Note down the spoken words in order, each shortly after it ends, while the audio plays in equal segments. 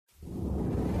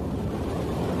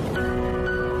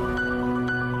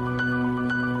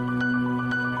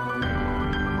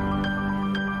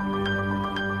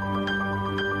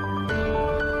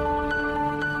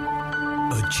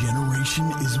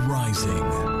Rising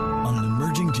on an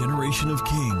emerging generation of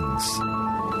kings.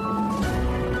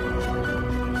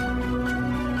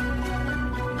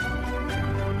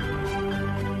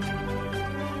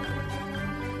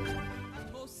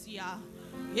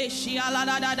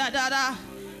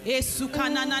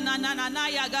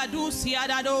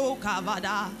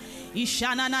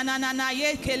 Ishana na na na na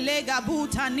ye kelega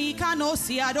buta nika no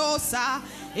siadosa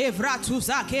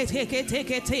evratuza kete kete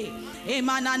kete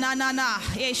emana na na na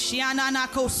eshiana na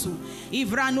kosu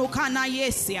ivrano kana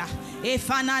yesia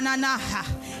efana na na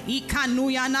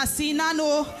ikanuya na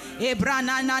sinano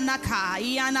ebrana na na ka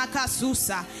iana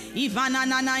kasusa ivana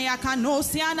na na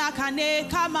yakanosia na kane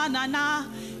kamana na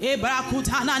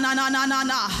ebrakutana na na na na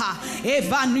na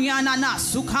evanuana na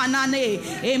sukanane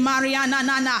e mariana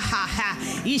na na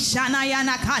ishana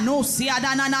yana kanosia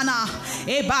na na na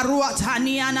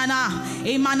ebaruatania na na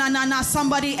emanana na.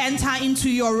 Somebody enter into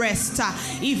your rest.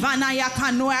 Ivana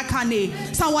yakanoa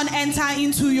kane. Someone enter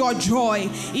into your joy.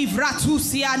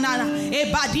 Ivratusia na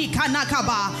ebadika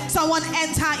nakaba. Someone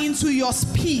enter into your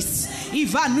peace.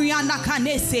 Ivanuyana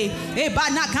kanese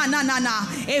ebanakana nana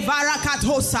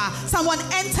evarakatosa. Someone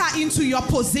enter into your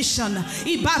position.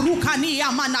 Ibarukani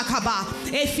yamanakaba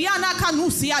efiana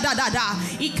kanusia dadada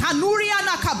ikanuria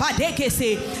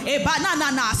nakabadekese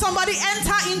ebanana. Somebody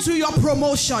enter into your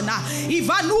promotion.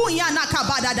 Ivanu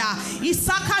yanakabadada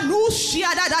isakanu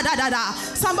shiadadadada.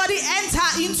 Somebody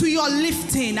enter into your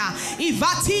lifting.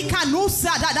 Ivati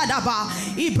kanusa dadadaba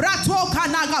ibrato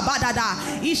kanagabadada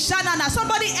ishanana.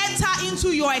 Somebody enter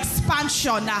into your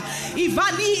expansion.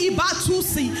 Ivani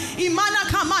ibatusi imana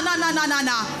kamana na na na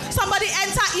na. Somebody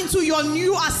enter into your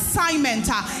new assignment.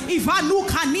 Ivanu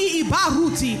kani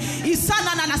ibaruti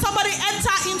isana na na. Somebody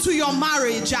enter into your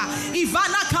marriage.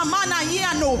 Ivana kamana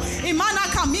yano imana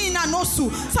kamina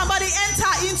nosu. Somebody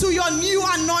enter into your new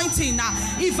anointing.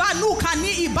 Ivanu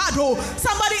kani ibado.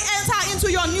 Somebody enter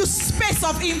into your new space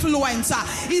of influence.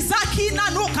 Izaki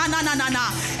nano kanana na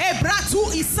na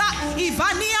ebratu isa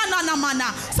ivania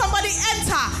na. Somebody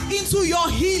enter into your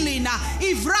healing.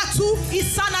 Ivratu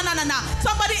isana na na na.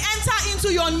 Somebody enter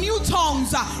into your new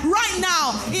tongues right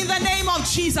now in the name of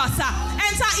Jesus.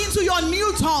 Enter into your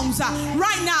new tongues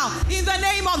right now in the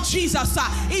name of Jesus.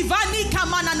 Ivani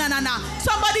kamana na na na.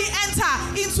 Somebody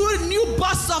enter into a new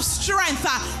burst of strength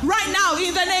right now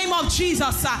in the name of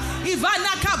Jesus.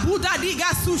 Ivana kabuda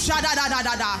diga susha da da da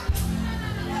da da.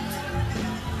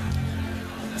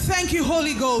 Thank you,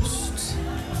 Holy Ghost.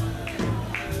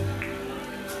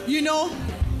 You know,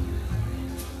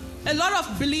 a lot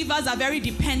of believers are very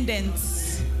dependent.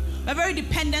 We're very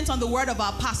dependent on the word of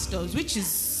our pastors, which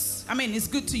is, I mean, it's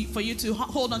good for you to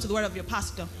hold on to the word of your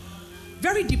pastor.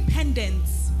 Very dependent.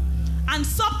 And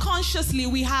subconsciously,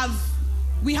 we have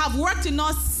worked in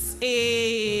us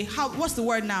what's the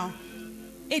word now?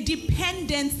 A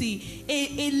dependency,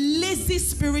 a lazy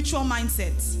spiritual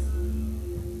mindset.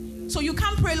 So you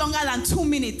can't pray longer than 2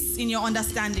 minutes in your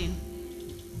understanding.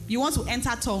 You want to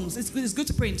enter tongues. It's good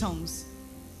to pray in tongues.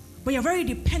 But you're very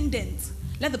dependent.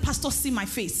 Let the pastor see my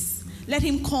face. Let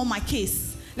him call my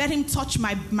case. Let him touch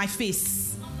my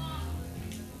face.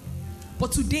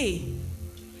 But today,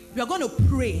 we are going to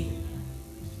pray.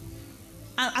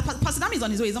 And Pastor Dami is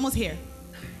on his way. He's almost here.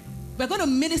 We're going to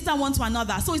minister one to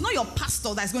another. So it's not your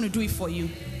pastor that's going to do it for you.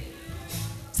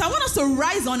 So I want us to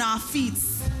rise on our feet.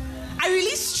 I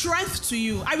release strength to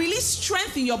you. I release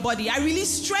strength in your body. I release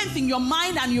strength in your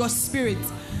mind and your spirit.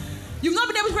 You've not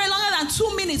been able to pray longer than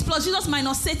 2 minutes plus Jesus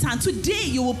minus Satan. Today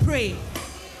you will pray.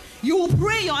 You will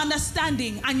pray your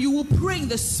understanding and you will pray in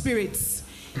the spirit.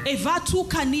 You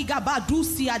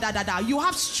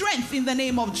have strength in the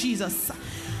name of Jesus.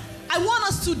 I want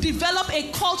us to develop a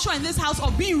culture in this house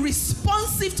of being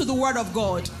responsive to the word of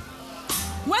God.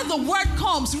 When the word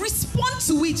comes, respond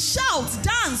to it. Shout,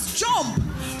 dance, jump.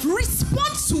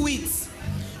 Respond to it.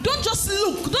 Don't just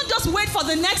look. Don't just wait for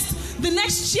the next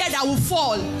chair that will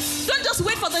fall. Don't just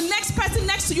wait for the next person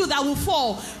next to you that will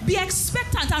fall. Be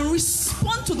expectant and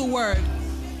respond to the word.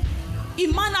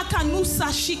 Imana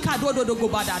kanusa shika dodo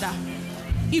gobadada.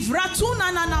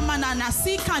 Ivratuna na na manana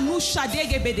si kanusha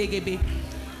degebedegebe.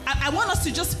 I want us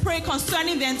to just pray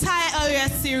concerning the entire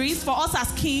LOS series for us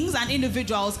as kings and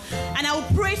individuals. And I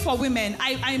will pray for women.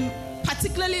 I'm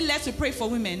particularly led to pray for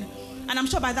women. And I'm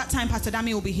sure by that time Pastor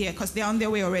Dami will be here because they're on their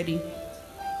way already.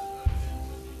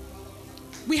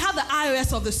 We have the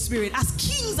iOS of the Spirit as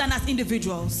kings and as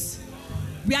individuals.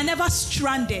 We are never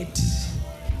stranded.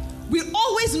 We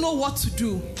always know what to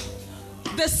do.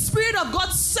 The Spirit of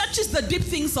God searches the deep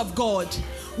things of God.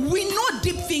 We know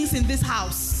deep things in this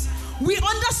house. We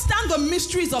understand the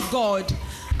mysteries of God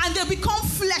and they become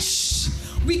flesh.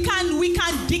 We can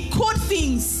decode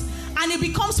things and it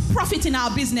becomes profit in our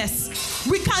business.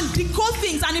 We can decode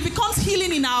things and it becomes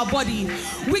healing in our body.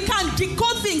 We can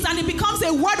decode things and it becomes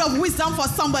a word of wisdom for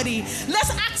somebody.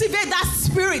 Let's activate that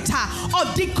spirit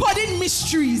of decoding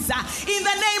mysteries in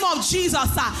the name of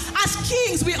Jesus. As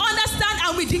kings, we understand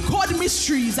and we decode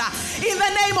mysteries in the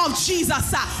name of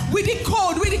Jesus. We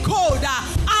decode.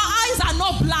 Our eyes are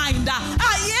not blind.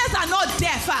 Our ears are not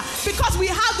deaf because we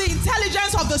have the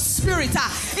intelligence of the spirit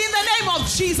in the name of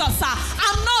Jesus.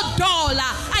 I'm not dull.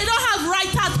 I don't have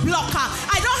writer's block.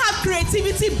 I don't have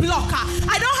creativity blocker.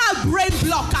 I don't have brain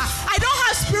blocker. I don't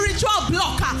have spiritual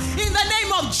blocker. In the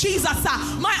name of Jesus,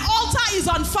 my altar is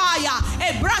on fire.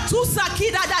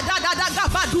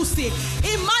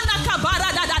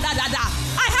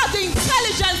 I have the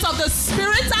intelligence of the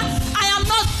spirit. I am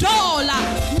not dull.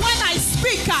 When I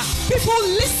speak, people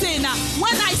listen.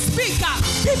 When I speak,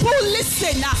 people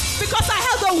listen because I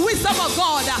have the wisdom of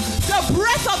God, the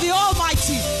breath of the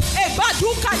Almighty.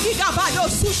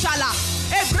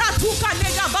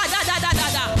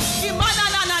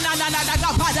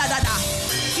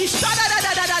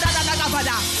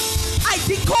 I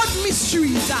decode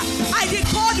mysteries. I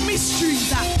decode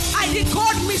mysteries. I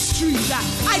decode mysteries.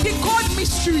 I decode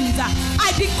mysteries.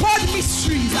 I decode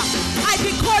mysteries. I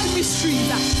decode mysteries.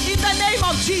 In the name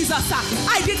of Jesus,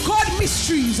 I decode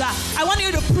mysteries. I want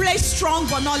you to pray strong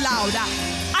but not loud.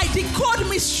 I decode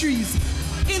mysteries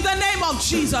in the name of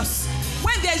Jesus.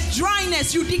 When there's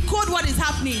dryness, you decode what is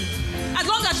happening. As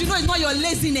long as you know it's not your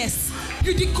laziness,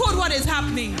 you decode what is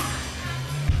happening.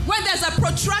 When there's a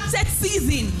protracted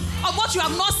season of what you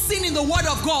have not seen in the Word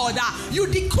of God, you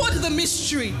decode the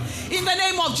mystery in the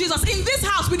name of Jesus. In this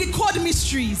house, we decode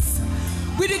mysteries.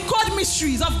 We decode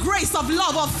mysteries of grace, of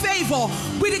love, of favor.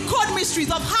 We decode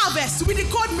mysteries of harvest. We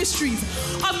decode mysteries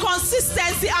of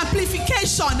consistency,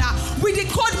 amplification. We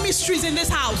decode mysteries in this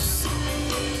house.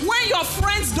 When your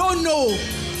friends don't know,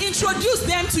 introduce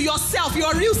them to yourself,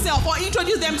 your real self, or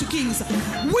introduce them to kings.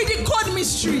 We decode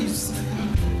mysteries.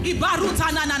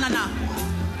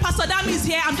 Pastor Dami is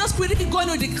here. I'm just quickly going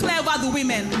to declare over the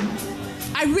women.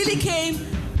 I really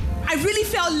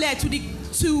felt led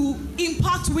to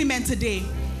impart women today.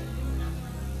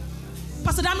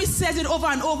 Pastor Dami says it over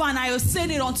and over, and I was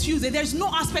saying it on Tuesday. There's no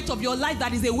aspect of your life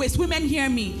that is a waste. Women, hear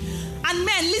me. And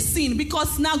men, listen,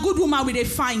 because now good woman will they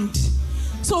find.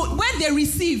 So when they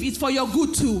receive, it's for your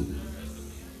good too.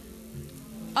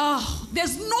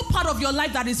 There's no part of your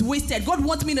life that is wasted. God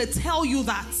wants me to tell you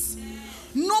that.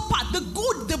 No part, the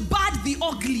good, the bad, the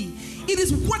ugly. It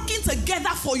is working together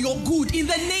for your good in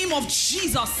the name of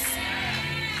Jesus.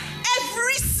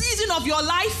 Every season of your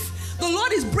life, the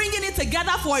Lord is bringing it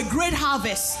together for a great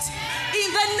harvest.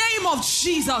 In the name of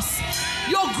Jesus.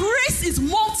 Your grace is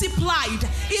multiplied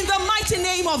in the mighty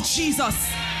name of Jesus.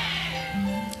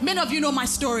 Many of you know my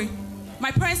story.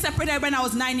 My parents separated when I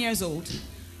was 9 years old.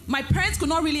 My parents could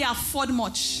not really afford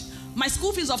much. My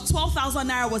school fees of 12,000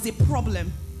 naira was a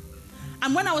problem.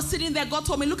 And when I was sitting there, God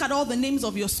told me, look at all the names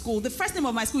of your school. The first name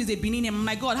of my school is a Benin name. I'm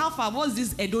like, God, how far? What's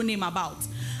this Edo name about?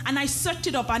 And I searched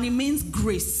it up, and it means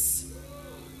grace.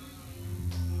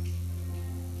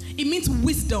 It means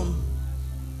wisdom.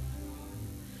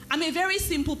 I'm a very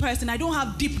simple person. I don't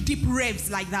have deep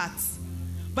revs like that.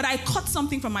 But I caught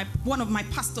something from one of my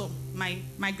pastor,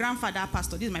 my grandfather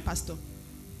pastor. This is my pastor.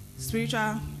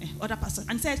 Spiritual, other pastor.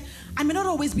 And said, I may not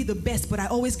always be the best, but I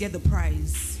always get the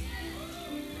prize.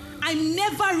 I'm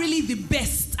never really the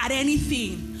best at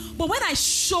anything. But when I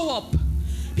show up,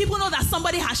 people know that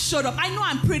somebody has showed up. I know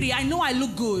I'm pretty. I know I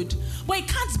look good. But it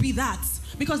can't be that.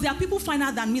 Because there are people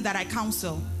finer than me that I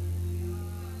counsel.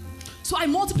 So I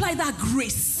multiply that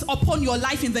grace upon your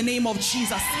life in the name of Jesus.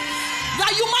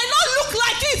 That you might not look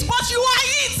like it, but you are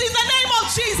it in the name of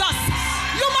Jesus.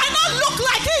 You might not look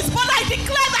like it, but I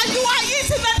declare that you are it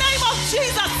in the name of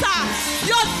Jesus.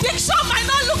 Your diction might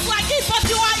not look like it, but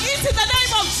you are it in the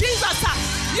name of Jesus.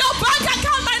 Your bank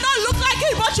account might not look like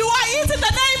it, but you are it in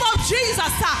the name of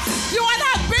Jesus. You might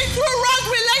have been through wrong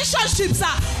relationships,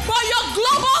 but your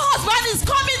global husband is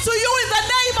coming to you in the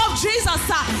name of Jesus.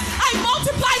 I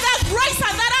multiply that grace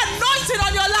and that anointing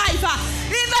on your life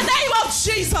in the name of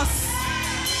Jesus.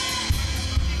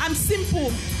 I'm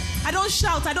simple. I don't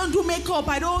shout. I don't do makeup.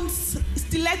 I don't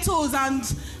stilettos, and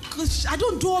I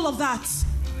don't do all of that.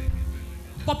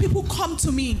 But people come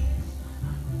to me.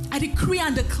 I decree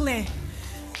and declare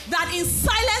that in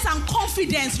silence and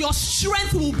confidence, your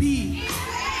strength will be.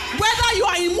 Whether you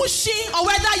are in Mushin or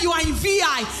whether you are in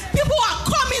VI, people are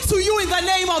coming to you in the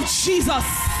name of Jesus.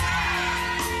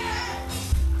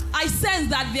 I sense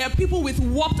that there are people with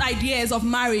warped ideas of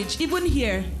marriage, even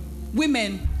here,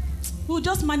 women, who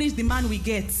just manage the man we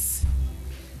get.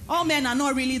 All men are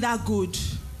not really that good.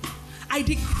 I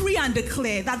decree and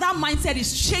declare that mindset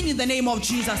is changed in the name of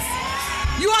Jesus.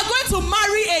 You are going to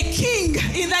marry a king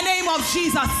in the name of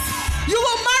Jesus. You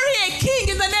will marry a king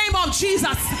in the name of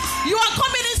Jesus. You are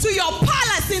coming into your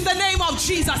palace in the name of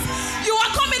Jesus. You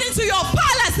are coming into your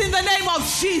palace in the name of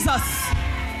Jesus.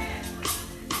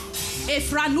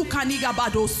 Efranukaniga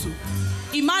badosu.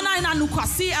 Imana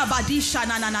inanukasi abadisha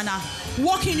nanana.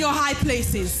 Walk in your high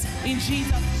places in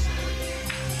Jesus.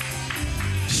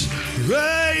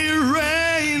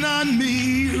 Rain on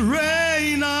me, Lord.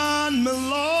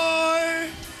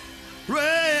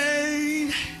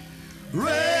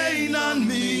 Rain on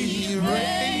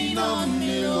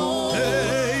me, Lord.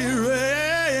 Hey,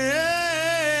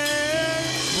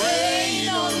 rain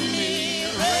on me,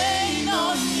 Lord. Rain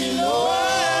on me,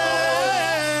 Lord.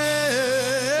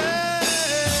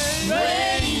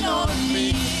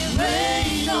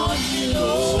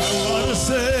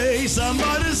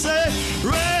 Somebody say,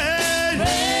 rain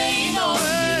on me, Lord.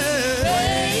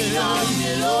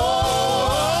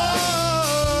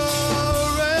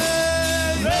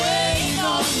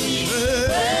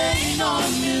 Rain on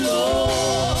me, Lord.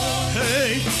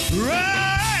 Hey,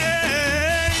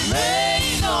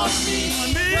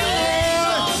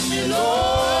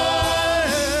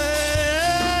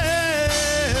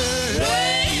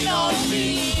 rain on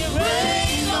me, Lord.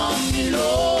 Rain on me,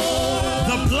 Lord.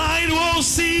 The blind will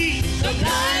see. The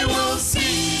blind will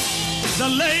see. The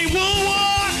lame will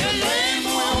walk. The lame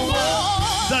will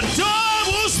walk. The dumb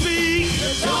will speak.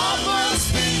 The dumb will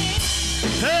speak.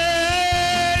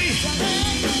 Hey.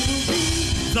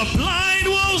 The blind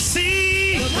will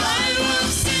see. The blind will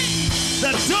see.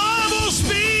 The dumb will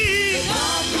speak. The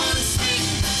dumb will speak.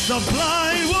 The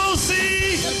blind will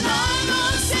see. The blind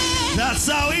will see. That's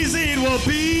how easy it will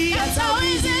be. That's how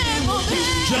easy it will be.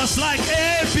 Just like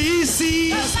ABC.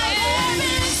 Just like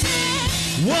ABC.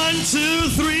 1, 2,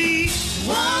 3.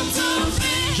 1, 2,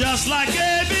 3. Just like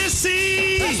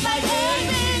ABC. Just like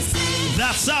ABC.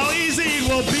 That's how easy it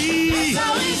will be. That's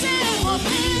how easy it will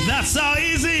be. That's how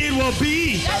easy it will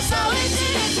be. That's how easy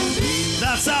it will be.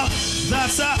 That's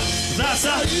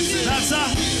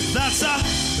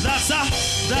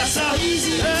how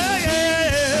easy.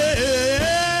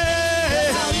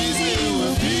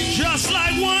 Just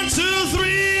like 1, 2,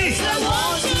 3.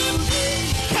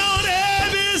 Count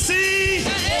ABC.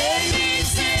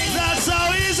 That's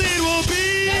how easy it will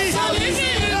be. That's how easy it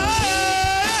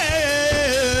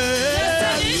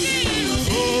will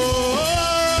be.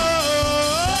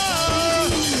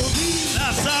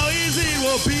 That's how easy it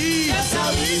will be. That's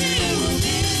how easy it will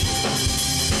be.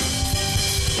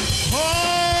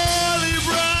 Holy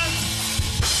breath.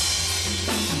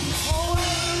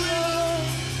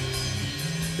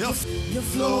 You're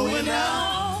flowing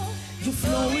out. You're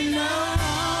flowing out.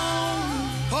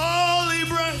 Holy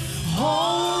breath.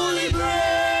 Holy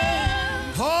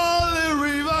breath. Holy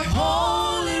river.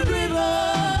 Holy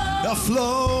river. You're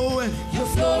flowing. You're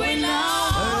flowing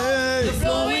out. Hey. You're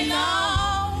flowing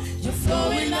out. You're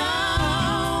flowing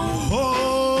out.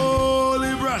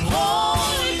 Holy breath.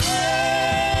 Holy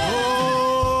breath.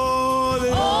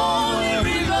 Holy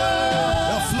river.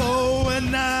 You're flowing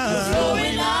now. You're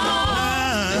flowing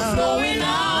out. You're flowing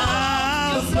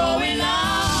out. You're flowing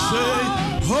out. Say,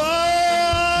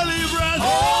 holy breath.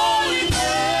 Holy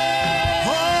breath.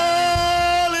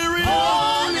 Holy river.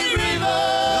 Holy river.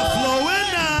 You're flowing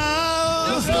now.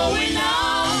 You're flowing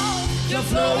out. You're flowing out. You're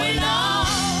flowing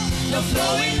out. You're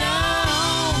flowing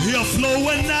now. You're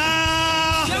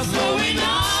flowing out. You're flowing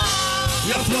now.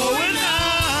 You're flowing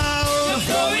out. You're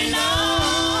flowing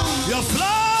now. You're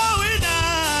flowing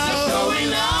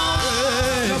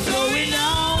out. You're flowing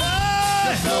out.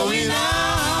 You're flowing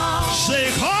out. Say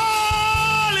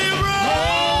holy river.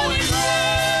 Holy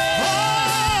river.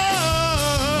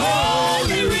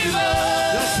 Holy river.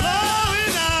 You're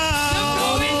flowing now. You're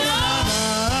flowing out.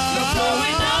 You're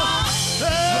flowing out.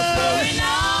 You're flowing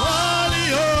out. Holy,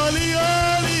 holy,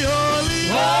 holy, holy.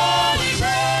 Holy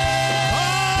river.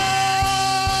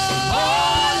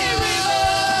 Holy river.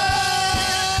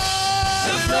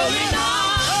 You're flowing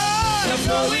out. You're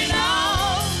flowing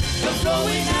out. You're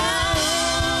flowing out.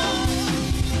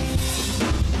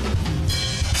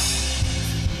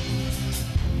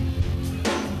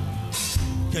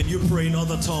 Can you pray in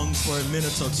other tongues for a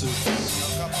minute or two?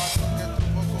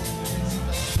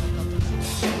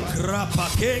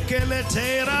 Krapakekele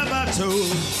terabato.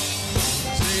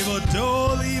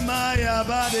 Sevodoli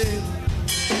mayabade.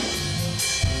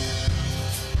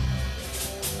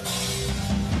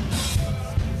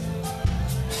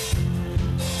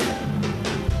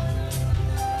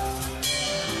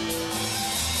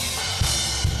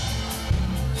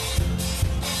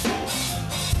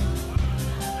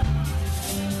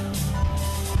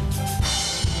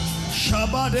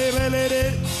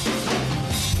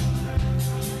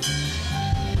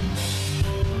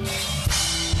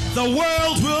 The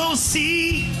world will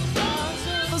see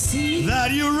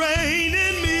that you reign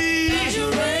in me.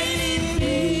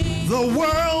 The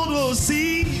world will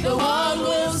see. The world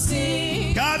will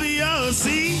see. God, you'll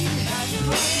see.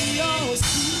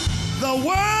 The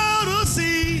world will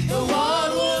see. The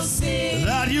world will see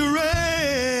that you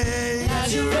reign.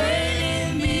 that you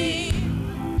reign in me.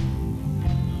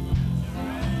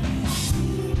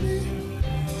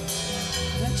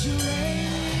 That you reign.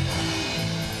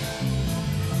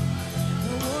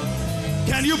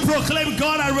 Can you proclaim,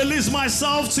 God, I release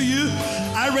myself to you.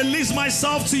 I release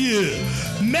myself to you.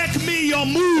 Make me your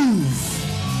move.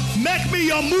 Make me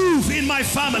your move in my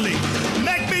family.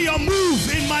 Make me your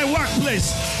move in my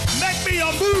workplace. Make me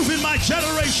your move in my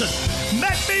generation.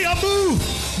 Make me a move.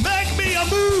 Make me a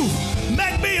move.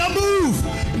 Make me a move.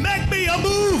 Make me a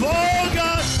move. Oh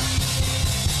God.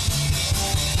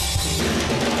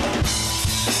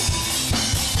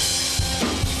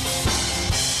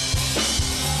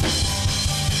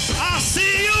 I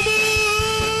see you move.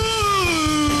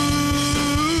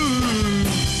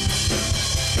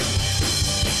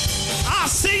 I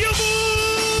see you move.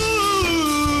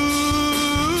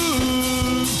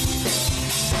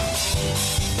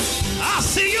 I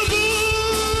see you move.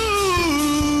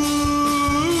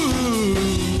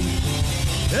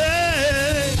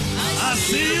 Hey, I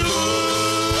see you move.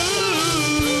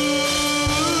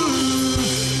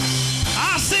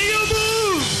 I see you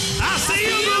move. I see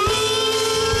you move.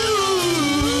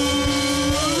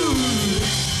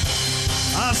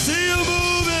 I see you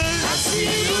moving. I see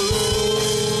you.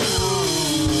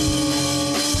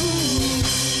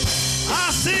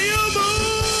 I see you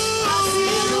move. I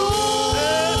see you.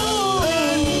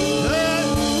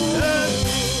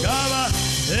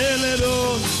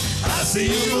 I see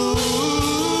you move.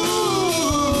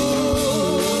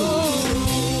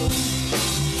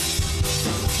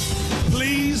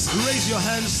 Please raise your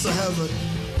hands to heaven.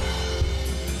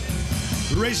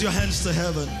 Raise your hands to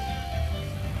heaven.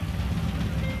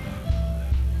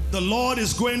 The Lord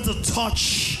is going to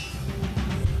touch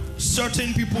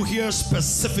certain people here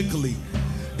specifically.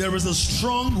 There is a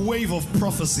strong wave of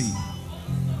prophecy.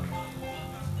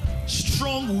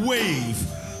 Strong wave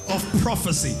of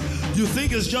prophecy. You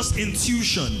think it's just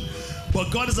intuition,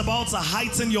 but God is about to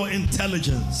heighten your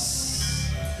intelligence.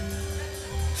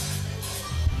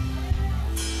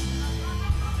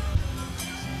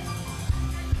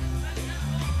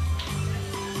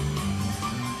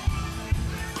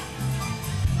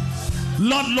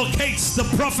 Lord locates the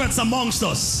prophets amongst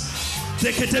us.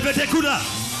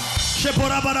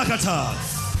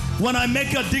 When I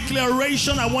make a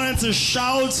declaration, I wanted to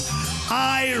shout,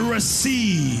 I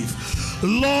receive.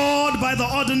 Lord, by the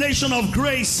ordination of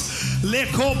grace, let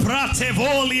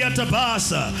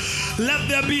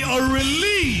there be a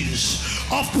release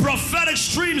of prophetic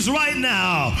streams right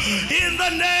now. In the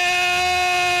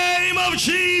name of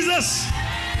Jesus.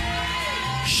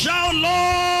 Shout,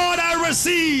 Lord, I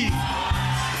receive.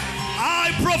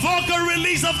 I provoke a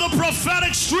release of the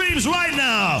prophetic streams right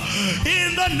now.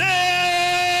 In the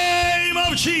name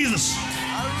of Jesus.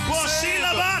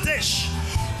 Bosila Batesh,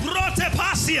 Brote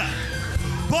Pasia,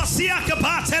 Bosia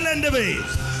Kapatelendebe,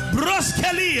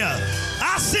 Broskelia.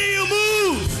 I see you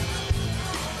move.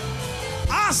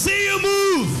 I see you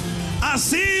move. I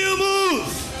see you move.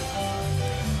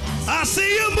 I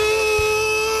see you move.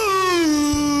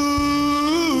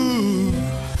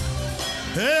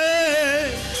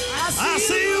 Hey, I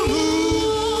see you move.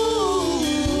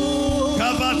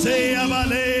 Kabate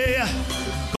Abale.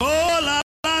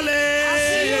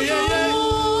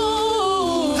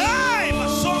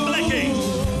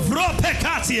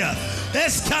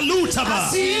 Escalutaba.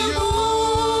 Say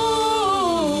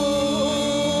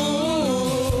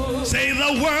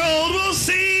the world will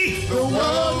see. The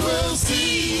world will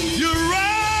see. You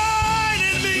reign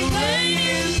in me. You reign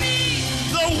in me.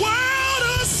 The world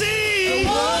will see. The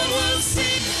world will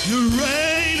see. You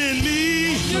reign in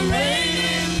me. You reign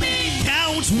in me.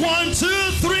 Count 1,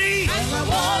 2, 3. And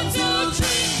 1, 2, 3.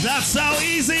 That's how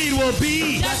easy it will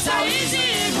be. That's how easy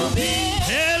it will be.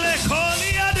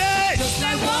 Just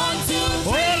like 1, 2,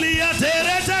 3.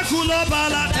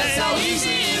 That's how easy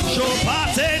it will be.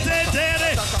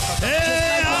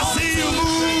 Hey, I see you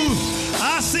move. I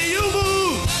see you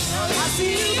move. I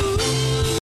see you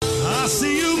move. I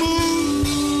see you move.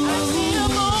 I see you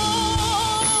move.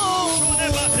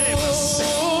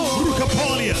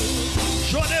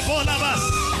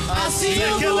 I see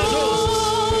you move.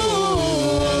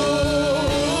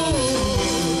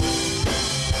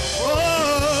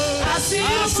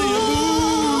 I see you move.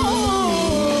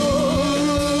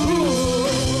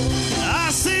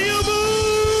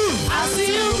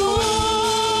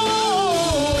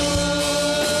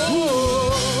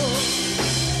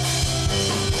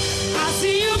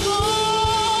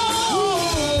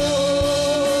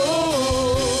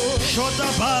 Shota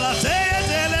balate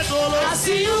dele dolo. I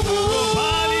see you move.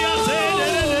 Palia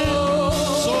dele.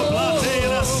 So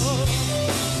plateras.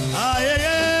 Ah yeah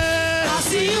yeah. I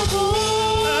see you move.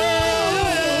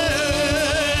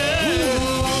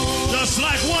 Just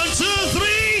like 1, 2,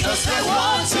 3. Just like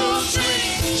 1, 2, 3.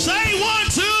 Say 1,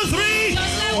 2, 3.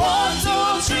 Just like 1,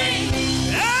 2, 3.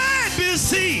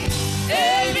 ABC.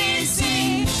 ABC.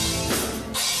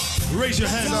 Raise your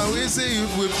hand. So we say it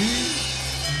with me.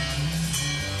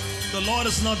 The Lord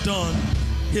is not done.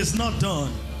 He's not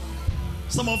done.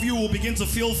 Some of you will begin to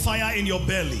feel fire in your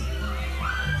belly.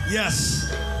 Yes.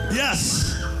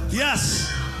 Yes. Yes.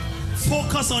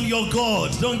 Focus on your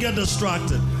God. Don't get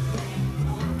distracted.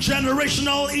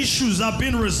 Generational issues have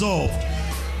been resolved.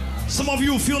 Some of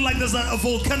you feel like there's a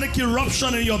volcanic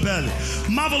eruption in your belly.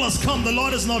 Marvel has come. The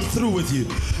Lord is not through with you.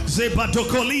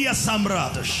 Zebatokolia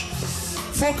samradash.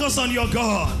 Focus on your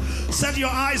God. Set your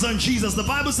eyes on Jesus. The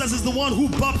Bible says he's the one who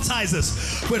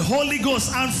baptizes with Holy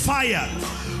Ghost and fire.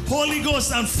 Holy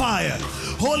Ghost and fire.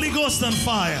 Holy Ghost and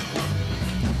fire.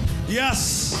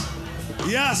 Yes.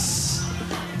 Yes.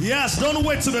 Yes. Don't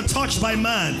wait to be touched by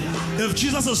man. If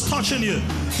Jesus is touching you,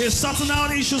 he's sorting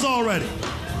out issues already.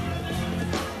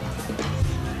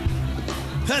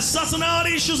 He's sorting out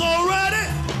issues already.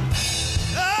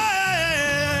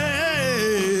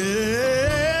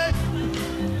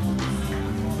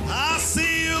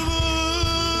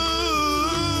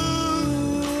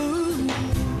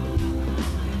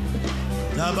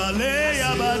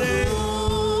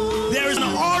 There is an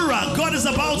aura God is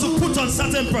about to put on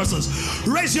certain persons.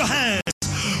 Raise your hands.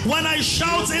 When I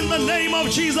shout in the name of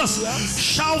Jesus,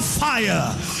 shout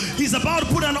fire. He's about to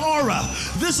put an aura.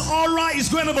 This aura is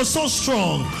going to be so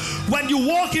strong. When you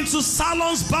walk into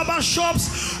salons, barber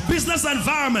shops, business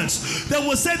environments, they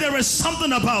will say there is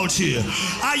something about you.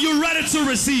 Are you ready to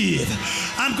receive?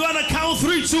 I'm going to count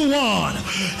 3, 2, 1.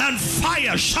 And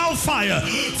fire, shout fire.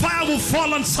 Fire will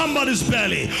fall on somebody's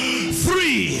belly.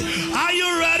 3. Are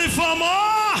you ready for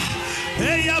more?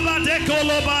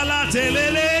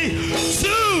 2.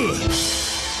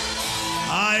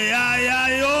 Ay, ay,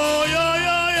 ay, yo, yo,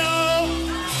 yo, yo.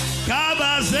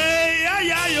 Kabaze, ay,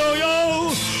 ay, yo,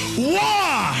 yo.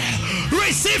 1.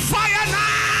 Receive fire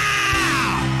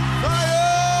now.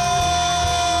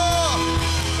 Fire!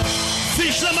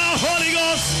 Fish them out, Holy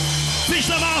Ghost. Fish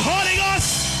them out, Holy Ghost.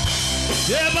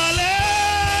 Yebale,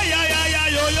 ya, ya, ya,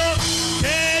 yo, yo.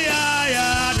 Hey, ya,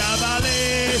 ya,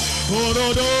 dabale.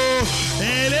 Orodo,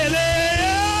 elele,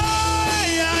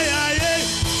 ya, ya, ya.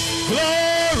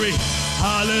 Glory.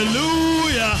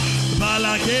 Hallelujah.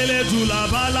 Balakele tula,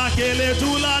 balakele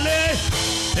tula le.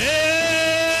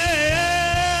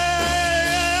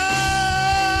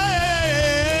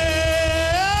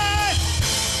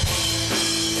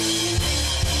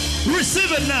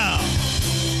 Receive it now.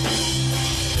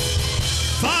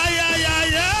 Fire, yeah, yeah,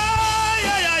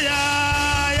 yeah, yeah,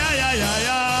 yeah, yeah, yeah,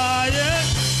 yeah, yeah.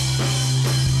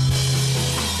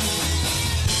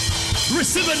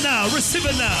 Receive it now. Receive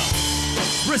it now.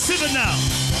 Receive it now.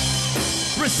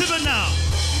 Receive it now.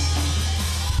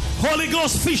 Holy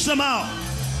Ghost, fish them out.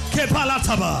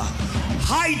 Kepalataba.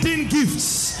 Hiding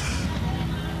gifts.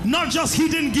 Not just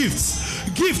hidden gifts.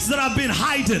 Gifts that have been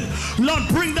hiding. Lord,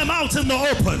 bring them out in the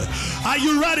open. Are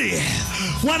you ready?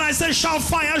 When I say shout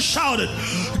fire, shout it.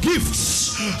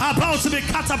 Gifts about to be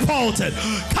catapulted,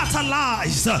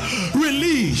 catalyzed,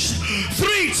 released.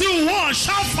 3, 2, 1,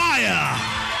 shout fire.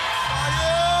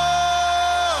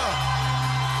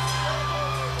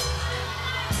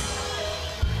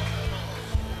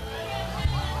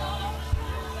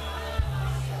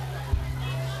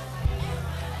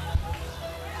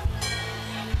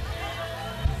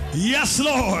 Yes,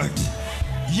 Lord.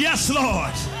 Yes,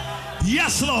 Lord.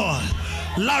 Yes, Lord.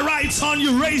 Lara, it's on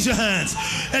you. Raise your hands.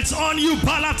 It's on you.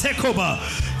 Balatekoba.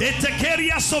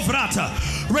 Etekeria sovrata.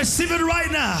 Receive it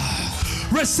right now.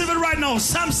 Receive it right now.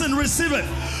 Samson, receive it.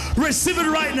 Receive it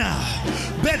right now.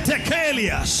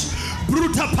 Betekelias.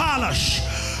 Brutapalash.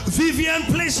 Vivian,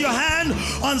 place your hand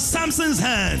on Samson's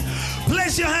hand.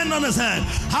 Place your hand on his hand.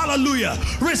 Hallelujah.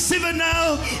 Receive it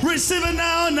now. Receive it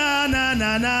now. Now, now,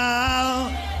 now,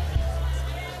 now.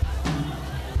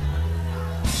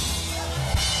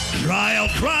 Cry out,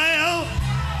 cry out,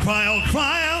 cry out,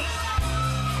 cry out.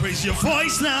 Raise your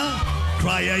voice now.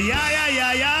 Cry out, yeah, yeah,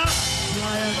 yeah, yeah.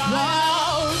 Cry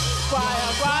out, cry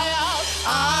out, cry out.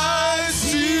 I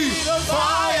see the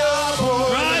fire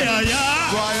burning. Cry out, yeah.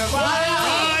 Cry out, Cry out,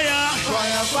 Cry out. cry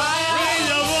out, cry out. Raise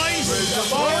your voice. raise your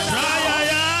voice. Cry out,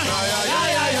 yeah. Cry out, Yeah,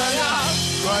 yeah, yeah, yeah.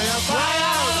 cry out, Cry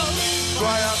out,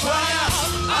 cry out, cry out.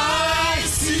 I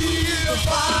see the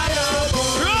fire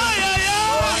burning. Cry out, yeah.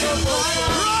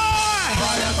 Cry.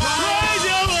 Raise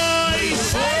your voice.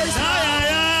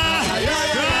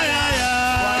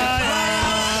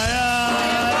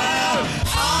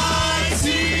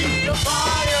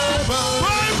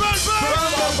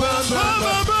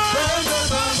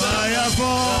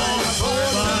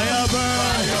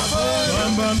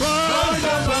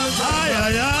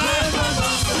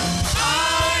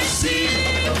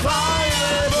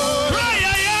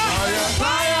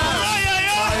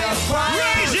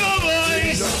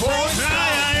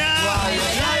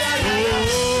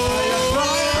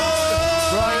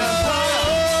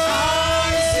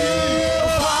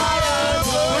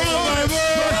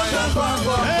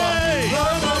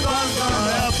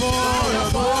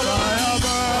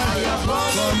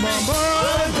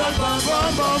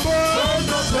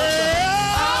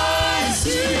 I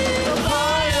see the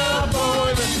fire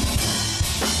burning.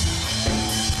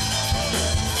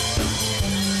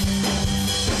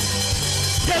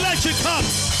 Kelechi come.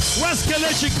 Where's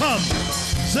Kelechi come?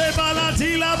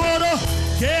 Zebalati laboro.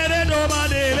 Kere no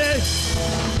madele.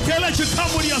 Kelechi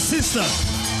come with your sister.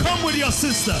 Come with your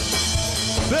sister.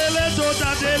 Bele do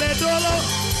da dele dolo.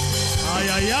 Ay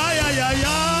ay ay ay ay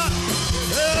ay.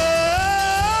 Hey.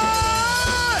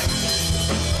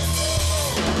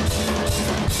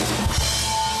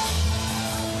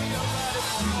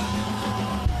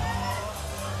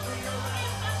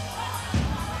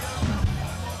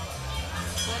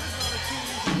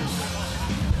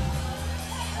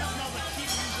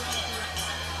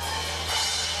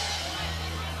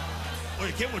 Oh,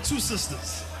 you came with two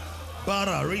sisters.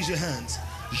 Bara, raise your hands.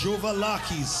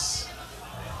 Jovalakis.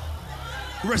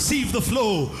 Receive the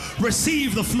flow.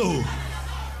 Receive the flow.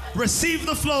 Receive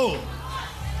the flow.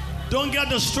 Don't get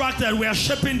distracted. We are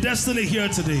shipping destiny here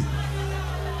today.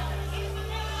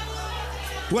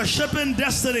 We're shipping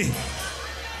destiny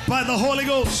by the Holy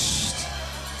Ghost.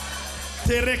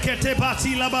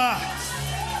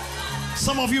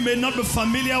 Some of you may not be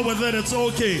familiar with it. It's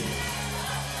okay.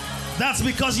 That's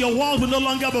because your world will no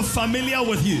longer be familiar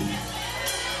with you.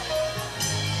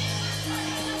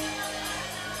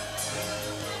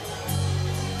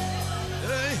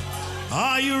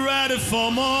 Are you ready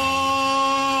for more?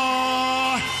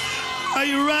 Are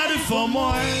you ready for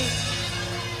more?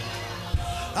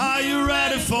 Are you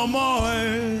ready for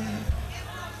more?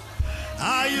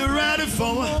 Are you ready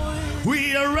for more?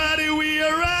 We are ready, we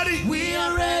are ready. We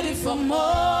are ready for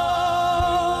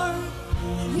more.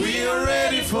 We are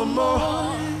ready for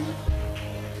more.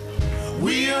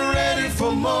 We are ready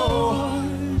for more.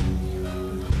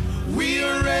 We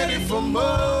are ready for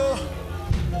more.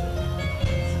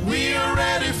 We are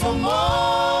ready for more.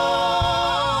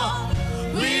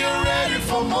 We are ready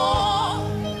for more.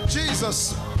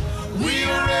 Jesus. We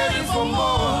are ready for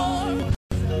more.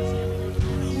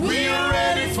 We are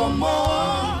ready for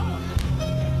more.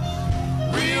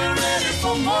 We are ready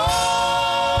for more.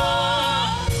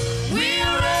 We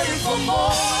are ready for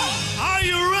more. Are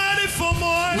you ready for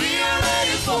more? We are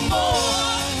ready for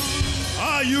more.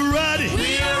 Are you ready?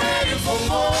 We are ready for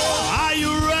more. Are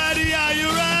you ready? Are you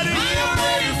ready? We are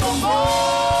ready for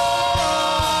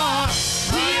more.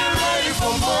 We are ready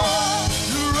for more.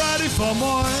 You ready for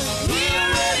more? We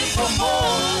are ready for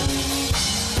more.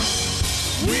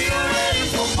 We are ready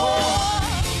for more.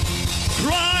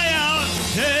 Cry out,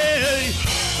 hey,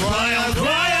 cry out,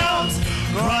 cry out,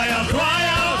 cry out, cry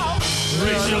out.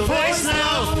 Raise your voice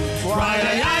now. Cry out,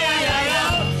 yeah, yeah, yeah,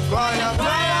 yeah. Cry out,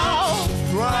 cry out,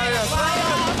 cry out, cry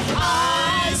out. I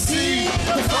see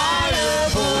the fire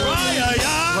burn. Cry out,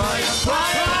 yeah. Cry out, cry out,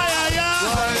 Cry out, yeah.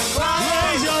 cry out, cry out.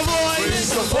 Raise your voice. Raise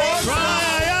the voice. Cry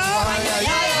out, yeah. Cry out, yeah,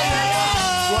 yeah,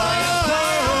 yeah. Cry out,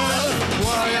 cry out,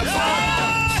 cry out, cry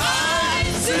out. I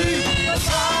see the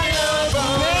fire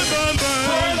burn. Burn, burn, burn.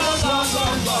 Burn, burn, burn,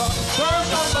 burn, burn. Burn,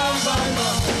 burn, burn, burn,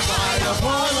 burn. Fire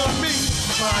burn on me.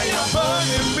 Fire burn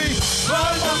in me.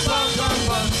 Burn, burn, burn, burn,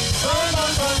 burn. Burn,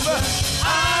 burn, burn, burn. I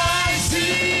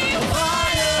see the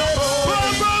fire burn.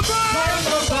 Burn, burn, burn. Burn,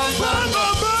 burn, burn, Burn, burn,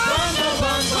 burn, burn. burn, burn, burn,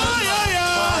 burn. Fire,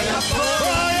 yeah. Fire burn.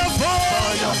 Fire, burn.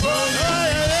 Fire burn.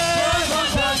 Yeah, yeah, yeah. Burn,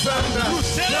 burn, burn, burn.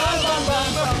 Receive. Burn, burn, burn,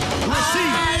 burn.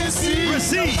 Receive. I see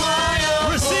Receive. the fire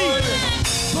Receive. burning.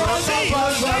 Receive. In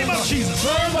the name of Jesus.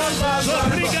 Burn, burn, burn, burn,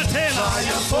 burn. Rigatela.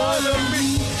 Fire follow me,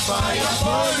 fire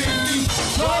falling me.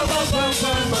 Burn, burn, burn,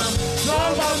 burn, burn.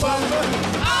 Burn, burn, burn, burn.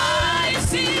 I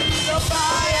see the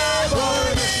fire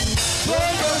burning.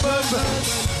 Burn, burn, burn, burn.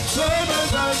 Burn, burn,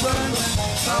 burn, burn.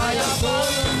 Fire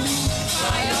falling me,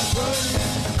 fire burning.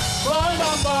 Burn,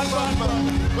 burn, burn, burn, burn.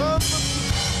 Burn,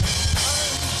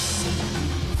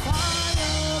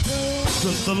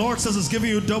 The Lord says it's giving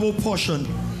you double portion.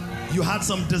 You had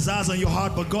some desires in your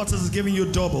heart, but God says it's giving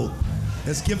you double.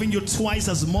 It's giving you twice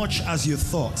as much as you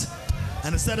thought.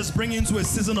 And instead it's bringing you into a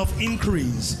season of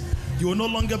increase. You will no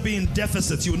longer be in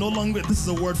deficit. You will no longer, this is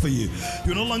a word for you.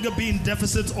 You will no longer be in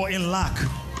deficit or in lack.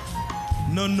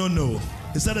 No, no, no.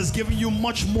 Instead it's giving you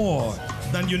much more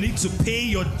than you need to pay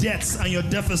your debts and your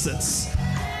deficits.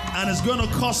 And it's going to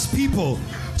cause people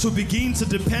to begin to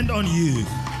depend on you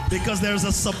because there's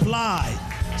a supply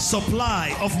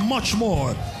of much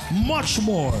more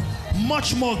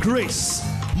grace,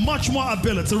 much more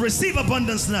ability. Receive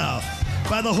abundance now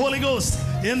by the Holy Ghost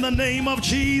in the name of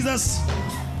Jesus.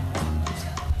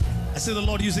 I see the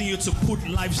Lord using you to put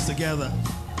lives together,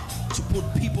 to put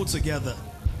people together,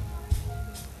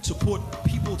 to put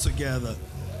people together.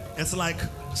 It's like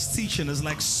stitching, it's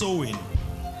like sewing.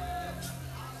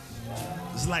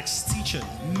 It's like stitching,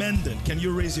 mending. Can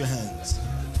you raise your hands?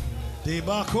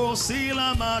 Debako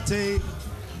sila mate,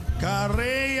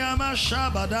 kareya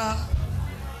mashabada,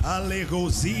 alego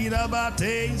zira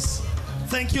bates.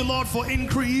 Thank you, Lord, for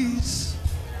increase.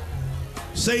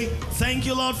 Say, thank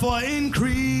you, Lord, for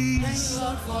increase. Thank you,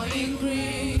 Lord, for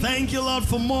increase. Thank you, Lord,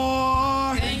 for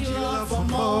more. Thank you, Lord, for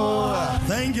more.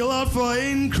 Thank you, Lord, for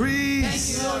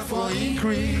increase. Thank you, Lord, for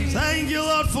increase. Thank you,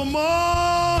 Lord, for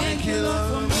more. Thank you, Lord,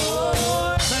 for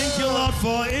more. Thank you, Lord,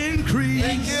 for increase.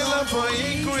 Thank you, Lord, for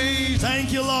increase.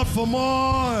 Thank you, Lord, for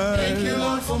more. Thank you,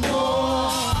 Lord, for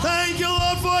more. Thank you,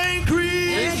 Lord, for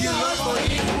increase. Thank you, Lord, for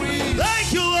increase.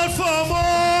 Thank you, Lord, for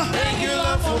more. Thank you,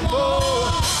 Lord, for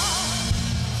more.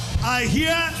 I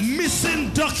hear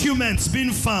missing documents being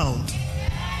found.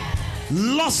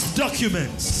 Lost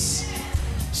documents.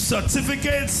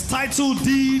 Certificates, title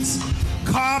deeds,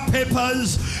 car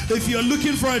papers. If you're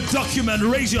looking for a document,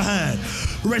 raise your hand.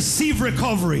 Receive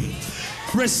recovery.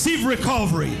 Receive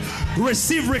recovery.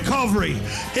 Receive recovery.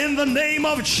 In the name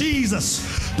of Jesus.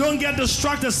 Don't get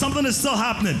distracted. Something is still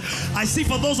happening. I see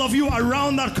for those of you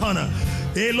around that corner,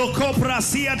 the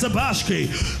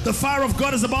fire of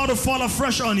God is about to fall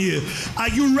afresh on you. Are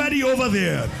you ready over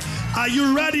there? Are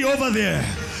you ready over there?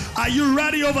 Are you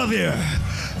ready over there?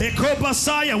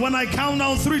 When I count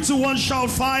down 3, 2, 1,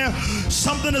 shout fire.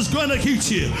 Something is going to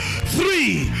hit you.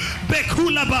 3,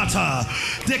 Bekulabata,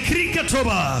 the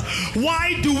Krikatoba.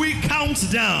 Why do we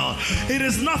count down? It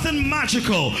is nothing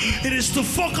magical. It is to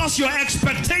focus your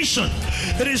expectation.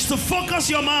 It is to focus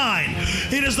your mind.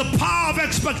 It is the power of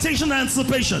expectation and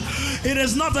anticipation. It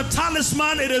is not a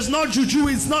talisman. It is not juju.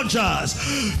 It's not jazz.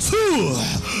 2,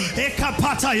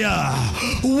 Ekapataya.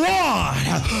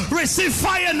 1, receive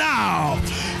fire now.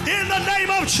 In the name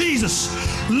of Jesus.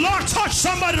 Lord, touch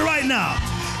somebody right now.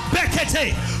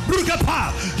 Bekete,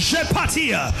 Brugapa,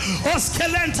 Jepatia,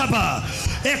 Oskelentaba,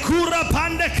 Ekura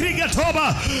Pande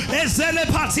Krigatoba,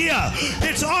 Ezelepatia.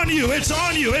 It's on you, it's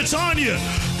on you, it's on you,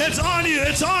 it's on you,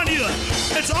 it's on you,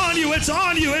 it's on you, it's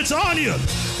on you, it's on you,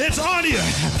 it's on you, it's on you,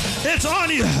 it's on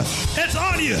you, it's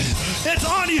on you,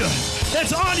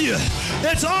 it's on you,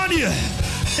 it's on you,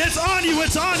 it's on you,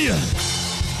 it's on you.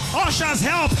 Ushers,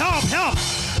 help, help, help,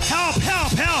 help,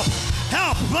 help, help,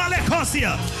 help.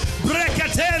 Valecosia,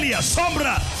 Brecatelia,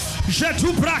 Sombra,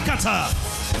 Jetu Bracata,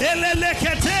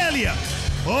 Eleleketelia,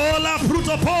 Ola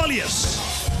Prutopolius.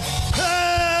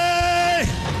 Hey,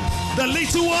 the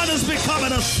little one is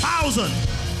becoming 1,000.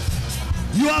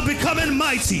 You are becoming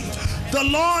mighty. The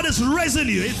Lord is raising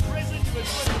you. It's raising you.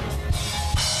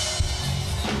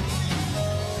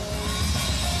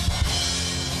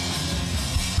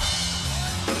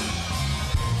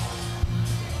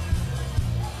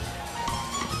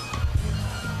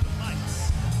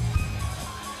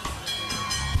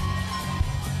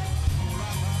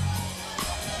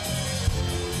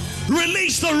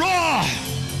 Release the roar.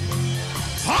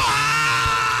 Ah!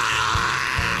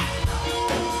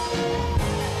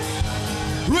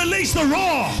 Release the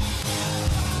roar.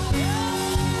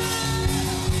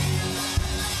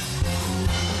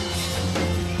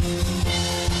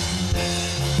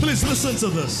 Please listen to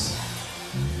this.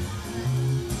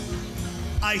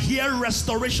 I hear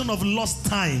restoration of lost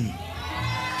time.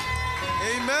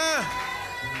 Amen.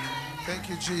 Thank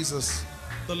you, Jesus.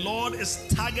 The Lord is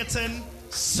targeting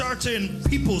certain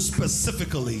people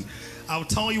specifically. I'll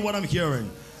tell you what I'm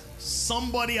hearing.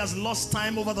 Somebody has lost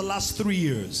time over the last 3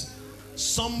 years.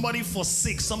 Somebody for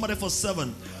 6, somebody for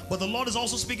 7. But the Lord is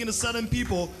also speaking to certain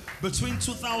people between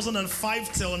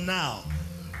 2005 till now.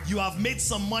 You have made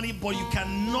some money, but you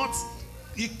can't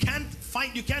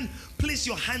place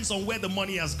your hands on where the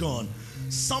money has gone.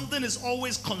 Something is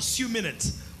always consuming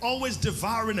it, always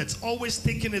devouring it, always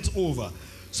taking it over.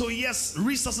 So yes,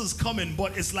 resources coming,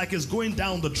 but it's like it's going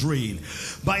down the drain.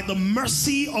 By the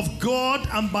mercy of God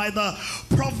and by the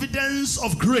providence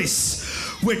of grace,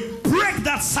 we break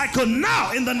that cycle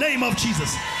now in the name of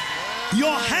Jesus.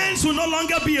 Your hands will no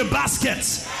longer be a basket.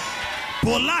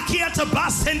 Bolakia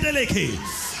tabasendeleke,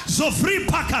 Zofri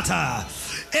pakata,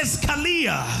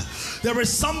 Escalia. There is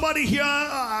somebody here,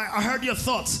 I heard your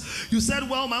thoughts. You said,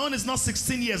 well, my own is not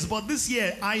 16 years, but this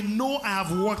year I know I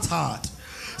have worked hard.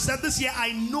 Said this year,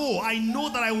 I know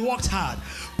that I worked hard,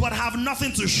 but have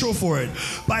nothing to show for it.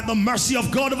 By the mercy of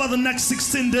God, over the next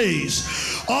 16 days,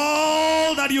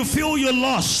 all that you feel you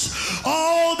lost,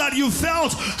 all that you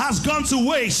felt has gone to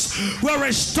waste, will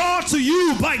restore to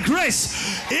you by grace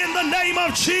in the name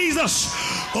of Jesus.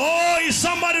 Oh, is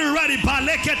somebody ready? By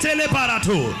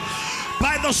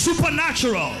the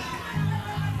supernatural.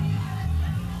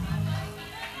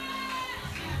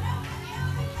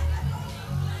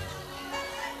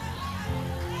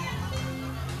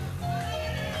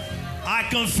 I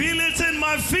can feel it in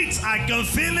my feet. I can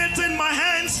feel it in my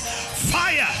hands.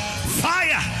 Fire,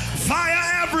 fire,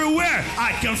 fire everywhere.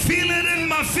 I can feel it in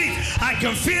my feet. I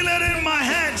can feel it in my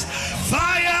hands.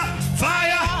 Fire,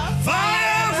 fire,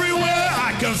 fire everywhere.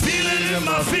 I can feel it in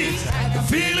my feet. I can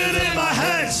feel it in my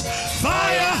hands.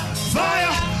 Fire,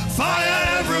 fire, fire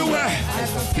everywhere. I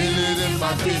can feel it in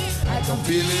my feet. I can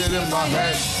feel it in my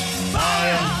hands.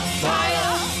 Fire,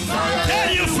 fire, fire.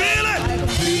 Can you feel it? I can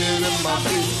feel it in my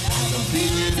feet. I can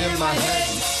feel it in my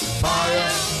hands. Fire,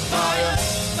 fire,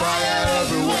 fire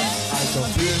everywhere. I can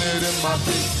feel it in my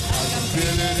feet. I can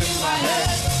feel it in my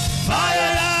hands.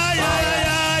 Fire, yeah,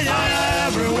 yeah, yeah, yeah,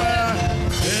 everywhere.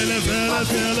 Feel it, feel it,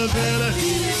 feel it, feel it.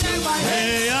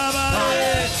 Hey,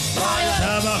 Fire,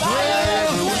 fire, fire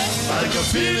everywhere. I can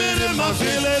feel it in my,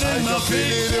 feel it in my feet.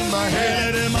 Feel it in my Feel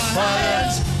hands. it in my Fire,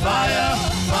 hands. Fire,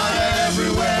 fire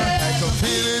everywhere. I can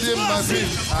feel it in my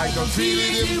feet. I can feel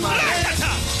it in my hands.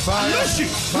 Fire, lose you,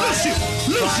 lose you,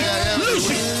 lose you, lose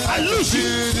you. I lose you,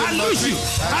 I lose you,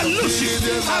 I lose you,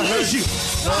 I lose you.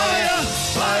 Fire,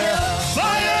 fire,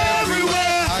 fire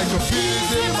everywhere. I can feel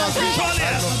it in my feet.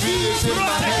 I can feel it in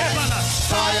my hands.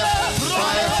 Fire,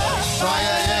 fire,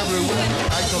 fire everywhere.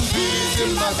 I can feel it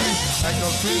in my feet. I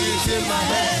can feel it in my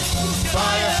hands.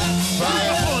 Fire,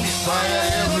 fire, fire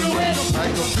everywhere. I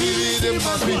can feel it in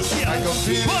my feet. I can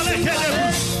feel it in my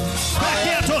hands.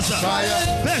 Fire,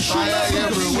 fire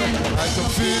everywhere. I can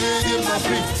feel it in my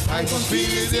feet. I can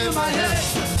feel it in my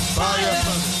hands. Fire,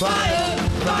 fire,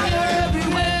 fire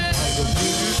everywhere. I can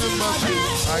feel it in my feet.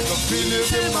 I can feel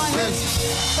it in my hands.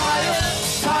 Fire,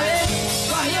 fire,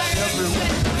 fire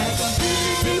everywhere. I can feel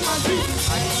it in my feet.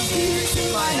 I can feel it in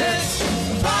my hands.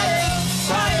 Fire,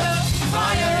 fire,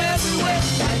 fire everywhere.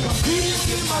 I can feel it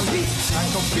in my feet. I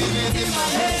can feel it in my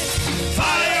hands.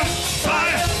 Fire,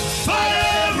 fire, fire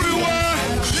everywhere.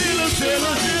 Feel it, feel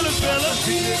it, feel it, feel it.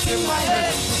 Feel it in my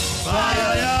hands.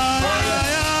 Fire, yeah, yeah,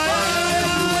 yeah,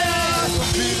 I can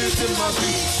feel it in my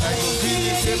feet. I can feel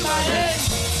it in my hands.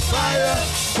 Fire,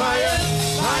 fire,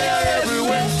 fire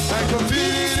everywhere. I can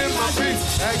feel it in my feet.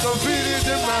 I can feel it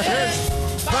in my hands.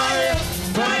 Fire,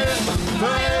 fire,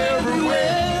 fire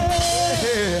everywhere.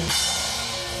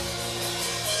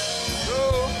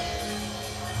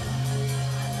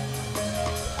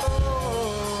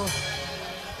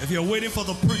 If you're waiting for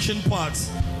the preaching part,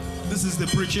 this is the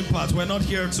preaching part. We're not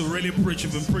here to really preach.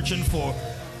 We've been preaching for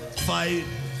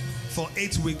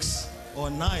 8 weeks or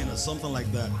 9 or something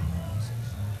like that.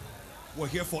 We're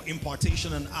here for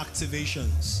impartation and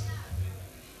activations.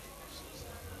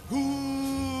 Ooh,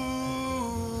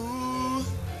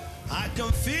 I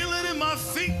can feel it in my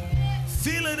feet,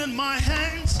 feel it in my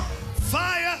hands.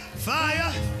 Fire,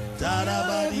 fire.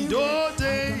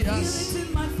 Yes.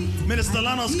 Minister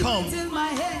Lanos, come.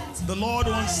 The Lord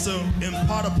wants to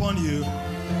impart upon you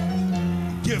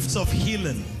gifts of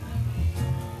healing.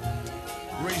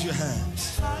 Raise your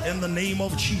hands in the name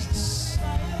of Jesus.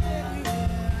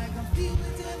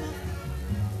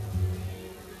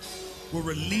 Will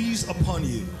release upon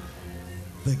you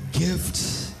the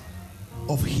gift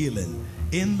of healing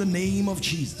in the name of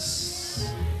Jesus.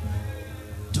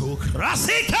 To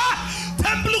Krasika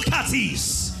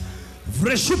Templukatis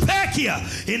Vreshupekia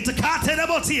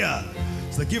Intercatenabotia.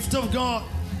 The gift of God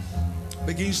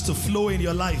begins to flow in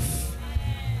your life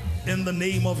in the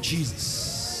name of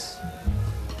Jesus.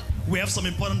 We have some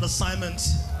important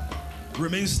assignments.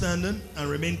 Remain standing and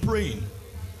remain praying.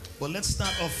 But let's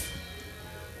start off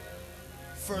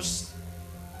 1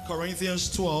 Corinthians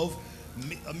 12.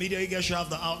 Media, you guys should have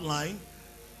the outline.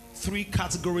 3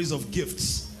 categories of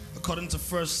gifts according to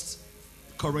 1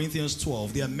 Corinthians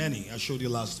 12. There are many, I showed you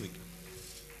last week.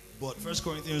 But 1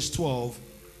 Corinthians 12,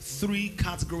 3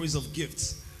 categories of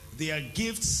gifts. They are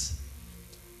gifts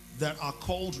that are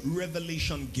called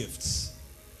revelation gifts.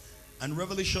 And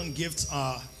revelation gifts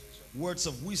are words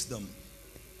of wisdom,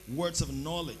 words of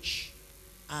knowledge,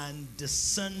 and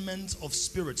discernment of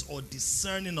spirits, or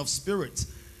discerning of spirits.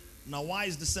 Now, why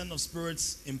is discerning of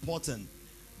spirits important?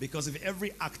 Because if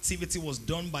every activity was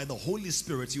done by the Holy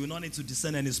Spirit, you will not need to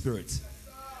discern any spirit.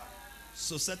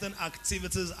 So certain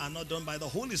activities are not done by the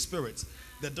Holy Spirit.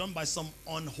 They're done by some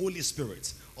unholy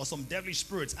spirit or some devilish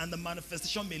spirits, and the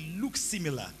manifestation may look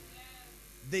similar.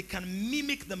 They can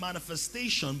mimic the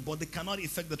manifestation, but they cannot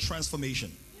effect the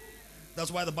transformation. That's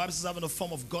why the Bible says having a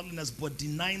form of godliness, but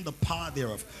denying the power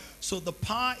thereof. So the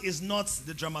power is not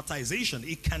the dramatization.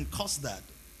 It can cause that.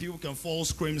 People can fall,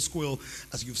 scream, squeal,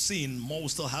 as you've seen. More will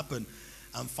still happen,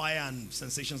 and fire and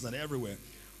sensations are everywhere.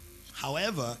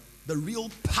 However, the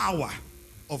real power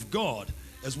of God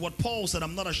is what Paul said,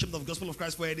 I'm not ashamed of the gospel of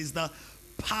Christ, for it is the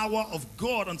power of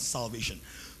God unto salvation.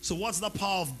 So what's the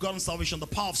power of God and salvation? The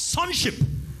power of sonship.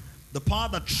 The power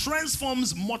that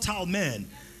transforms mortal men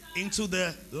into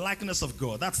the likeness of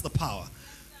God. That's the power.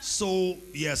 So,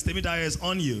 yes, Temidaya is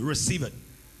on you. Receive it.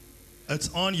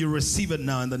 It's on you. Receive it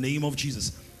now in the name of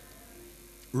Jesus.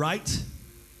 Right?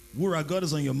 Wura, God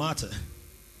is on your matter.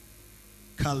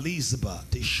 Kalizba,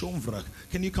 Deshomvra.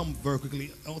 Can you come very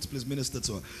quickly? I want to please minister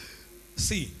to her.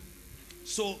 See,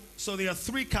 so there are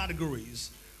three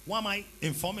categories. Why am I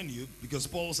informing you? Because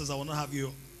Paul says I will not have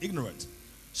you ignorant.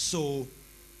 So,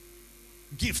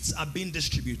 gifts are being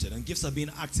distributed and gifts are being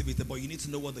activated, but you need to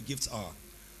know what the gifts are.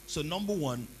 So, number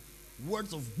one,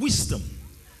 words of wisdom,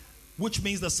 which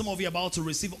means that some of you are about to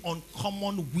receive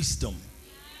uncommon wisdom.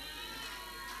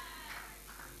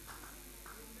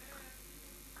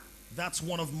 That's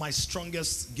one of my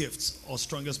strongest gifts or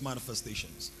strongest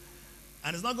manifestations.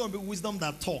 And it's not going to be wisdom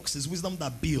that talks, it's wisdom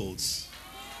that builds.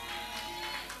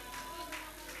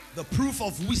 The proof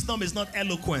of wisdom is not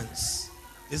eloquence,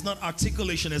 it's not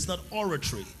articulation, it's not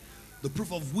oratory. The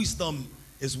proof of wisdom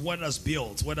is what has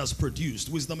built, what has produced.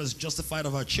 Wisdom is justified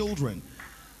of her children.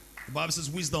 The Bible says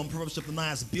wisdom, Proverbs chapter 9,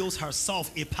 has built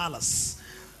herself a palace.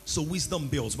 So wisdom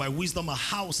builds. By wisdom, a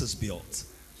house is built.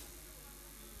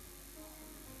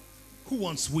 Who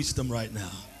wants wisdom right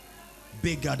now?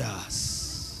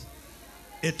 Begadas.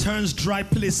 It turns dry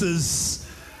places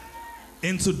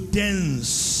into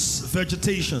dense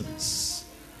vegetations.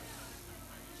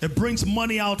 It brings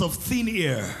money out of thin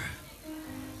air.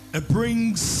 It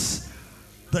brings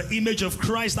the image of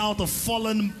Christ out of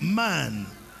fallen man.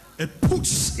 It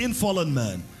puts in fallen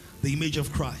man the image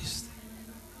of Christ.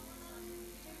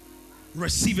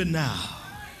 Receive it now.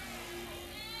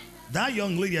 That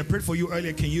young lady, I prayed for you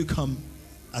earlier. Can you come?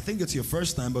 I think it's your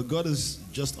first time, but God is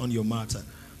just on your matter.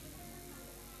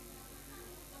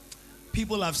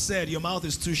 People have said your mouth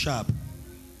is too sharp.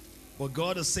 But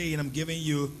God is saying, I'm giving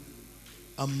you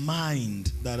a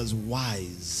mind that is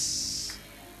wise.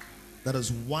 That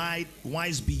is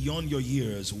wise beyond your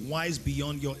years, wise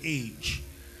beyond your age,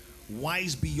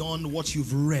 wise beyond what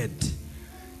you've read.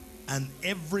 And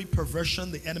every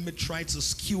perversion the enemy tried to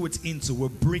skew it into will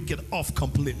break it off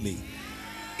completely.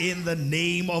 In the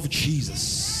name of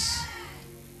Jesus.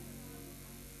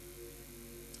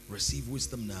 Receive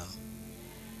wisdom now.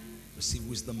 Receive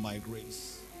wisdom by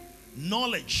grace.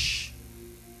 Knowledge.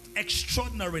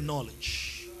 Extraordinary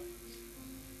knowledge.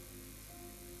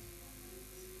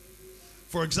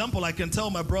 For example, I can tell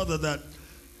my brother that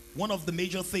one of the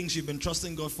major things you've been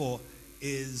trusting God for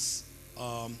is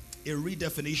a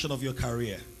redefinition of your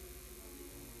career.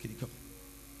 Can you come?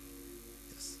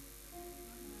 Yes.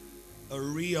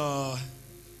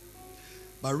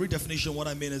 By redefinition, what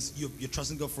I mean is you're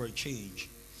trusting God for a change.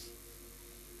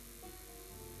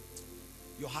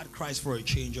 Your heart cries for a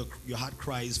change. Your heart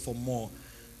cries for more.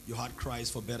 Your heart cries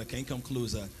for better. Can you come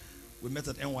closer? We met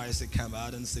at NYSC camp. I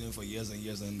hadn't seen him for years and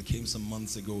years, and came some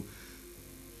months ago.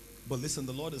 But listen,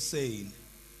 the Lord is saying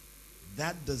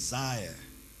that desire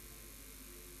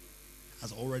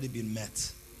has already been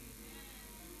met.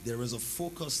 There is a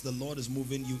focus the Lord is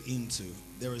moving you into.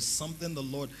 There is something the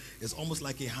Lord is almost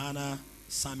like a Hannah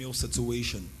Samuel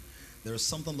situation. There is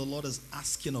something the Lord is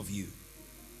asking of you.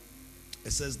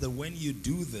 It says that when you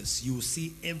do this, you will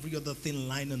see every other thing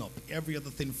lining up, every other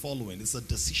thing following. It's a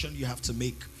decision you have to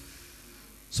make.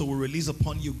 So we release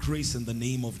upon you grace in the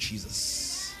name of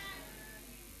Jesus.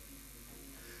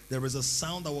 There is a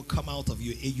sound that will come out of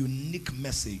you, a unique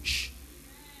message.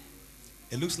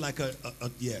 It looks like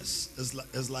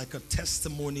it's like a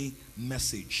testimony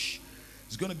message.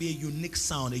 It's going to be a unique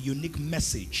sound, a unique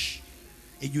message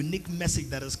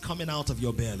that is coming out of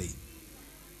your belly.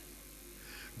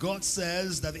 God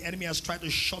says that the enemy has tried to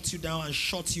shut you down and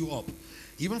shut you up,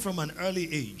 even from an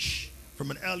early age.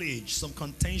 Some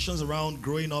contentions around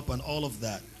growing up and all of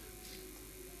that,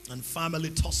 and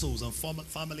family tussles and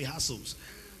family hassles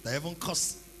that even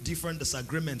caused different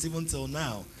disagreements even till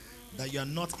now. That you are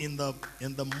not in the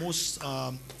most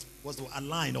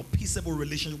aligned or peaceable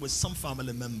relationship with some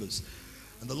family members.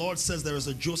 And the Lord says there is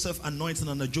a Joseph anointing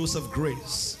and a Joseph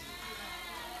grace,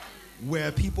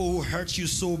 where people who hurt you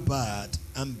so bad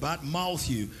and bad mouth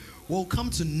you will come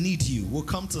to need you, will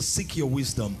come to seek your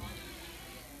wisdom.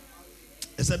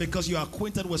 It said, because you are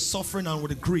acquainted with suffering and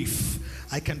with grief,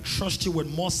 I can trust you with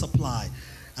more supply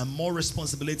and more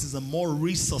responsibilities and more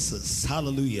resources.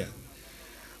 Hallelujah.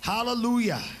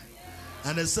 Hallelujah.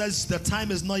 And it says the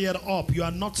time is not yet up. You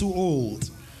are not too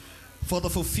old for the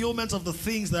fulfillment of the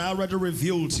things that I already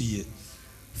revealed to you.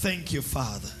 Thank you,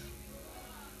 Father.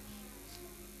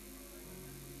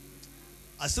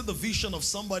 I saw the vision of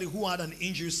somebody who had an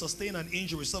injury, sustained an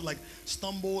injury, sort of like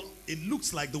stumbled. It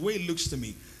looks like, the way it looks to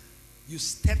me, you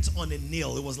stepped on a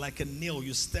nail. It was like a nail.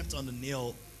 You stepped on a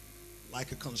nail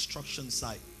like a construction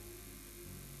site.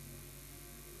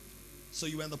 So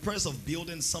you were in the process of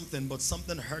building something, but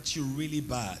something hurt you really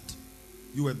bad.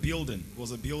 You were building. It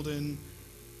was a building,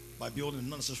 by building,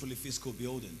 not necessarily physical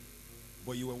building,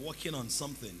 but you were working on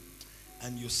something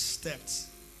and you stepped.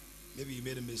 Maybe you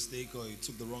made a mistake or you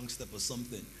took the wrong step or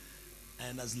something,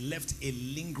 and has left a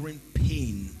lingering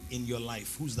pain in your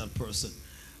life. Who's that person?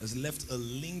 Has left a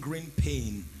lingering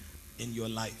pain in your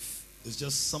life. It's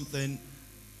just something,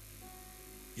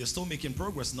 you're still making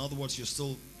progress. In other words,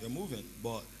 you're moving,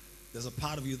 but there's a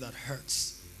part of you that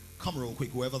hurts. Come real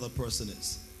quick, whoever that person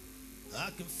is. I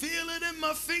can feel it in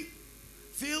my feet,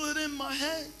 feel it in my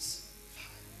hands.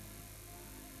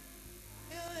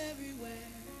 Feel it everywhere,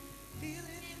 feel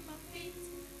it in my feet,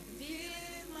 feel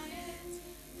it in my hands.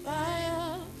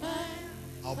 Fire, fire.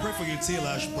 I'll pray for you,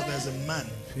 Tilash, but there's a man.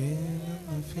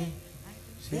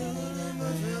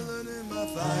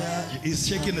 He's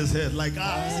shaking his head like,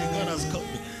 God has caught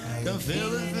me. Can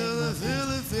feel it, feel it,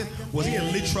 feel it, feel it. Was it a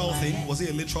literal thing? Was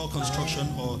it a literal construction,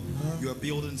 or you're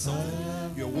building something?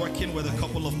 You're working with a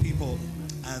couple of people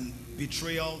and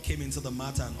betrayal came into the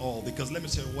matter and all? Because let me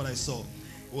tell you what I saw.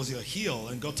 It was your heel,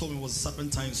 and God told me it was a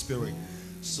serpentine spirit.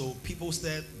 So people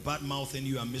started bad mouthing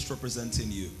you and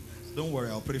misrepresenting you. Don't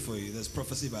worry, I'll pray for you. There's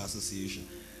prophecy by association.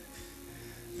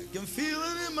 I can feel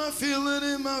it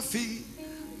in my feet.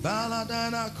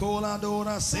 Baladana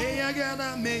coladora, say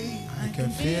again me. I can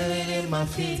feel it in my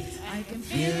feet, I can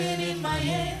feel it in my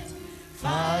hands.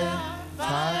 Fire,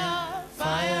 fire,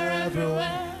 fire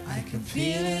everywhere. I can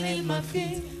feel it in my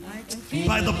feet, I can feel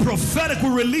by the prophetic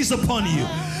will release upon you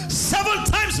 7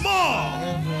 times more.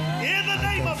 In the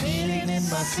name of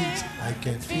Jesus. I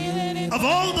can feel it in of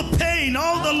all the pain,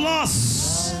 all the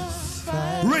loss,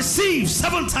 receive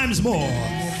 7 times more.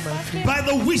 By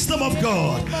the wisdom of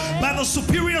God, by the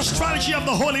superior strategy of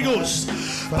the Holy Ghost,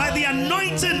 by the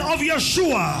anointing of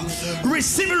Yeshua,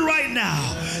 receive it right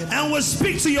now, and we'll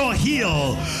speak to your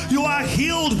heel. You are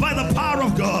healed by the power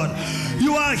of God.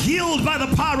 You are healed by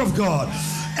the power of God.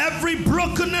 Every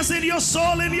brokenness in your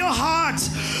soul, in your heart,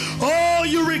 oh,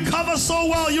 you recover so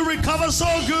well, you recover so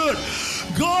good.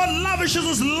 God lavishes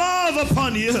his love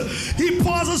upon you. He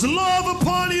pours his love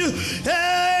upon you.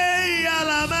 Hey,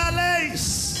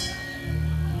 alamales.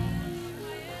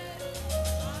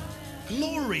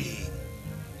 Glory.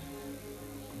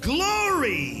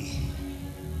 Glory.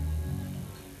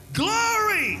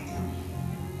 Glory.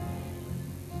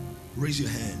 Raise your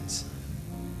hands.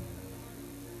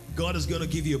 God is going to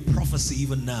give you a prophecy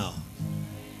even now.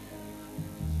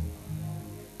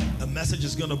 A message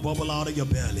is going to bubble out of your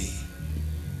belly.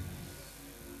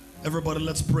 Everybody,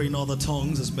 let's pray in other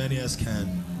tongues, as many as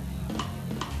can.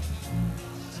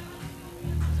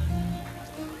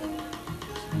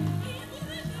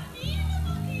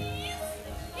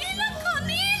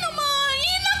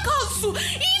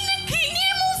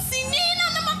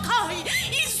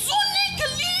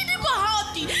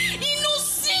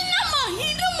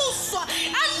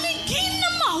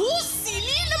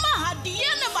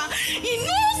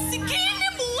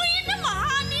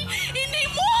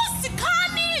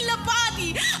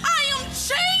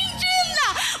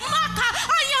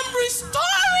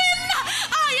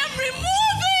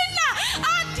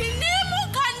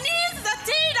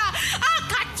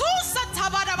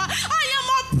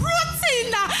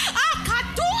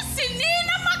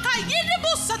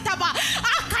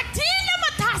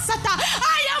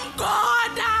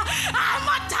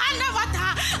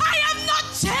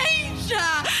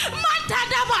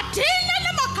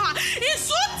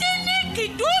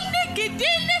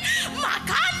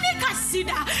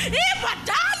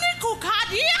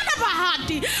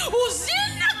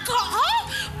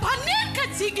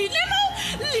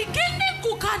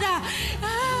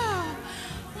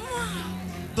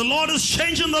 The Lord is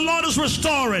changing. The Lord is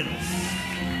restoring.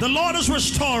 The Lord is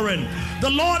restoring. The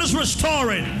Lord is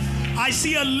restoring. I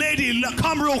see a lady.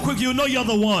 Come real quick. You know you're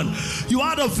the one. You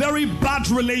had a very bad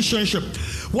relationship.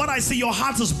 What I see, your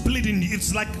heart is bleeding.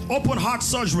 It's like open heart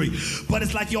surgery, but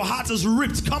it's like your heart is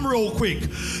ripped. Come real quick.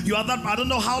 You are that. I don't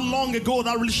know how long ago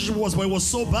that relationship was, but it was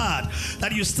so bad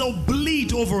that you still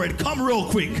bleed over it. Come real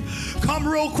quick. Come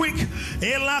real quick.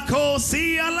 Feel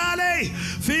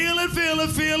it, feel it,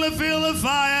 feel it, feel it.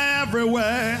 Fire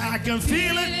everywhere. I can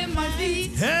feel it in my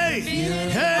feet. Hey,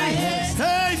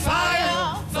 hey,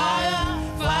 fire, fire,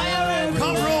 fire everywhere.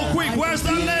 Come real quick. Where's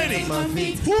that lady?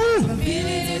 Woo!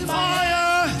 Fire.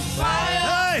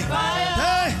 Hey,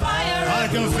 hey, I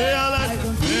can feel it,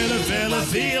 feel it, feel it,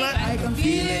 feel it. I can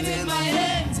feel it in my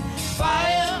hands.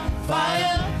 Fire,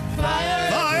 fire,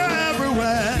 fire, fire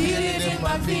everywhere. Feel it in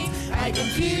my feet. I can can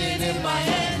feel it in my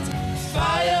hands.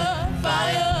 Fire,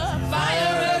 fire,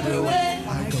 fire everywhere.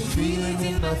 I can feel it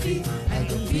in my feet. I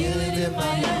can feel it in my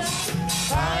hands.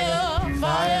 Fire,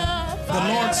 fire, fire.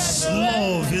 The Lord's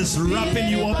love is wrapping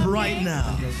you up right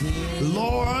now.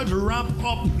 Lord, wrap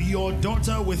up your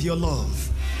daughter with your love.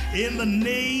 In the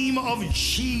name of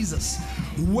Jesus,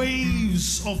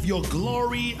 waves of your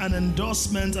glory and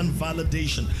endorsement and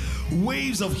validation,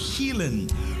 waves of healing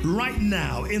right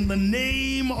now in the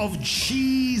name of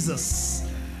Jesus.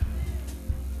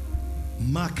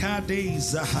 Makade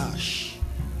Zahash,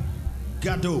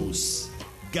 Gados,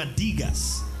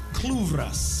 Gadigas,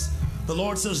 Kluvras. The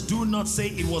Lord says, do not say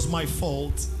it was my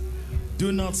fault.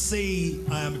 Do not say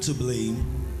I am to blame.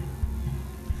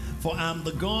 For I am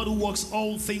the God who works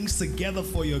all things together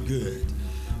for your good.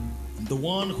 I'm the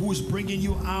one who is bringing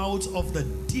you out of the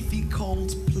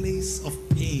difficult place of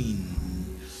pain.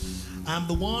 I'm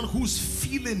the one who's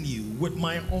filling you with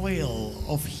my oil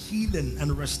of healing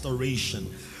and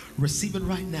restoration. Receive it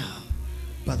right now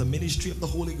by the ministry of the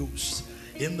Holy Ghost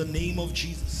in the name of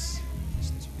Jesus.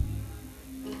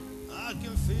 I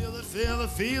can feel it, feel it,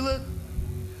 feel it.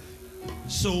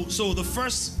 So the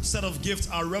first set of gifts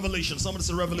are revelation. Somebody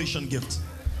say revelation gift.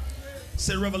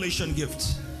 Say revelation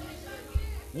gift.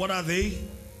 What are they?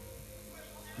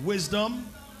 Wisdom,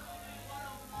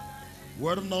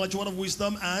 word of knowledge, word of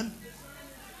wisdom, and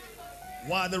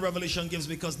why are the revelation gifts?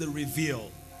 Because they reveal,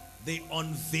 they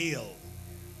unveil.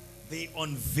 They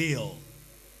unveil.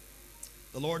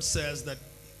 The Lord says that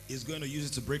He's going to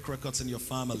use it to break records in your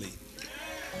family.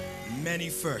 Many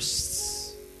firsts.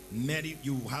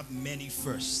 You have many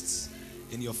firsts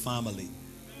in your family.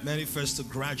 Many firsts to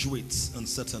graduate on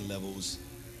certain levels.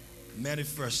 Many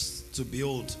firsts to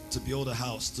build a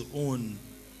house, to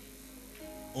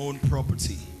own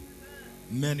property.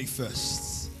 Many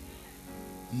firsts.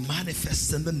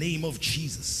 Manifest in the name of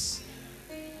Jesus.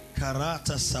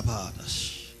 Karata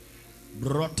Sabadas.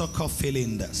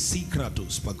 Brotokofelinda.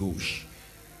 Sikratus Pagosh.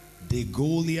 De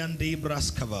Golian de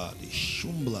Braskavadi.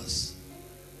 Shumblas.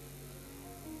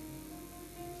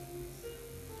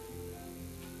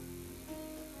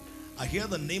 I hear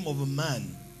the name of a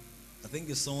man. I think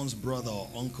it's someone's brother or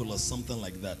uncle or something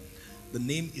like that. The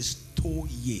name is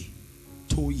Toye.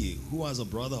 Toye. Who has a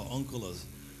brother or uncle or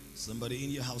somebody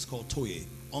in your house called Toye?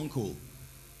 Uncle.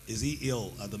 Is he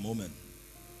ill at the moment?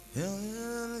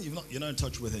 Yeah, you're not in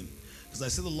touch with him. Because I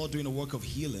see the Lord doing a work of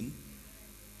healing.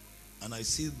 And I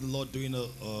see the Lord doing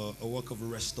a work of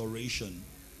restoration.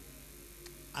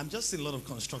 I'm just seeing a lot of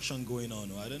construction going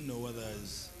on. I don't know whether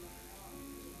it's...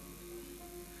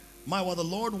 what the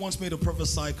Lord wants me to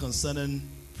prophesy concerning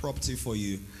property for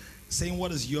you, saying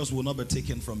what is yours will not be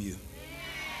taken from you.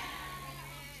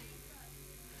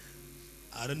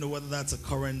 I don't know whether that's a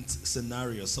current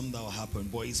scenario, something that will happen,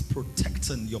 but it's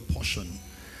protecting your portion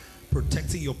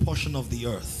of the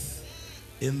earth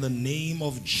in the name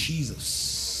of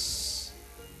Jesus.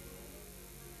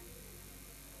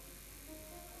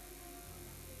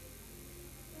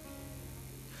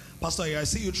 Pastor, I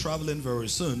see you traveling very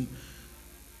soon.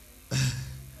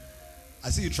 I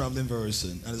see you traveling very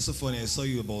soon. And it's so funny, I saw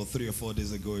you about 3 or 4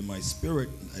 days ago in my spirit.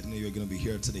 I didn't know you were going to be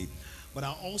here today. But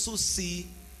I also see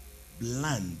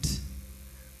land.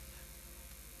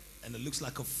 And it looks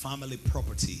like a family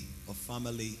property, a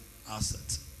family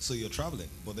asset. So you're traveling,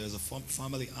 but there's a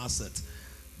family asset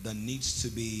that needs to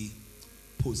be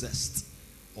possessed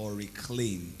or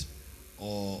reclaimed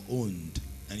or owned.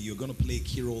 And you're going to play a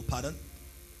key role. Pardon?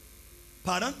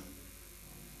 Pardon?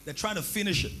 They're trying to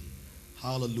finish it.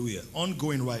 Hallelujah.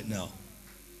 Ongoing right now.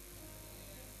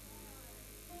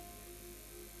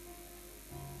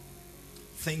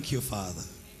 Thank you, Father.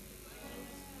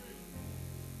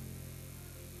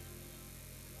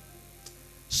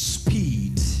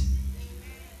 Speed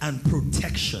and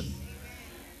protection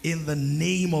in the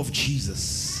name of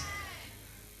Jesus.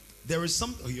 There is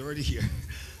some... Oh, you're already here.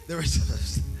 There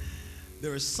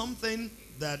is something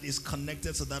that is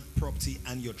connected to that property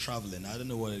and you're traveling. I don't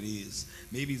know what it is.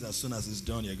 Maybe it's as soon as it's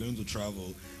done, you're going to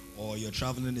travel, or you're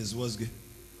traveling is what's good.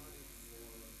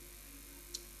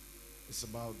 It's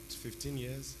about 15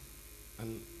 years,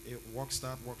 and it work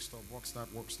start.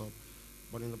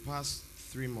 But in the past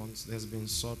 3 months, there's been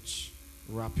such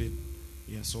rapid.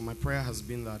 So my prayer has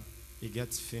been that it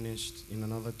gets finished in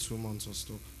another 2 months or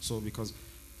so. So because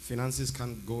finances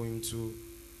can't go into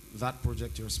that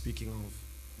project you're speaking of,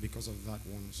 because of that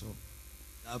one. So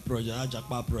that project.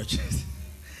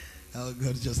 How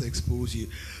God just expose you.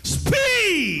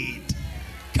 Speed!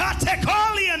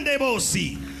 Katekoli and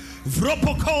Debosi.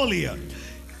 Vropokolia.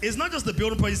 It's not just the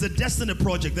building project, it's a destiny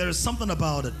project. There is something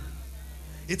about it.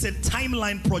 It's a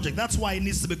timeline project. That's why it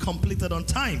needs to be completed on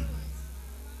time.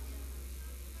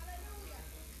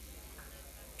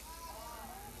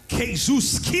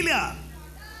 Jesus killer.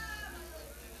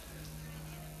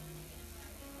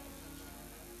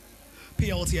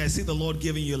 PLT, I see the Lord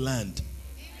giving you land.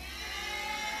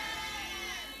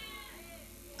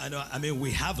 I mean,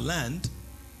 we have land.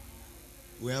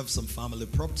 We have some family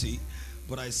property.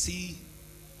 But I see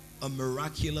a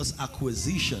miraculous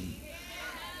acquisition.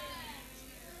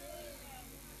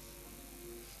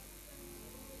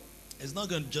 It's not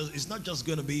just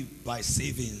going to be by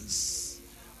savings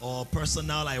or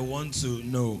personnel I want to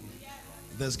know.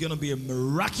 There's going to be a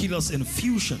miraculous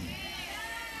infusion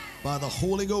by the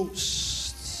Holy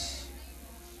Ghost.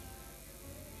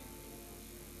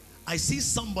 I see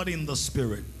somebody in the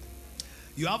spirit.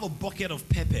 You have a bucket of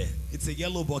pepper. It's a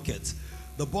yellow bucket.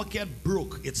 The bucket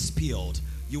broke, it spilled.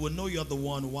 You will know you're the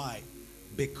one. Why?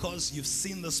 Because you've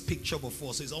seen this picture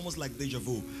before. So it's almost like deja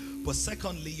vu. But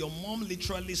secondly, your mom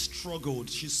literally struggled.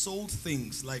 She sold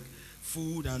things like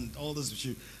food and all those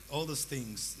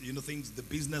things. You know, things, the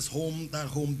business, that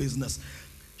home business.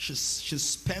 She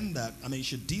spent that,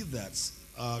 she did that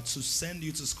to send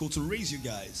you to school, to raise you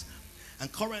guys.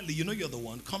 And currently, you know you're the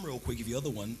one. Come real quick if you're the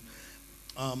one.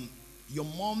 Your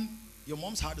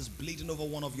mom's heart is bleeding over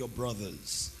one of your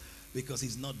brothers because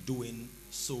he's not doing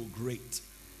so great.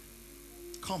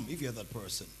 Come if you're that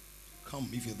person. Come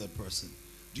if you're that person.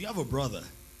 Do you have a brother?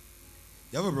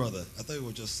 You have a brother? I thought it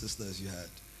was just sisters you had.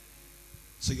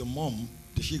 So your mom,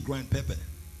 does she grind pepper?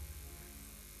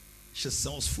 She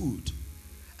sells food.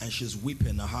 And she's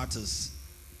weeping. Her heart is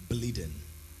bleeding.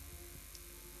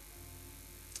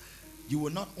 You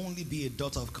will not only be a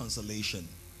daughter of consolation,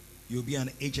 you'll be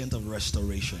an agent of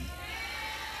restoration.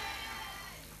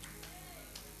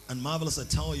 And marvelous, I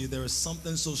tell you, there is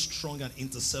something so strong and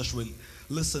intercessory.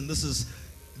 Listen, this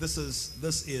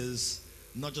is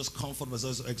not just comfort, but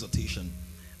also exhortation.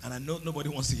 And I know nobody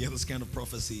wants to hear this kind of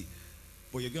prophecy,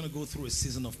 but you're going to go through a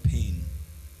season of pain.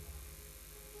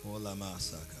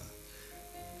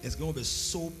 It's going to be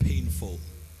so painful.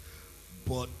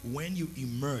 But when you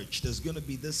emerge, there's going to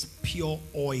be this pure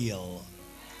oil.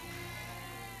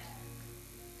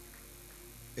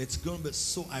 It's going to be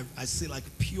so, I see like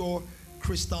pure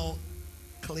crystal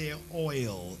clear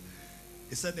oil.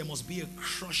 It said there must be a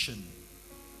crushing.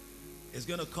 It's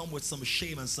going to come with some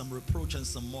shame and some reproach and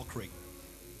some mockery.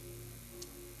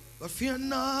 But fear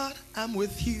not, I'm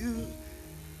with you,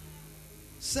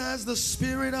 says the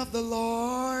Spirit of the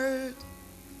Lord.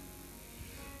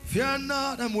 Fear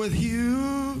not, I'm with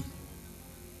you.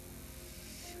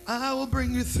 I will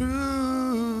bring you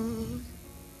through.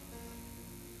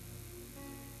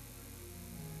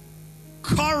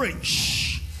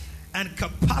 Courage and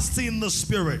capacity in the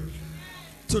Spirit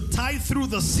to tie through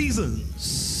the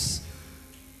seasons.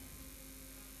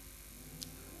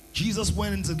 Jesus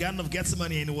went into the Garden of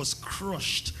Gethsemane and he was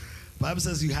crushed. The Bible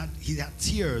says he had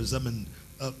tears.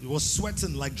 Was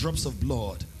sweating like drops of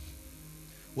blood.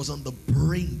 Was on the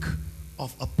brink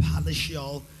of a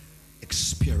palatial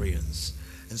experience.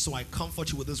 And so I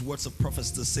comfort you with these words of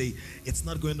prophecy to say it's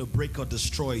not going to break or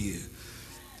destroy you,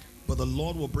 but the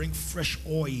Lord will bring fresh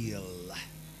oil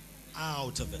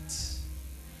out of it.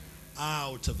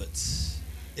 Out of it.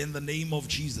 In the name of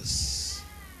Jesus.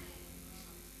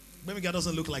 Maybe God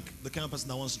doesn't look like the kind of person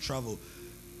that wants to travel,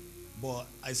 but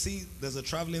I see there's a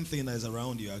traveling thing that is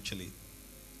around you actually.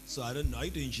 So I don't know, are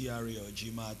you doing GRE or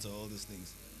GMAT or all these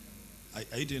things?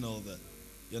 Are you doing all that?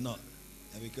 You're not.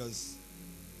 And because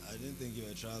I didn't think you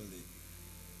were traveling.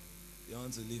 You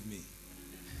want to leave me.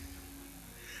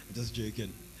 I'm just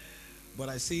joking. But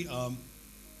I see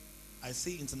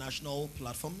international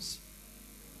platforms.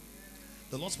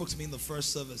 The Lord spoke to me in the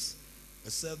first service.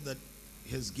 It said that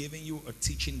He's giving you a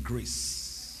teaching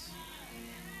grace.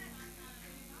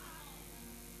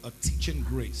 A teaching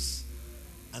grace.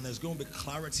 And there's going to be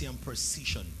clarity and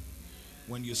precision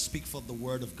when you speak for the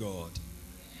word of God.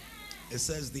 It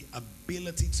says the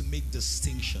ability to make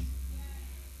distinction.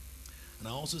 And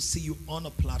I also see you on a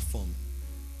platform.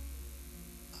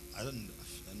 I don't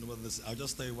know what this. I'll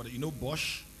just tell you what. You know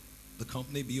Bosch, the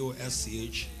company,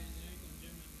 BOSCH.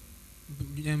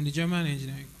 The German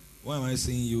engineering. Why am I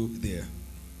seeing you there?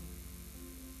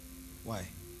 Why?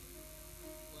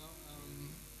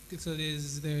 Well, so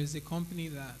there's a company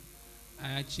that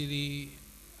I actually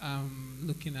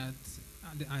looking at.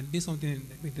 I did something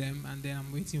with them, and then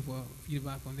I'm waiting for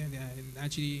feedback on them. They're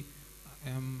actually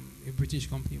a British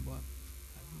company, but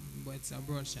it's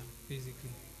abroad, basically.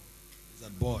 Is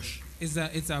that Bosch?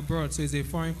 It's abroad, so it's a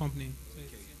foreign company. So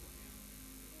okay.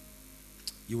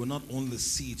 You will not only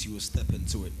see it, you will step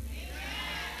into it.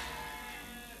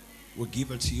 We'll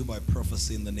give it to you by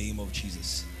prophecy in the name of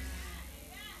Jesus.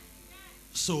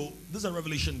 So these are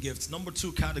revelation gifts. Number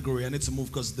 2 category, I need to move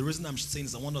because the reason I'm saying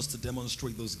is I want us to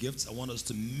demonstrate those gifts. I want us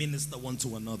to minister one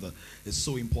to another. It's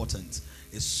so important.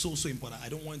 It's so important. I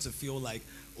don't want to feel like,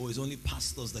 oh, it's only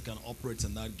pastors that can operate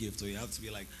in that gift, or you have to be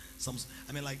like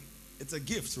it's a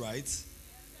gift, right?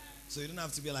 So you don't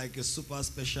have to be like a super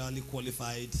specially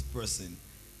qualified person.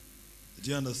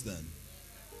 Do you understand?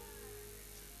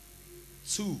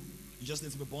 2, you just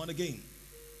need to be born again.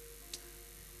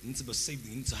 You need to be saved.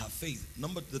 You need to have faith.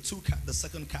 The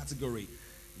second category,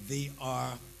 they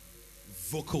are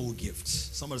vocal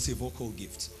gifts. Somebody say vocal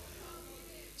gifts.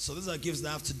 So these are gifts that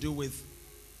have to do with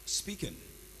speaking.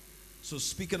 So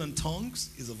speaking in tongues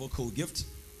is a vocal gift.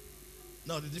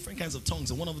 Now, the different kinds of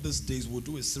tongues, and one of these days we'll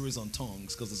do a series on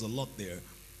tongues because there's a lot there.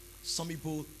 Some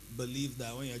people believe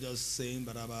that when you're just saying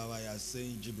blah, blah, blah, you're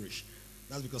saying gibberish.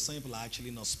 That's because some people are actually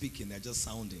not speaking, they're just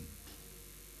sounding.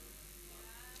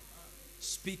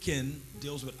 Speaking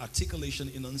deals with articulation,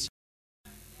 enunciation.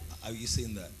 Are you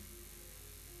saying that?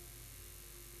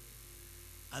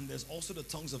 And there's also the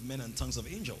tongues of men and tongues of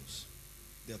angels.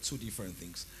 They are 2 different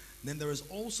things. Then there is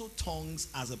also tongues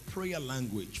as a prayer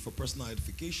language for personal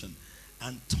edification,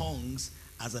 and tongues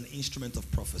as an instrument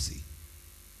of prophecy.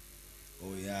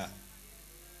 Oh yeah.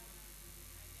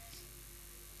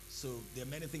 So there are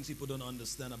many things people don't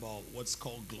understand about what's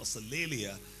called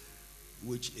glossolalia,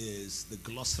 which is the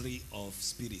glossary of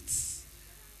spirits,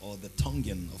 or the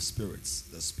tonguing of spirits,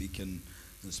 the speaking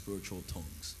in spiritual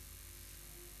tongues.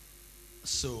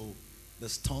 So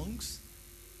there's tongues,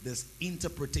 there's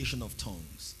interpretation of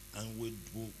tongues, and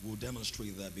we'll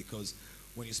demonstrate that, because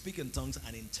when you speak in tongues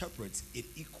and interpret, it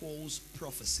equals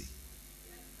prophecy.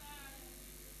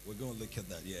 We're going to look at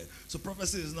that, yeah. So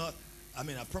prophecy is not, I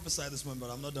prophesied this morning, but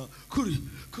I'm not done.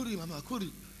 Kuri, mama,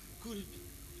 kuri.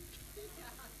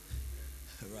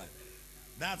 Right.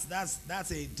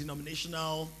 That's a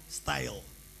denominational style.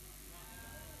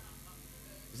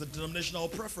 It's a denominational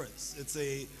preference.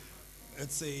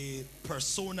 It's a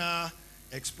persona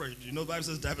expression. You know, the Bible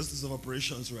says diversity of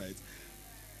operations, right?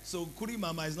 So Kuri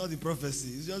Mama is not the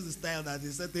prophecy. It's just the style that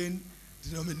is certain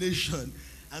denomination.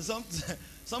 And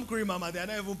some Kuri Mama, they are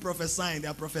not even prophesying, they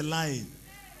are prophesying.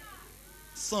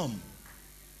 Some.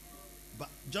 But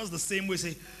just the same way,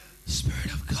 say,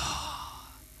 Spirit of God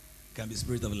can be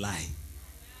spirit of lie.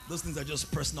 Those things are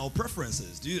just personal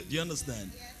preferences. Do you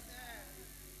understand? Yes,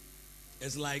 sir.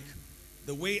 It's like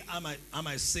the way I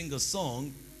might sing a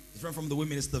song is different from the way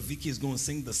Minister Vicky is going to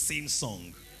sing the same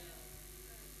song.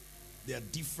 They are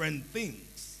different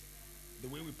things. The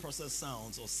way we process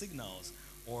sounds or signals,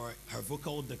 or her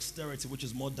vocal dexterity, which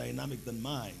is more dynamic than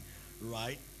mine,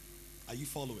 right? Are you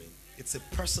following? It's a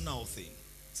personal thing.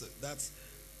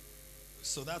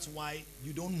 So that's why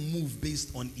you don't move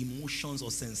based on emotions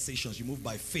or sensations. You move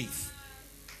by faith.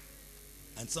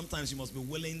 And sometimes you must be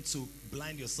willing to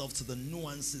blind yourself to the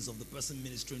nuances of the person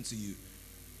ministering to you.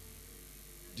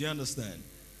 Do you understand?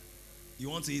 You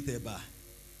want to eat a bar.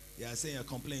 Yeah, saying you're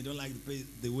complaining, you don't like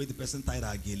the way the person tied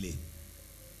her gele.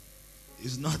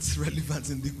 It's not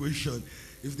relevant in the equation.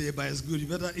 If the bar is good, you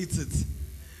better eat it.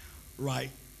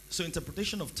 Right? So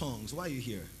interpretation of tongues. Why are you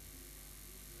here?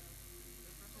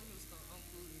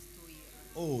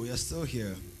 Oh, you're still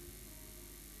here.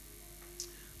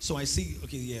 So I see,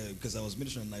 okay, yeah, because I was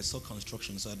ministering and I saw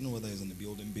construction, so I don't know whether he's in the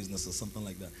building business or something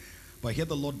like that. But I hear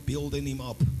the Lord building him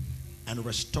up and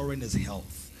restoring his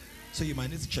health. So you might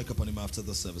need to check up on him after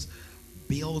the service.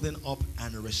 Building up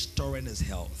and restoring his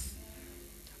health.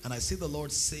 And I see the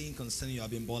Lord saying concerning you,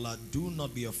 Abimbola, do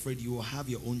not be afraid, you will have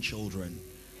your own children.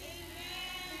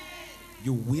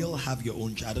 You will have your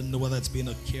own child. I don't know whether it's been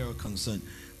a care or concern,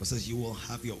 but it says you will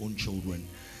have your own children.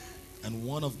 And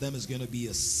one of them is going to be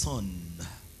a son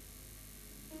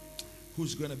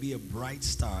who's going to be a bright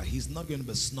star. He's not going to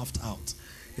be snuffed out.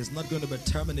 He's not going to be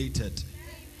terminated.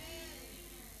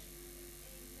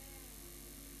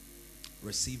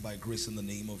 Received by grace in the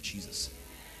name of Jesus.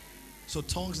 So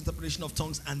tongues, interpretation of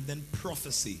tongues, and then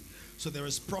prophecy. So there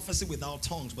is prophecy without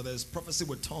tongues, but there is prophecy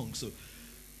with tongues. So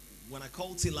when I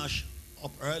called Tilash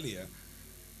up earlier,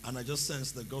 and I just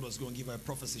sensed that God was going to give her a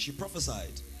prophecy, she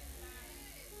prophesied.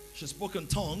 She spoke in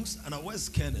tongues, and where's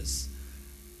Kenneth?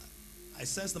 I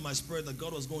sensed in my spirit that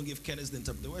God was going to give Kenneth the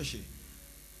interpretation. Where is she?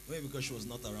 Maybe because she was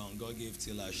not around, God gave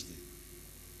Tilash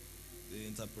the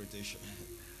interpretation.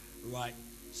 Right?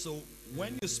 So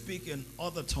when you speak in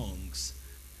other tongues,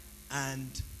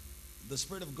 and the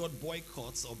Spirit of God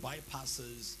boycotts or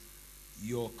bypasses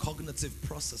your cognitive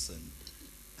processing,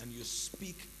 and you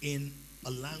speak in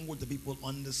a language that people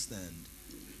understand,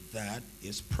 that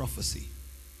is prophecy.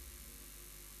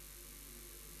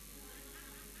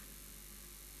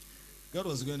 God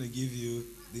was going to give you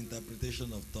the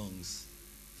interpretation of tongues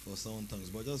for some tongues,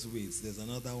 but just wait. There's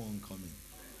another one coming.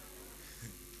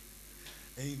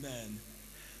 Amen.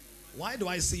 Why do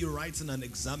I see you writing an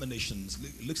examination?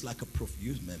 It looks like a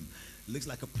looks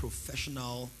like a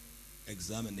professional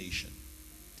examination.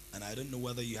 And I don't know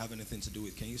whether you have anything to do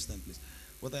with, can you stand please?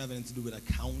 Whether you have anything to do with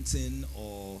accounting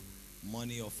or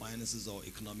money or finances or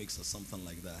economics or something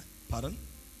like that. Pardon?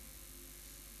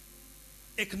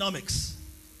 Economics.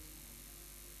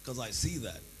 Because I see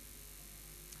that.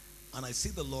 And I see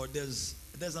the Lord, there's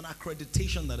an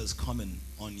accreditation that is coming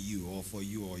on you or for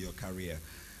you or your career,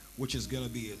 which is going to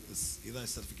be either a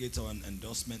certificate or an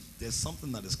endorsement. There's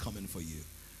something that is coming for you.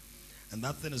 And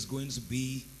that thing is going to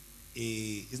be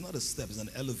it's not a step, it's an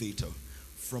elevator.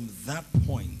 From that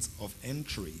point of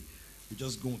entry, you're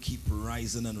just going to keep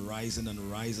rising and rising and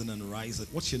rising and rising.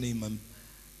 What's your name, ma'am?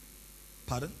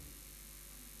 Pardon?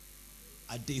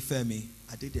 Adefemi.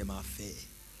 Adedemafe.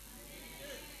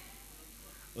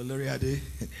 Olori Ade.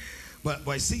 But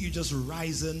I see you just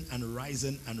rising and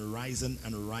rising and rising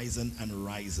and rising and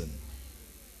rising.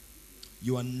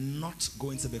 You are not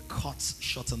going to be caught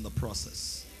short in the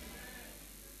process.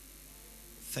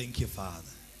 Thank you, Father.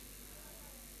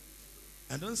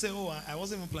 And don't say, oh, I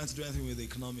wasn't even planning to do anything with the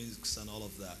economics and all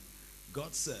of that.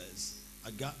 God says,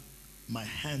 I got my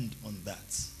hand on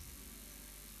that.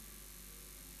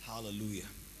 Hallelujah.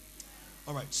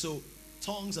 All right, so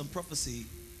tongues and prophecy,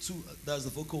 that's the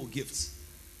vocal gifts.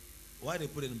 Why they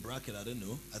put it in bracket, I don't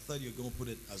know. I thought you were going to put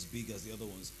it as big as the other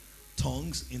ones.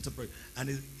 Tongues, interpret.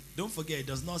 And don't forget, it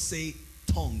does not say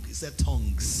tongue. It said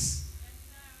tongues.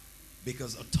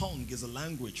 Because a tongue is a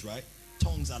language, right?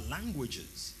 Tongues are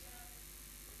languages.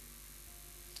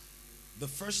 The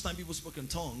first time people spoke in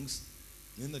tongues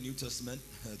in the New Testament,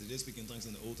 did they speak in tongues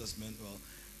in the Old Testament? Well,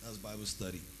 that's Bible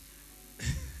study.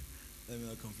 Let me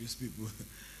not confuse people.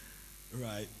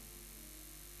 Right.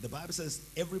 The Bible says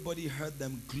everybody heard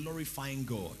them glorifying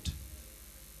God.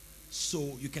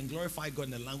 So you can glorify God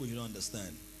in a language you don't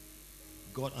understand.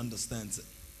 God understands it.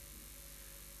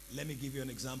 Let me give you an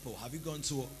example. Have you gone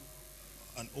to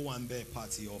an Owambe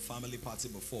party or family party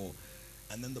before?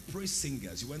 And then the praise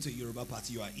singers, you went to a Yoruba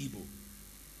party, you are Igbo.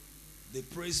 The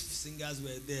praise singers were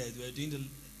there. They were doing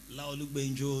the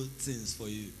Laolugbenjo things for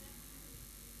you.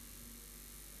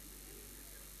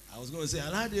 I was going to say,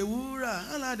 Allah de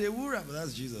Wura, but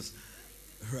that's Jesus.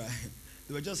 Right.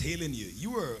 They were just hailing you.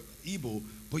 You were Igbo,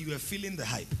 but you were feeling the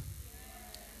hype.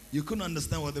 You couldn't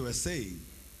understand what they were saying.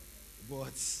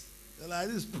 But like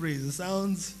this praise, it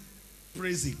sounds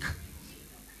praisic.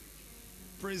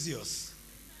 Praisios.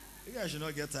 You guys should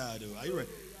not get tired though. Are you ready?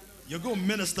 You're going to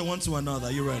minister one to another.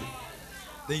 Are you ready?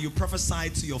 Then you prophesy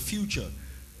to your future.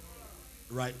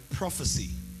 Right?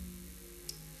 Prophecy.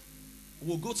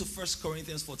 We'll go to 1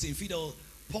 Corinthians 14. Fidel,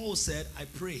 Paul said, I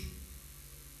pray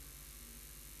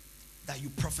that you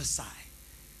prophesy.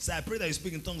 So I pray that you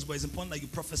speak in tongues, but it's important that you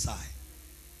prophesy.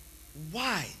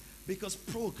 Why? Because,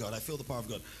 God, I feel the power of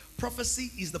God. Prophecy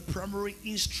is the primary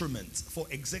instrument for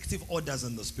executive orders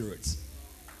in the spirit.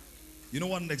 You know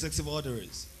what an executive order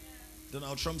is?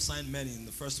 Donald Trump signed many in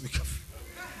the first week of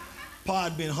power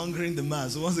had been hungering the man.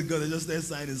 So once it got, they just there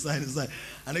sign.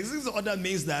 An executive order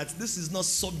means that this is not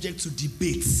subject to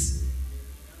debates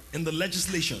in the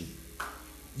legislation.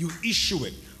 You issue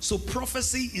it. So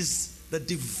prophecy is the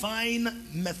divine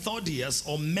methodius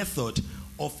or method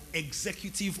of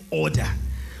executive order,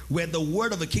 where the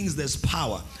word of the king there's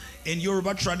power. In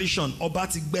Yoruba tradition,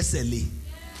 Obati Beseli.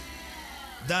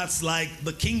 That's like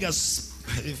the king has,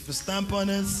 if you stamp on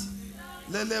it,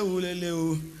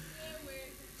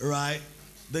 right?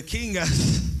 The king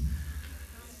has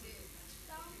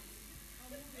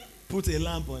put a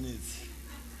lamp on it.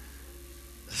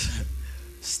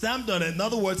 Stamped on it, in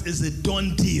other words, is a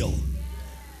done deal.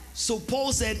 So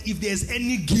Paul said, if there's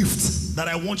any gift that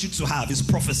I want you to have, is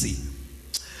prophecy.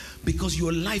 Because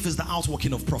your life is the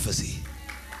outworking of prophecy.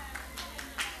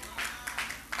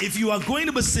 If you are going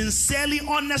to be sincerely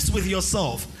honest with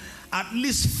yourself, at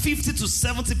least 50 to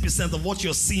 70% of what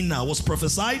you're seeing now was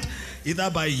prophesied either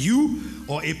by you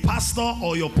or a pastor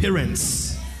or your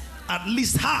parents. At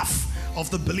least half of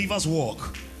the believer's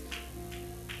walk.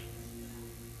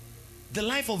 The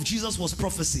life of Jesus was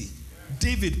prophecy.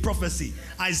 David, prophecy.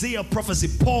 Isaiah, prophecy.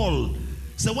 Paul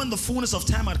said when the fullness of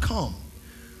time had come.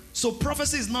 So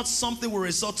prophecy is not something we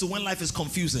resort to when life is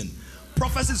confusing.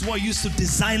 Prophecy is what you use to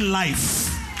design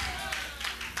life.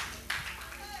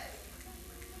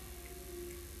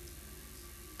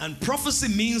 And prophecy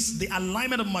means the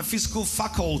alignment of my physical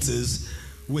faculties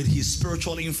with his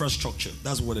spiritual infrastructure.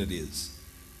 That's what it is.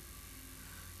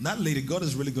 That lady, God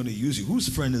is really going to use you. Whose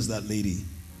friend is that lady?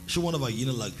 She one of our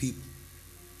like people.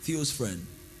 Theo's friend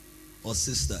or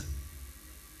sister,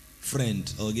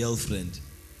 friend or girlfriend.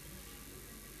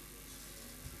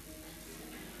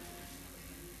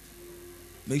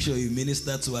 Make sure you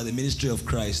minister to her, the ministry of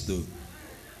Christ, though.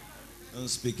 Don't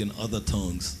speak in other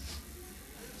tongues.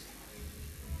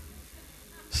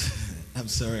 I'm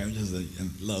sorry, I'm just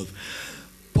in love.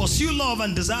 Pursue love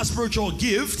and desire spiritual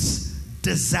gifts.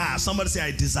 Desire. Somebody say,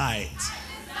 I desire it.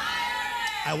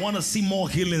 I want to see more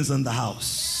healings in the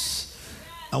house.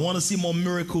 I want to see more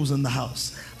miracles in the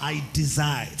house. I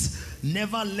desire it.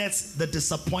 Never let the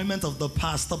disappointment of the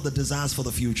past stop the desires for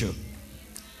the future.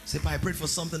 Say, if I prayed for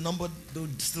something, number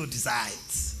don't still desire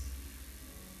it.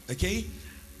 Okay?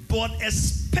 But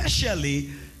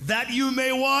especially that you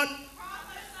may what?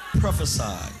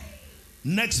 Prophesy.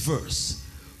 Next verse.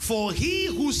 For he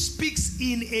who speaks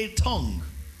in a tongue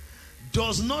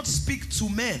does not speak to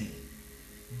men,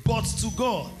 but to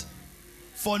God.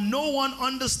 For no one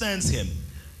understands him.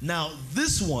 Now,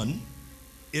 this one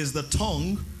is the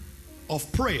tongue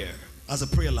of prayer as a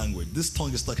prayer language. This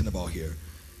tongue is talking about here.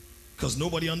 Because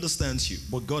nobody understands you,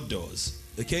 but God does.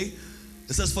 Okay?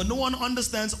 It says, for no one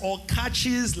understands or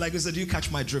catches, like I said, you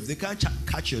catch my drift. They can't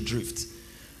catch your drift.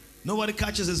 Nobody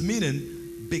catches his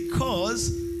meaning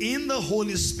because in the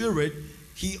Holy Spirit,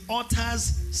 he utters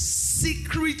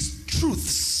secret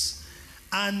truths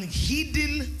and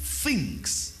hidden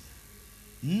things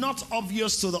not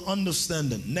obvious to the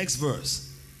understanding. Next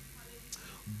verse.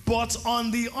 But on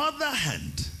the other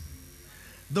hand,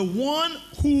 the one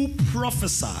who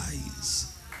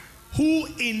prophesies, who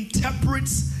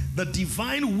interprets the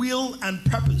divine will and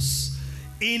purpose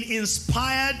in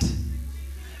inspired.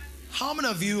 How many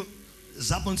of you, it's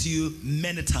happened to you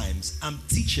many times? I'm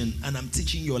teaching and I'm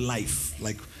teaching your life.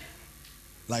 Like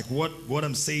what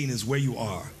I'm saying is where you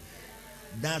are.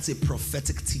 That's a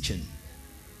prophetic teaching.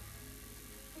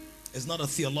 It's not a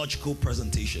theological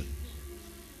presentation.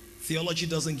 Theology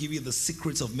doesn't give you the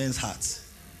secrets of men's hearts.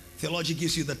 Theology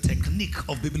gives you the technique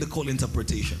of biblical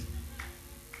interpretation.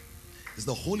 It's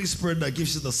the Holy Spirit that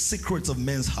gives you the secrets of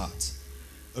men's hearts.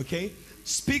 Okay?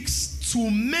 Speaks to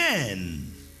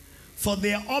men for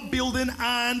their upbuilding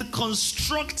and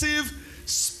constructive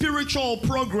spiritual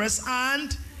progress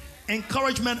and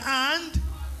encouragement and.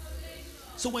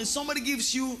 So when somebody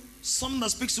gives you something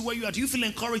that speaks to where you are, do you feel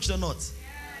encouraged or not?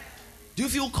 Do you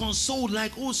feel consoled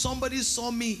like, oh, somebody saw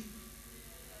me?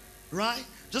 Right?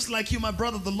 Just like you, my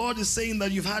brother, the Lord is saying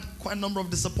that you've had quite a number of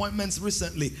disappointments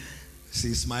recently.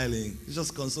 See, smiling. He's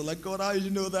just consoled like, God, how did you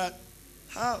know that?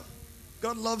 How?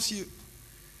 God loves you.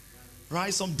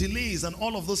 Right? Some delays and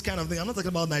all of those kind of things. I'm not talking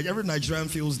about Nigeria. Every Nigerian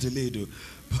feels delayed, though.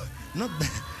 But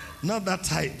not that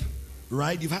type.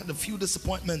 Right? You've had a few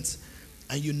disappointments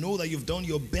and you know that you've done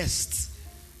your best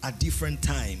at different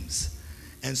times.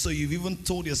 And so you've even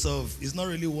told yourself, it's not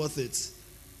really worth it.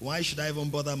 Why should I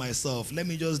even bother myself? Let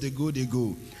me just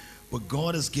go. But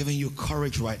God is giving you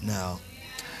courage right now.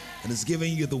 And it's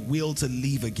giving you the will to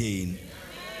live again.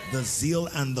 The zeal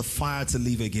and the fire to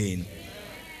live again.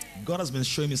 God has been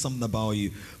showing me something about you.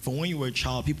 From when you were a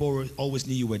child, people always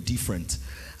knew you were different.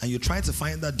 And you're trying to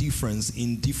find that difference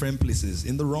in different places,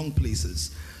 in the wrong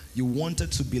places. You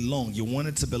wanted to belong. You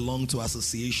wanted to belong to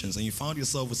associations. And you found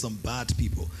yourself with some bad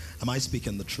people. Am I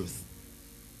speaking the truth?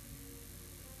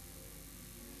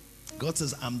 God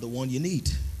says, I'm the one you need.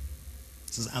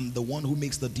 He says, I'm the one who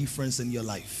makes the difference in your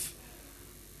life.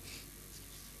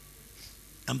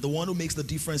 I'm the one who makes the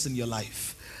difference in your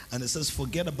life. And it says,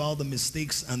 forget about the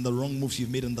mistakes and the wrong moves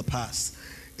you've made in the past.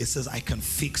 It says, I can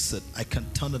fix it. I can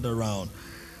turn it around.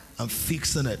 I'm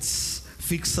fixing it.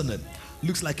 Fixing it.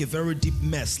 Looks like a very deep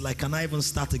mess. Like, can I even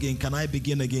start again? Can I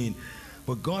begin again?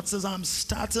 But God says, I'm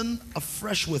starting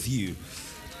afresh with you.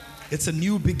 It's a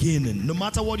new beginning. No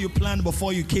matter what you planned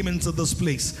before you came into this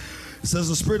place. It says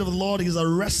the Spirit of the Lord is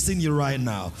arresting you right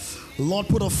now. Lord,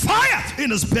 put a fire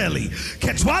in his belly.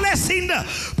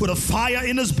 Put a fire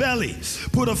in his belly.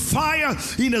 Put a fire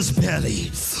in his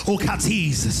belly. Oh,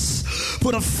 Jesus.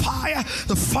 Put a fire,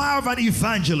 the fire of an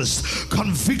evangelist.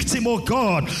 Convict him, oh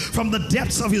God, from the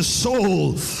depths of his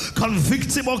soul.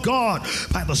 Convict him, oh God,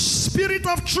 by the Spirit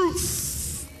of truth.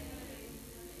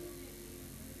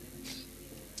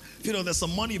 You know, there's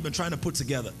some money you've been trying to put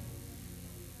together.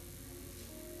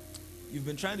 You've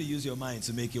been trying to use your mind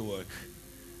to make it work.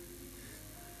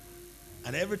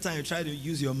 And every time you try to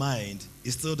use your mind,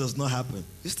 it still does not happen.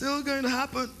 It's still going to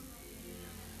happen.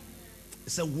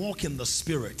 It's a walk in the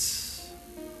Spirit.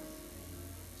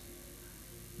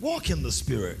 Walk in the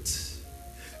Spirit.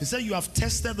 He said you have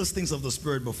tested these things of the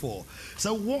Spirit before.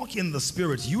 So walk in the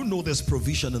Spirit. You know there's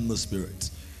provision in the Spirit.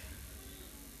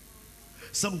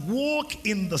 So walk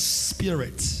in the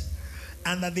Spirit.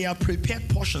 And that they are prepared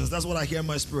portions. That's what I hear in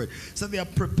my spirit. So they are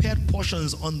prepared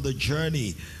portions on the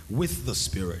journey with the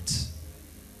Spirit.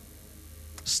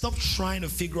 Stop trying to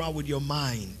figure out with your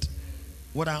mind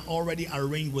what I already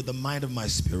arranged with the mind of my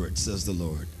spirit, says the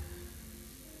Lord.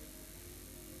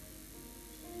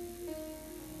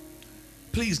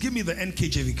 Please give me the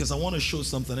NKJV because I want to show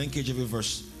something. NKJV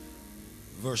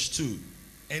verse 2.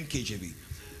 NKJV.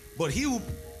 But he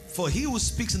who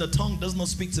speaks in a tongue does not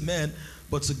speak to man,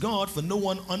 but to God, for no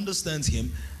one understands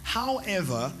him.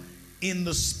 However, in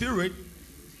the Spirit,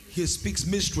 he speaks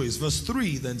mysteries. Verse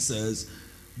 3 then says,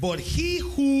 but he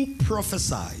who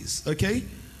prophesies, okay,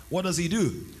 what does he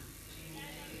do?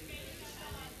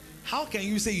 How can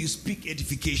you say you speak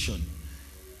edification?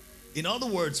 In other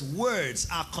words, words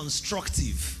are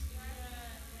constructive.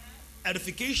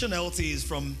 Edification, LT, is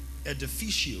from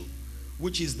edificio,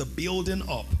 which is the building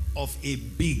up of a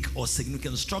big or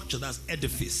significant structure. That's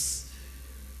edifice.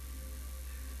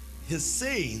 He's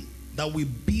saying that we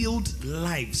build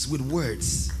lives with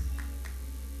words.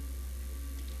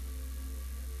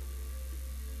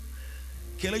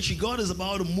 Kelechi, God is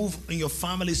about to move in your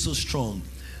family so strong.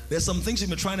 There's some things you've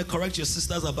been trying to correct your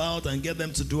sisters about and get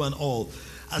them to do and all.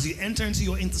 As you enter into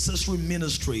your intercessory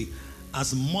ministry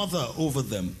as mother over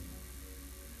them,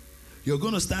 you're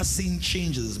going to start seeing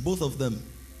changes, both of them.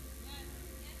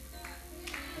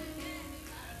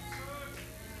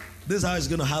 This is how it's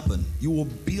going to happen. You will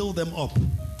build them up.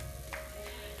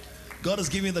 God has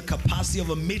given you the capacity of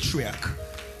a matriarch,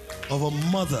 of a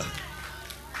mother.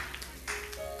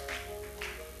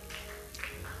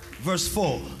 Verse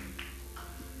 4.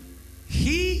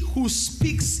 He who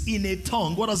speaks in a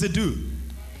tongue, what does it do?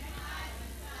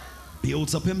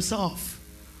 Builds up himself.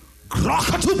 See,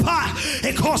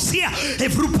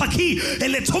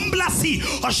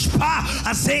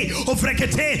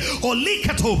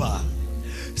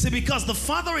 because the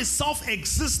Father is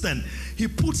self-existent, he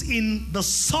puts in the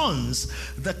sons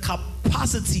the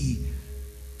capacity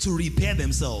to repair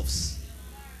themselves.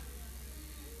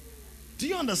 Do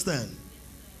you understand?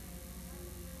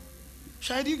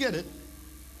 Shai, do you get it?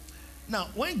 Now,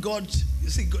 when God, you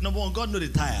see, number one, God knows the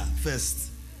tire first.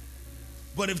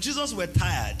 But if Jesus were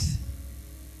tired,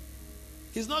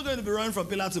 he's not going to be running from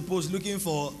pillar to post looking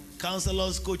for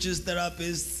counselors, coaches,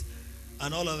 therapists,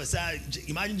 and all of us.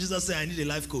 Imagine Jesus saying, I need a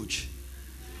life coach.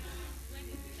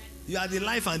 You are the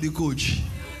life and the coach.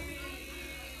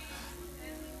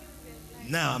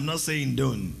 Now, I'm not saying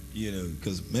don't,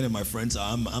 because many of my friends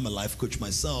are, I'm a life coach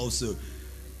myself, so,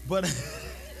 but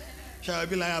shall I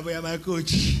be like, I'm my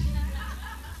coach?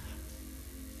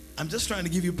 I'm just trying to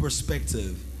give you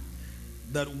perspective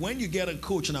that when you get a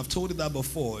coach, and I've told you that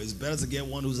before, it's better to get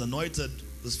one who's anointed,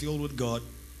 who's filled with God.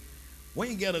 When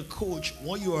you get a coach,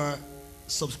 what you are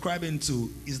subscribing to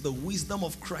is the wisdom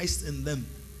of Christ in them,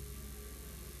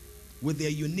 with their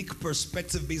unique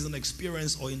perspective based on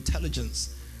experience or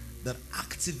intelligence that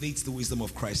activates the wisdom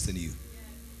of Christ in you.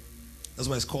 That's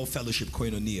why it's called fellowship,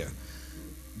 koinonia.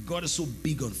 God is so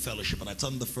big on fellowship, and I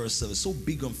told him the first service, so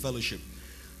big on fellowship.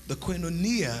 The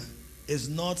koinonia is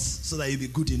not so that you be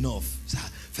good enough.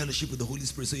 Fellowship with the Holy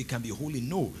Spirit so you can be holy.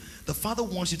 No. The Father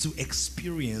wants you to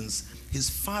experience his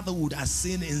fatherhood as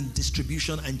seen in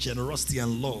distribution and generosity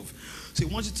and love. So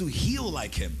he wants you to heal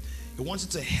like him. He wants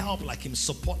you to help like him,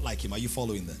 support like him. Are you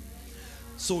following that?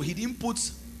 So he didn't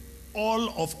put all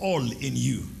of all in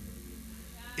you.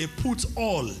 He puts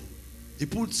all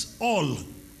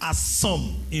as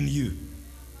some in you.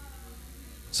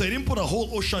 So he didn't put a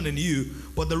whole ocean in you,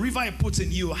 but the river he puts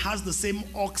in you has the same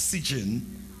oxygen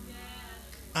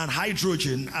and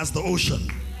hydrogen as the ocean.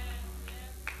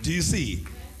 Do you see?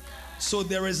 So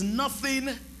there is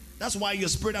nothing, that's why your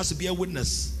spirit has to be a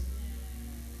witness.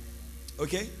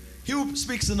 Okay? He who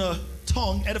speaks in a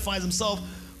tongue edifies himself,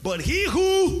 but he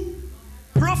who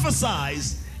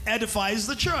prophesies edifies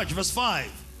the church. Verse 5.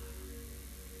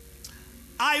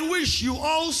 I wish you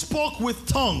all spoke with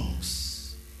tongues.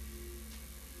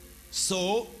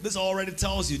 So, this already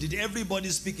tells you, did everybody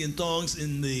speak in tongues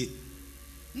in the...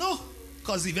 No,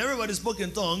 because if everybody spoke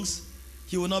in tongues,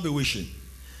 he will not be wishing.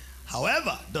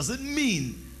 However, does it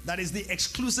mean that is the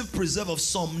exclusive preserve of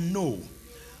some? No.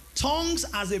 Tongues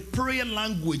as a prayer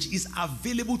language is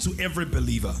available to every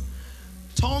believer.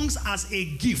 Tongues as a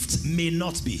gift may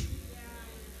not be.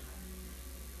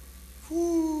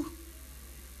 Whew.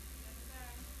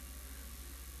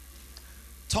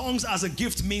 Tongues as a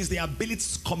gift means the ability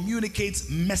to communicate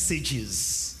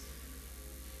messages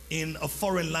in a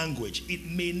foreign language. It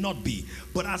may not be.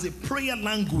 But as a prayer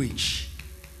language,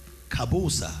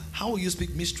 kabosa, how will you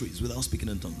speak mysteries without speaking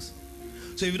in tongues?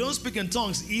 So if you don't speak in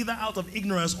tongues, either out of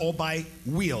ignorance or by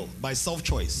will, by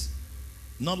self-choice,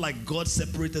 Not like God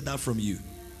separated that from you.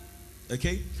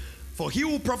 Okay? For he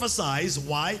who prophesies,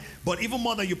 why? But even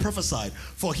more than you prophesied.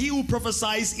 For he who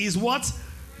prophesies is what?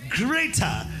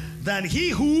 Greater than he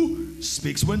who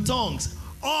speaks with tongues.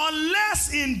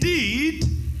 Unless indeed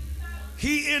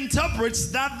he interprets,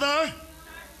 that the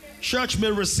church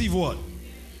may receive what?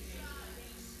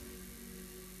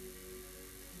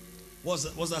 What's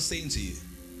that saying to you?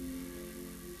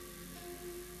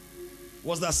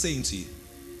 What's that saying to you?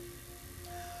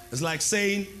 It's like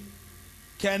saying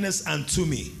Kenneth and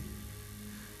Tumi.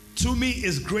 Tumi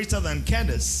is greater than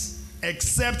Kenneth,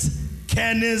 except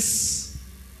Kenneth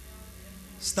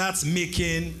starts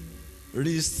making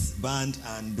wristband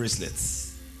and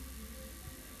bracelets.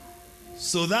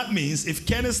 So that means if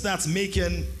Kenneth starts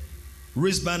making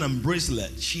wristband and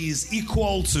bracelet, she is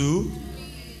equal to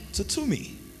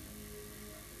Tumi.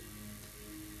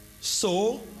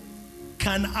 So,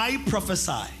 can I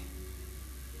prophesy?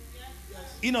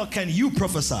 You know, can you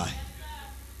prophesy?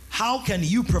 How can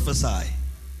you prophesy?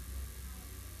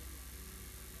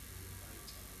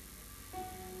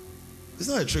 It's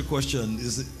not a trick question,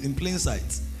 it's in plain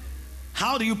sight.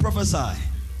 How do you prophesy?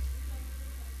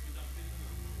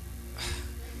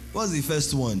 What's the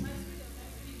first one?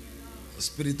 The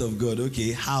Spirit of God.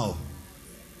 Okay, how?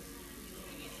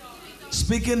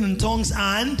 Speaking in tongues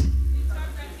and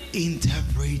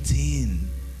interpreting.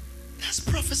 That's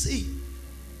prophecy.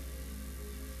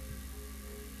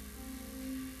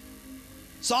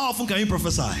 So how often can you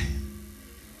prophesy?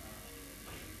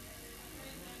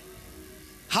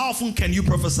 How often can you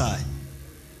prophesy?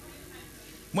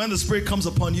 When the Spirit comes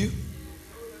upon you?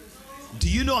 Do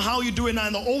you know how you do it now?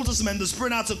 In the Old Testament, the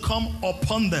Spirit had to come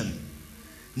upon them.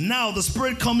 Now the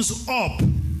Spirit comes up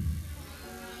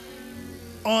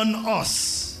on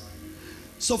us.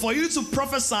 So for you to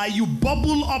prophesy, you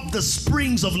bubble up the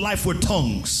springs of life with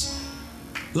tongues.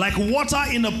 Like water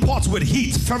in a pot with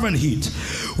heat, fervent heat.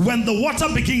 When the water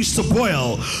begins to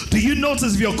boil, do you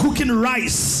notice if you're cooking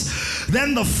rice,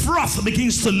 then the froth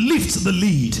begins to lift the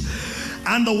lid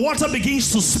and the water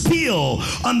begins to spill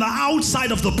on the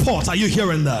outside of the pot. Are you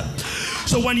hearing that?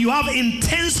 So when you have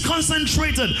intense,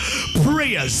 concentrated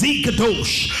prayer,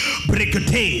 Zikadosh,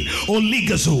 Brekete,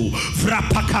 Oligazu,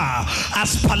 Vrapaka,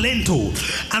 Aspalento,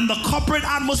 and the corporate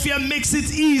atmosphere makes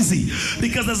it easy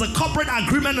because there's a corporate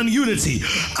agreement and unity.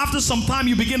 After some time,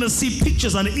 you begin to see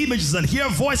pictures and images and hear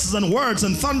voices and words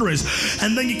and thunderings,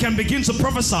 and then you can begin to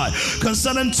prophesy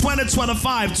concerning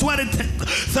 2025,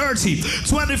 2030,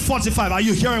 2045. Are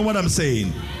you hearing what I'm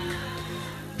saying?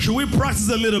 Should we practice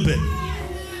a little bit?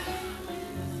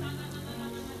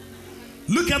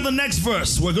 Look at the next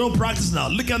verse. We're going to practice now.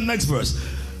 Look at the next verse.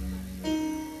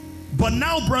 But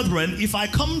now, brethren, if I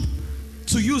come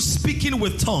to you speaking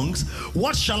with tongues,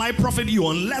 what shall I profit you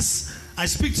unless I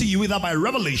speak to you either by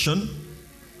revelation,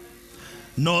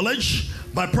 knowledge,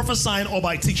 by prophesying, or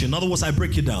by teaching? In other words, I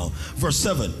break it down. Verse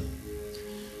 7.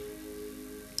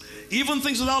 Even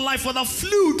things without life, whether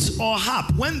flute or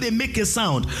harp, when they make a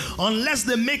sound, unless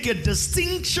they make a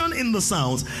distinction in the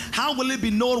sounds, how will it be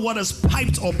known what is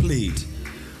piped or played?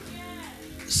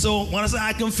 So when I say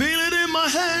I can feel it in my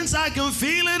hands, I can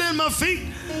feel it in my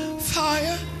feet,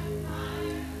 fire,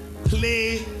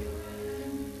 play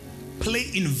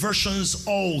inversions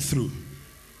all through.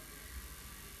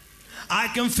 I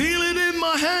can feel it in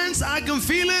my hands, I can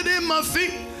feel it in my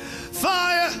feet,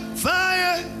 fire,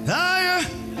 fire, fire.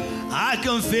 I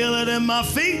can feel it in my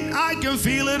feet, I can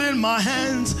feel it in my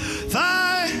hands,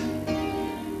 fire.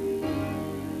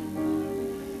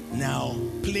 Now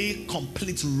play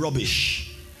complete rubbish.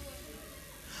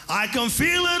 I can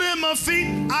feel it in my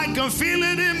feet, I can feel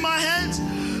it in my hands,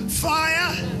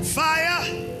 fire,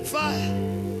 fire,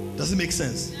 fire. Does it make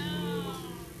sense?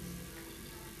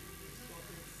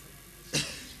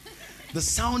 The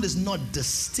sound is not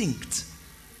distinct.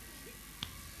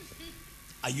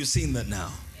 Are you seeing that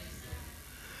now?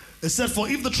 It said, for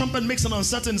if the trumpet makes an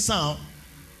uncertain sound,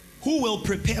 who will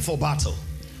prepare for battle?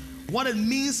 What it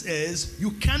means is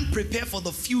you can't prepare for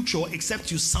the future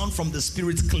except you sound from the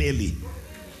Spirit clearly.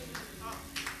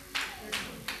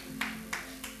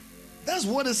 That's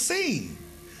what it's saying.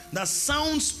 That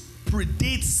sounds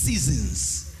predate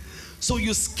seasons. So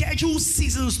you schedule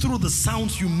seasons through the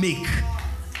sounds you make.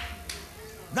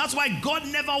 That's why God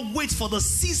never waits for the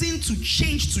season to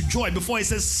change to joy before he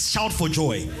says shout for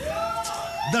joy.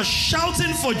 The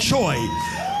shouting for joy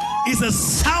is a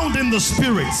sound in the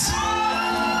Spirit.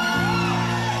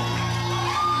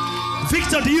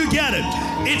 Victor, do you get it?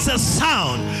 It's a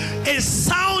sound. A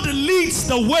sound leads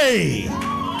the way.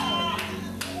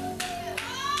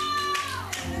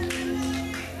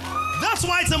 That's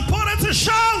why it's important to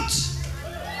shout.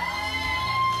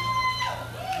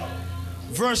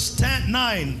 verse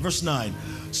 9.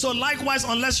 So likewise,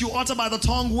 unless you utter by the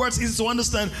tongue words easy to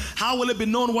understand, how will it be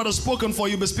known what is spoken? For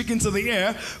you be speaking to the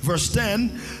air. Verse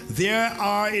 10, there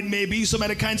are, it may be, so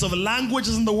many kinds of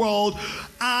languages in the world,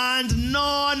 and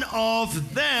none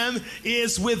of them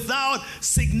is without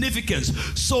significance.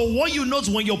 So what you notice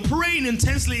when you're praying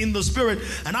intensely in the Spirit,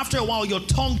 and after a while your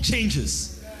tongue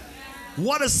changes.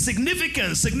 What is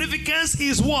significance? Significance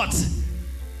is what?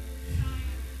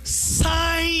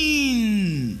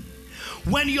 Sign.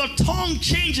 When your tongue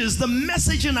changes, the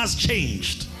messaging has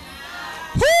changed.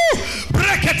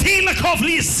 Brekatila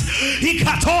kovlis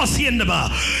ikatosiendaba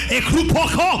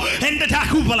ekrupoko and the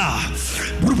takubala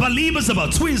brubalibas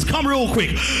about twins. Come real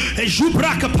quick.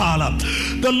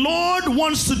 The Lord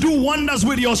wants to do wonders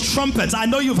with your trumpets. I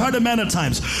know you've heard it many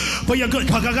times, but you're going.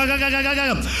 Come,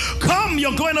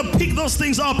 you're going to pick those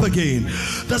things up again.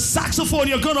 The saxophone,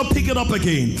 you're going to pick it up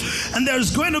again, and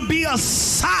there's going to be a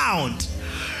sound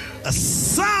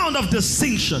of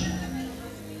distinction.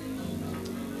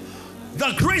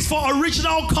 The grace for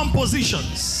original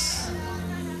compositions.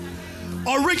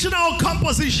 Original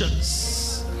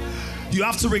compositions. You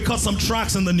have to record some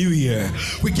tracks in the new year.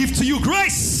 We give to you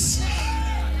grace.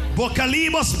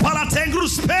 Bokalibos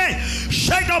palatengruspe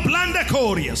shake blande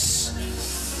corius.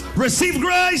 Receive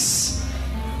grace.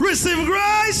 Receive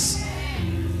grace.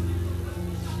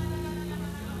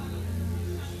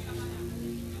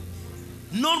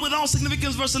 Not without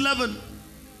significance, verse 11.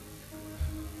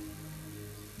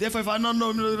 Therefore, if I don't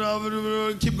know,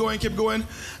 keep going.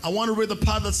 I want to read the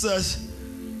part that says,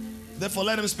 therefore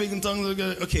let him speak in tongues.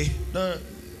 Okay.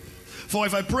 For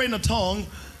if I pray in a tongue,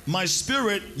 my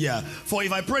spirit, For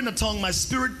if I pray in a tongue, my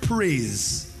spirit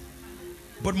prays,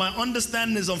 but my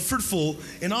understanding is unfruitful.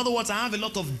 In other words, I have a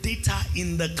lot of data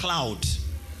in the cloud,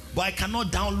 but I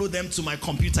cannot download them to my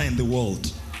computer in the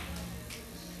world.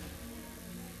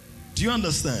 Do you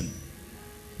understand?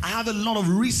 I have a lot of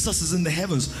resources in the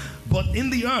heavens, but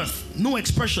in the earth, no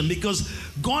expression, because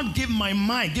God gave me my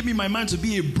mind to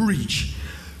be a bridge.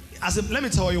 Let me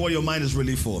tell you what your mind is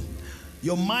really for.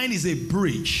 Your mind is a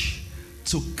bridge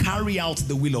to carry out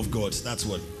the will of God. That's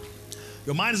what.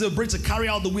 Your mind is a bridge to carry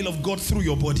out the will of God through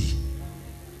your body.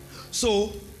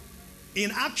 So,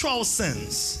 in actual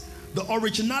sense, the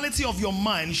originality of your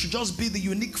mind should just be the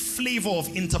unique flavor of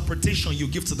interpretation you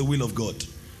give to the will of God.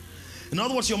 In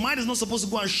other words, your mind is not supposed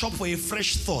to go and shop for a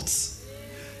fresh thought.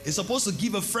 It's supposed to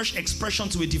give a fresh expression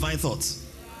to a divine thought.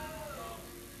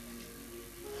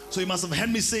 So you must have heard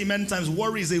me say many times,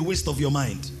 worry is a waste of your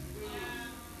mind.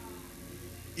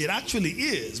 It actually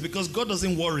is, because God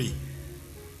doesn't worry.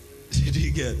 Do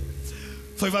you get?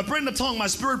 For if I pray in the tongue, my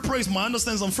spirit prays, my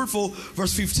understanding is unfruitful.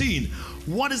 Verse 15.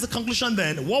 What is the conclusion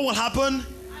then? What will happen?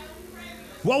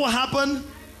 What will happen?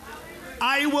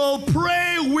 I will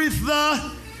pray with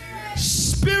the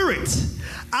Spirit,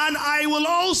 and I will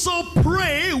also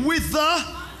pray with the.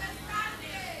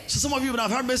 So some of you would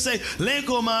have heard me say,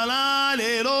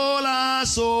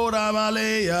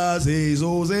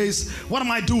 what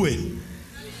am I doing?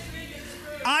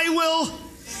 I will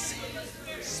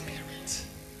Spirit,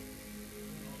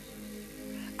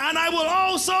 and I will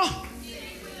also.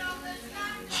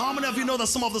 How many of you know that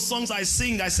some of the songs I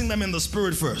sing them in the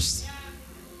Spirit first,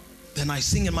 then I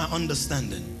sing in my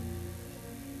understanding?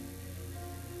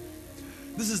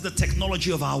 This is the technology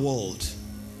of our world.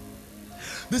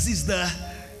 This is the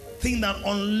thing that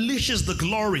unleashes the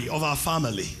glory of our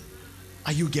family.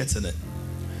 Are you getting it?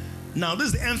 Now, this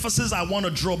is the emphasis I want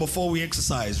to draw before we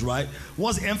exercise, right?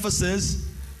 What's the emphasis?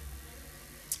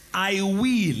 I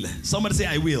will. Somebody say,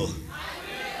 I will. I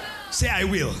will. Say, I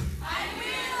will. I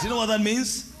will. Do you know what that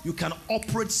means? You can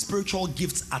operate spiritual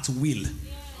gifts at will.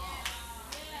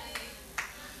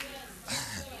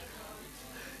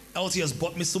 LT has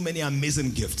bought me so many amazing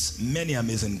gifts. Many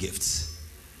amazing gifts.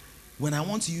 When I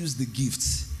want to use the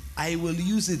gifts, I will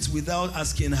use it without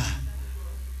asking her.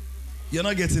 You're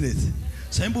not getting it?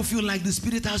 Some people feel like the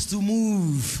Spirit has to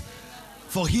move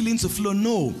for healing to flow.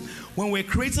 No. When we're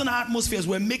creating atmospheres,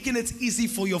 we're making it easy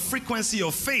for your frequency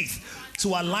of faith to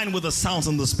align with the sounds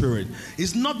in the Spirit.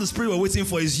 It's not the Spirit we're waiting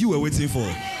for, it's you we're waiting for.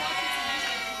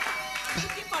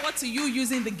 Looking forward to you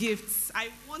using the gifts. I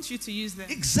want you to use them.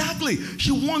 Exactly.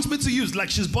 She wants me to use, like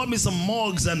she's bought me some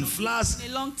mugs and flasks.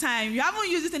 A long time. You haven't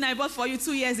used it and I bought for you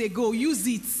 2 years ago. Use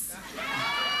it.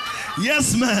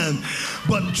 Yes, man.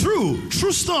 But true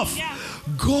stuff. Yeah.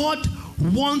 God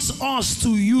wants us to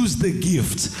use the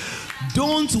gift.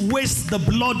 Don't waste the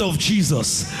blood of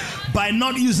Jesus by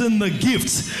not using the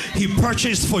gift he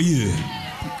purchased for you.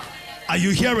 Are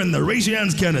you hearing that? Raise your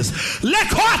hands, Kenneth.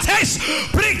 Lecotes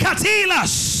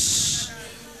bricatilas.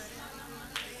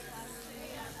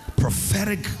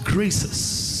 prophetic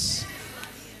graces.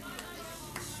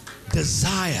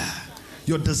 Desire.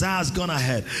 Your desire's gone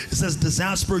ahead. It says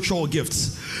desire spiritual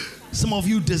gifts. Some of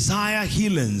you desire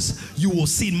healings. You will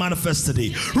see it manifest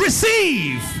today.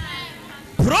 Receive.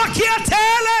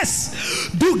 Prokiateles.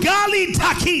 Dugali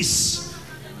takis.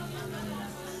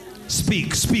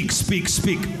 Speak, speak, speak,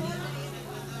 speak.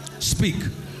 Speak.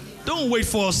 Don't wait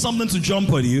for something to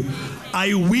jump on you.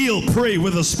 I will pray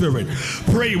with the Spirit.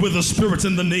 Pray with the Spirit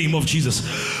in the name of Jesus.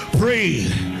 Pray.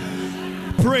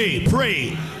 Pray,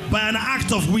 pray by an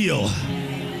act of will.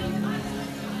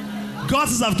 God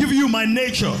says, I've given you my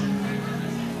nature.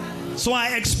 So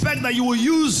I expect that you will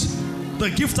use the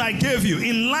gift I gave you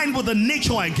in line with the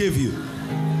nature I gave you.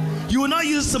 You will not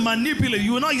use it to manipulate.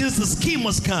 You will not use it to scheme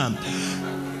or scam.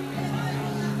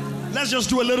 Let's just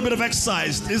do a little bit of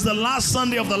exercise. It's the last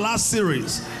Sunday of the last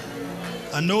series.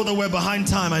 I know that we're behind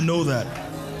time. I know that.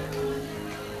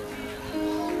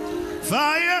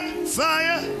 Fire,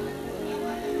 fire.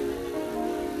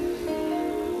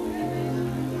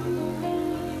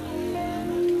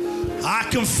 I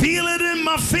can feel it in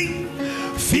my feet,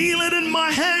 feel it in my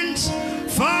hands.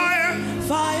 Fire,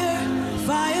 fire,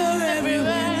 fire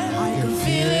everywhere. I can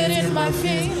feel it in my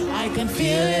feet, I can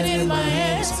feel it in my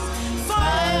hands.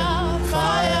 Fire,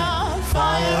 fire,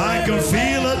 fire. I can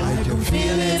feel it. I can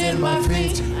feel it in my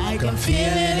feet, I can feel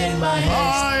it in my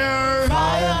hands.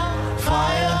 Fire, fire,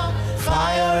 fire,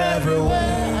 fire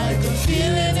everywhere. I can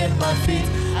feel it in my feet,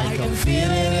 I can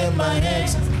feel it in my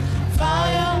hands.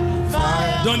 Fire,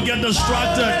 fire. Don't get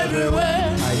distracted.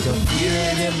 Everywhere. I can feel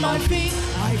it in my feet.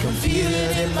 I can feel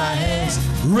it in my hands.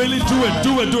 Really do it,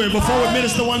 do it, do it before we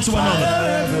minister one to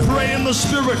another. Pray in the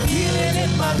Spirit. Feel it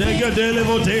in my feet.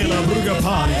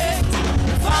 Fire,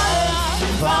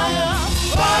 fire,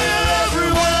 fire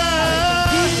everywhere.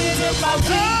 Feel it in my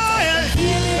feet.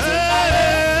 Feel it in my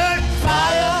hands.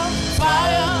 Fire,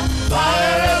 fire,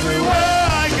 fire everywhere.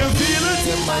 I can feel it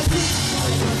in my feet.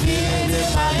 I can feel it in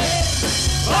my hands.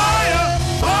 Fire,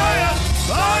 fire,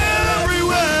 fire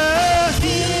everywhere.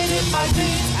 Feel it in my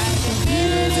feet. I can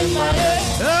feel it in my head.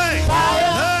 Hey,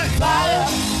 fire, hey, fire,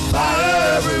 fire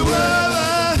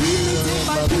everywhere. Feel it in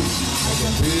my feet. I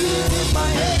can feel it in my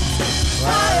head.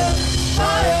 Fire,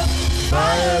 fire,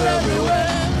 fire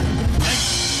everywhere.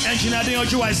 Engineer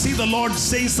Adeoju, I see the Lord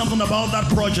saying something about that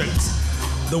project.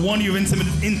 The one you've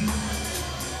intimated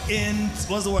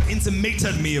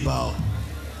me about.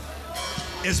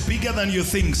 It's bigger than you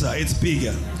think, sir. It's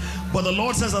bigger. But the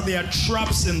Lord says that there are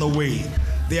traps in the way.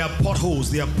 There are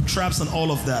potholes, there are traps and all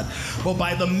of that. But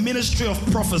by the ministry of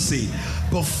prophecy,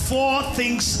 before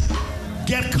things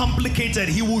get complicated,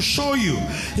 He will show you.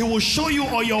 He will show you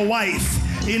or your wife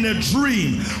in a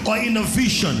dream or in a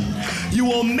vision. You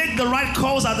will make the right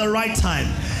calls at the right time.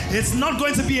 It's not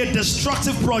going to be a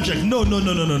destructive project. No.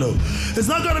 It's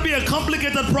not going to be a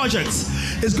complicated project.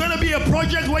 It's going to be a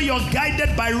project where you're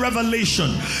guided by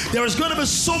revelation. There is going to be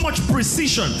so much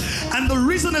precision. And the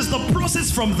reason is the process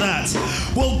from that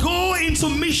will go into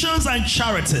missions and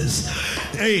charities.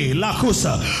 Hey,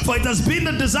 Lakusa. For it has been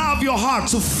the desire of your heart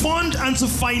to fund and to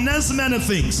finance many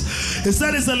things. It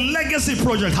said it's a legacy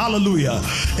project. Hallelujah.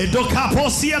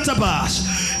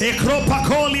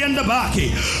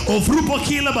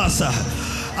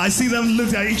 I see them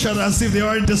look at each other as if they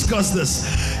already discussed this.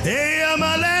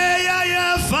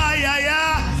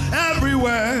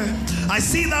 Everywhere. I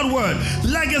see that word.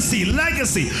 Legacy,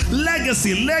 legacy,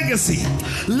 legacy, legacy,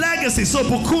 legacy. So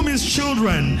Buku means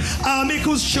children.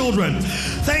 Amiku's children.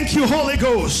 Thank you, Holy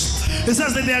Ghost. It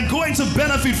says that they are going to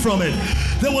benefit from it.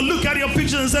 They will look at your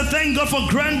pictures and say, thank God for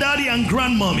granddaddy and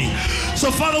grandmommy.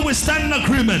 So Father, we stand in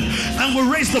agreement and we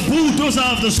raise the bulldozer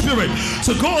of the Spirit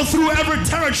to go through every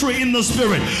territory in the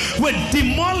Spirit. We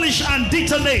demolish and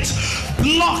detonate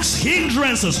blocks,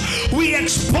 hindrances. We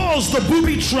expose the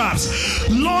booby traps.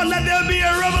 Lord, let there be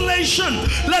a revelation.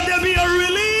 Let there be a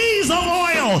release of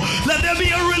oil. Let there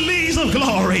be a release of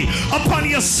glory upon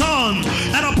your son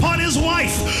and upon his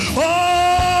wife. Oh,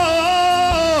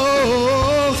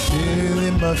 feel it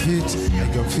in my feet. I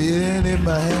can feel it in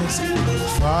my hands.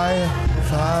 Fire,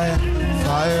 fire,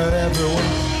 fire everywhere.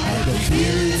 I can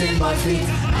feel it in my feet. I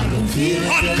can feel it.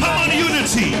 Uncommon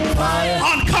unity,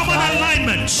 uncommon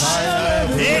alignment.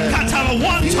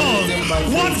 One tongue,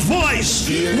 one voice,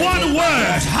 one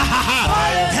word.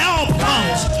 Help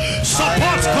comes,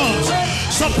 support comes,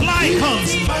 supply comes,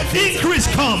 increase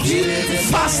comes.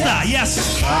 Faster, yes.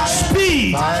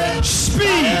 Speed,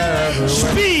 speed,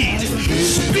 speed,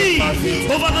 speed.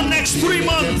 Over the next 3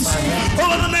 months,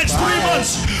 over the next 3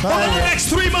 months, over the next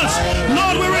 3 months.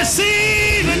 Lord, we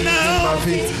receive it now.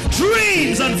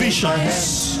 Dreams and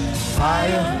visions.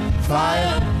 Fire,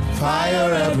 fire,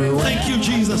 Fire everywhere. Thank you,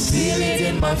 Jesus. Feel it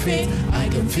in my feet. I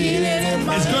can feel it in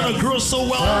my It's going to grow so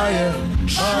well. Fire.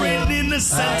 Training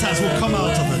centers will come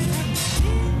out of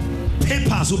it.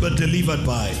 Papers will be delivered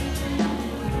by.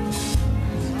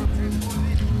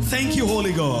 Thank you,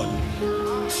 Holy God.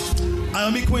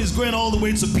 Ayamiko is going all the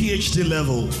way to PhD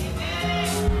level.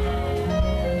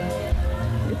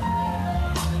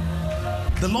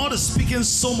 The Lord is speaking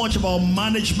so much about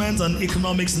management and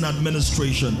economics and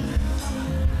administration.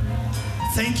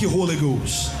 Thank you, Holy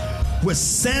Ghost. We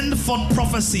send forth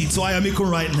prophecy to Ayamiko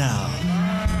right now.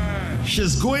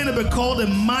 She's going to be called a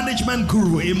management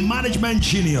guru, a management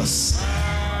genius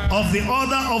of the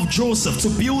order of Joseph, to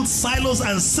build silos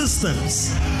and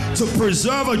systems to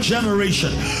preserve a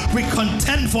generation. We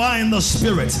contend for her in the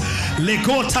spirit.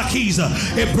 Lego takiza,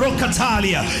 e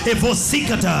brokatalia, e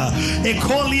vosikata, e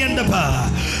koliendaba,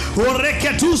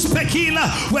 oreketus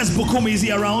pekila. Where's Bukumi? Is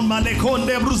he around?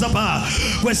 Malekonde bruzaba.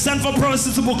 We send for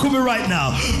prophecy to Bukumi right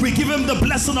now. We give him the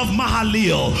blessing of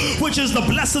Mahalil, which is the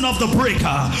blessing of the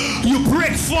breaker. You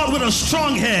break forth with a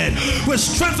strong head. We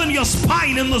strengthen your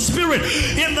spine in the spirit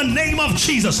in the name of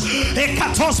Jesus.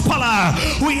 Ekatos pala.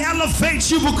 We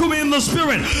elevate you, Bukumi, in the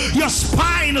spirit. Your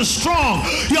spine is strong.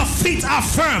 Your feet are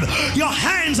firm. Your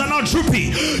hands are not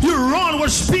droopy. You run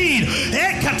with speed.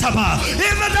 Ekataba.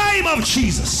 In the name of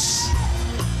Jesus.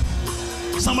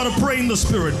 Somebody pray in the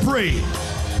spirit. Pray.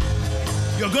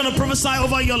 You're going to prophesy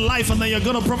over your life, and then you're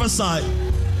going to prophesy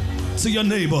to your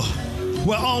neighbor.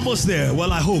 We're almost there.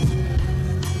 Well, I hope.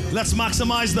 Let's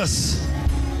maximize this.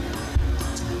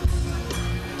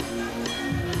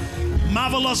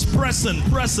 Marvelous present.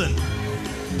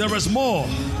 There is more.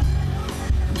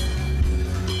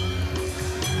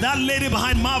 That lady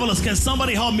behind Marvelous, can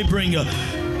somebody help me bring her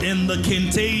in the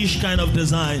Kintage kind of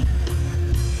design?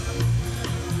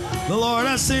 The Lord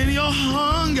has seen your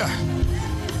hunger.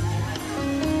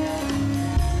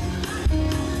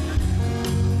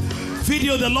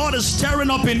 Video, the Lord is stirring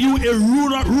up in you a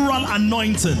rural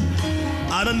anointing.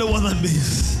 I don't know what that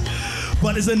means,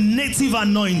 but it's a native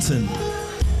anointing.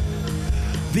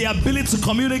 The ability to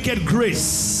communicate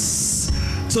grace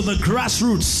to the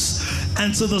grassroots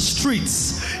and to the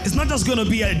streets. It's not just going to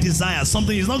be a desire,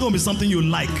 something. It's not going to be something you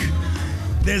like.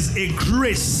 There's a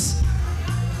grace.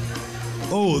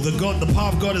 Oh, the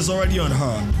power of God is already on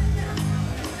her.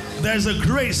 There's a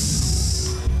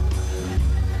grace.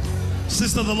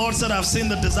 Sister, the Lord said, I've seen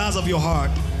the desires of your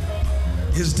heart.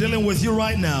 He's dealing with you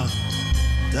right now.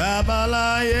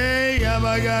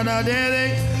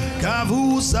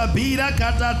 Kavu sabira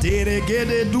kata tere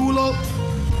gede dulo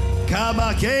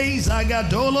kabake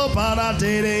zagadolo para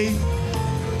tere.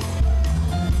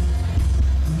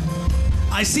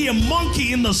 I see a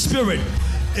monkey in the spirit.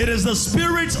 It is the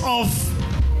spirit of,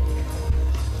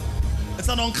 it's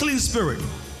an unclean spirit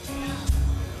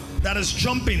that is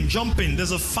jumping.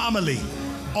 There's a family.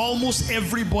 Almost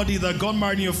everybody that got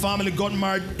married in your family got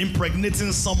married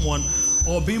impregnating someone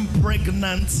or being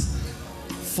pregnant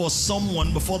for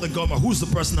someone before the government. Who's the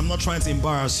person? I'm not trying to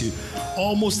embarrass you.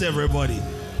 Almost everybody.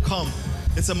 Come.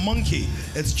 It's a monkey.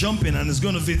 It's jumping and it's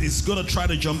gonna try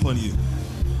to jump on you.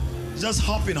 Just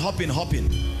hopping.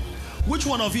 Which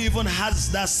one of you even has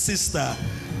that sister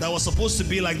that was supposed to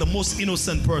be like the most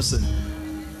innocent person?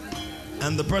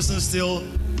 And the person is still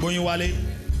going wale?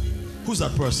 Who's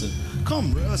that person?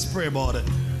 Come, let's pray about it.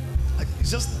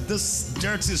 It's just this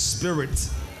dirty spirit.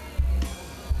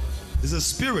 It's a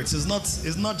spirit. It's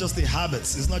not just the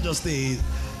habits. It's not just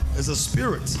it's a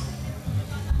spirit.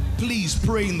 Please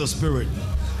pray in the spirit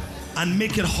and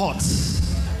make it hot.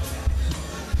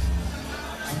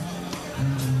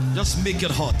 Just make it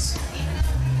hot.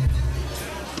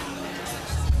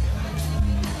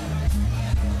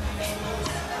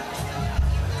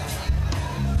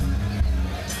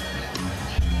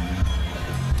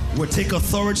 We take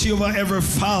authority over every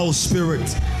foul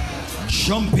spirit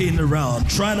jumping around,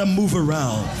 trying to move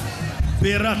around.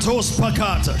 Beratos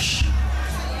pakatash.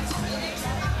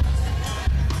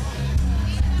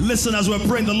 Listen, as we're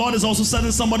praying, the Lord is also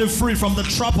setting somebody free from the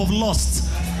trap of lust.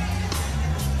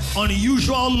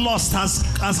 Unusual lust has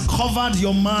covered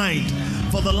your mind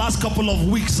for the last couple of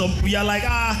weeks. So you're like,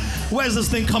 where's this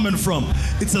thing coming from?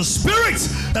 It's a spirit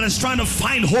that is trying to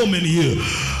find home in you.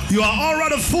 You are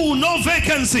already full, no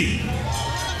vacancy.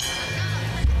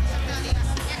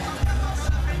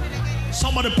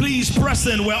 Somebody please press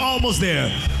in. We're almost there.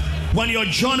 When you're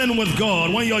journeying with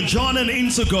God, when you're journeying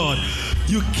into God,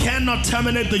 you cannot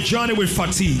terminate the journey with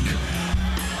fatigue.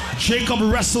 Jacob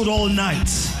wrestled all night.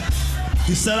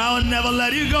 He said, I will never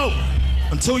let you go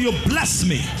until you bless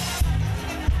me.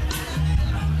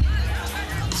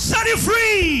 Set you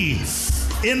free.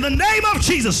 In the name of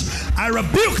Jesus, I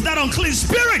rebuke that unclean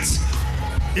spirit.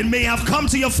 It may have come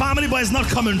to your family, but it's not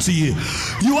coming to you.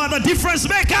 You are the difference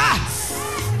maker.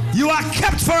 You are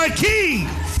kept for a king.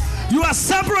 You are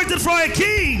separated for a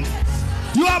king.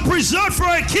 You are preserved for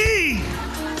a king.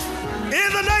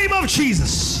 In the name of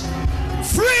Jesus.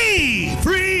 Free,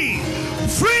 free,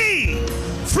 free,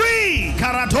 free.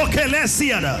 Karatoke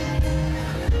lesiada.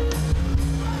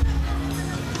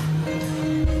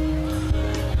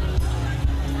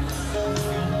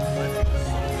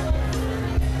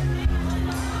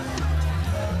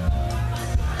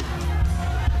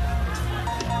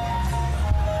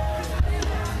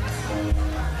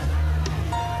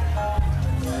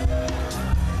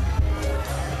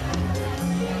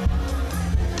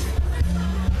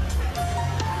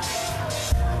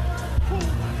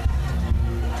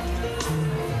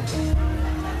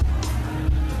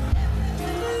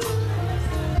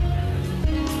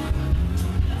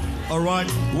 All right,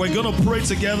 we're going to pray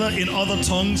together in other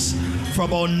tongues for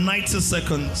about 90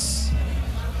 seconds.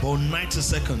 About 90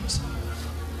 seconds.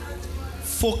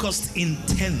 Focused,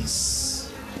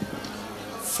 intense.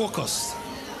 Focused.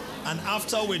 And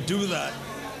after we do that,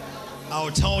 I'll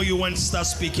tell you when to start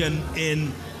speaking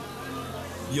in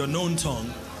your known tongue.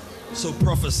 So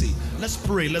prophecy. Let's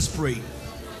pray, let's pray.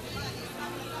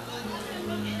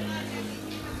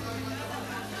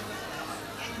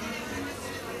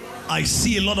 I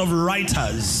see a lot of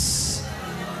writers,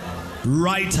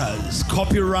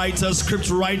 copywriters, script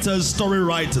writers, story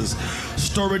writers,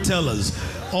 storytellers,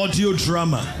 audio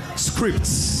drama,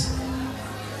 scripts,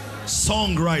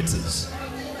 songwriters.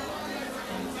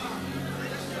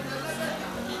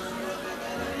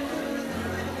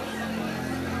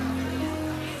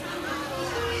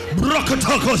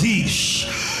 Brokotokodish,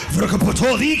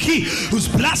 Vrokopotoliki, whose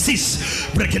blasis,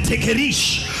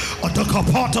 Breketekerish.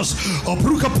 Otokopotos,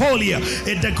 Obrukapolia,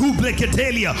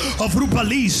 Edegubleketelia, of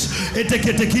Rupalis,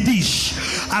 Edeketekidish,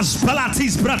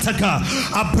 Aspalatis Brataka,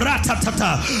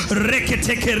 Abratatata,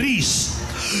 Reketekeris.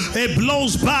 It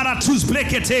blows baratus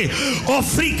blekete,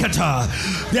 Ofrikata.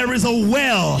 There is a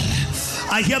well.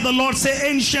 I hear the Lord say,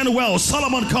 ancient wells.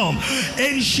 Solomon, come.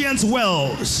 Ancient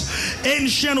wells.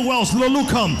 Ancient wells. Lulu,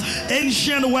 come.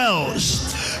 Ancient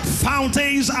wells.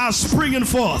 Fountains are springing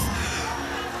forth.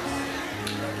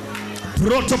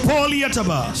 Protopolia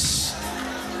tabas.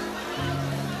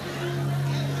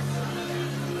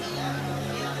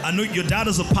 I know your dad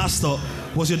is a pastor.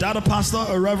 Was your dad a pastor,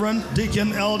 a reverend,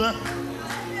 deacon, elder?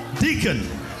 Deacon.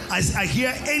 I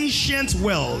hear ancient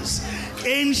wells.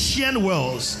 Ancient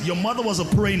wells. Your mother was a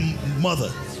praying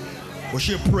mother. Was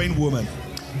she a praying woman?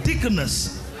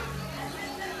 Deaconess.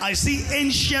 I see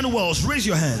ancient wells. Raise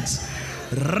your hands.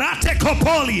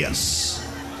 Ratekopolias.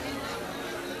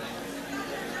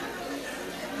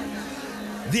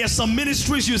 There are some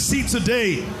ministries you see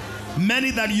today,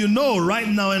 many that you know right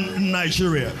now in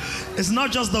Nigeria. It's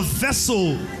not just the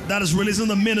vessel that is releasing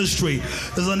the ministry.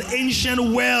 There's an ancient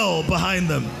well behind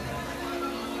them.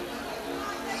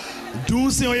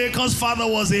 Dunsin Oyekan's father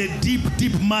was a deep,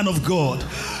 deep man of God.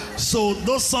 So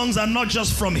those songs are not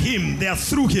just from him, they are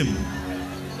through him.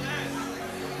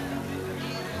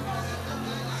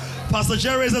 Pastor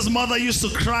Jerry's mother used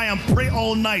to cry and pray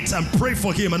all night and pray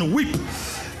for him and weep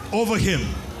over him.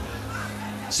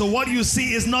 So what you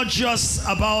see is not just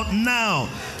about now.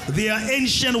 They are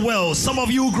ancient wells. Some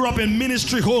of you grew up in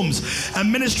ministry homes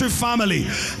and ministry family.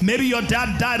 Maybe your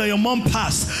dad died or your mom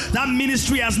passed. That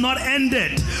ministry has not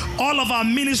ended. All of our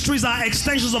ministries are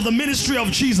extensions of the ministry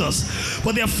of Jesus.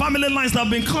 But there are family lines that have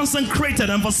been consecrated.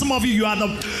 And for some of you, you are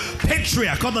the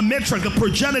patriarch or the matriarch, the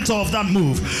progenitor of that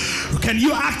move. Can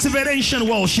you activate ancient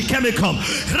wells? Shikemikom.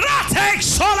 Ratek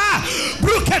sola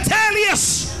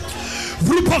bruketelius.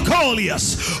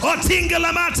 Vrupokolius.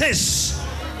 Otingalamatis.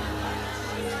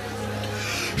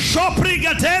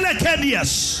 Shoprigatele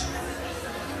Kedias.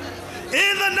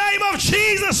 In the name of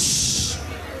Jesus.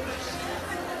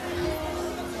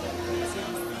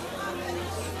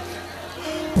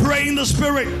 Pray in the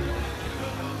Spirit.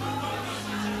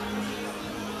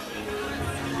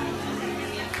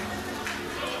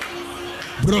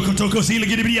 Brokotoko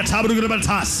Ziligibia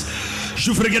Tabrugabatas.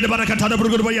 Shufrigate Barakata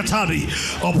Brugobayatari,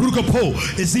 or Brucopo,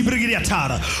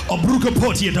 Zibrigata, or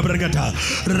Brucopoti Bragata,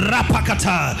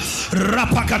 Rapakata,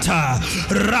 Rapakata,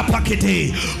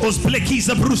 Rapakete,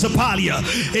 Osplekisa Brusapalia,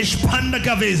 Espanda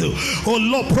Gavezo, or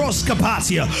Lopros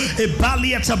Capacia, a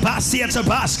Balia Tabasia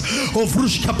Tabask, or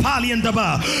Frushkapalian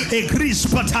Daba, a Gris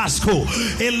Patasco,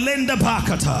 a Lenda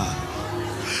Bakata.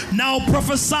 Now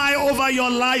prophesy over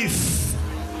your life.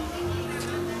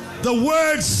 The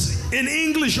words in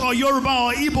English or Yoruba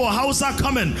or Igbo or Hausa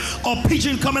coming or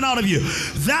Pidgin coming out of you.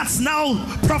 That's now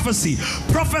prophecy.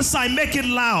 Prophesy, make it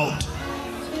loud.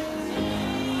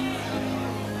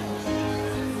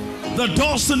 The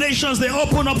doors to nations, they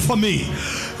open up for me.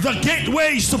 The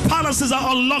gateways to palaces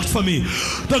are unlocked for me.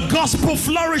 The gospel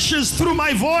flourishes through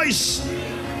my voice.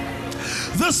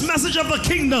 This message of the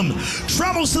kingdom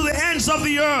travels to the ends of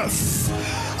the earth.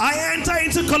 I enter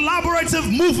into collaborative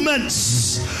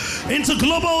movements, into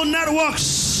global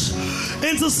networks,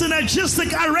 into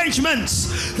synergistic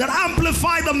arrangements that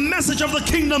amplify the message of the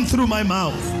kingdom through my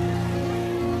mouth.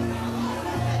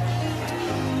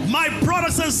 My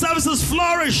products and services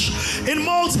flourish in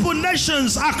multiple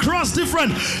nations across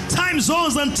different time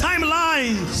zones and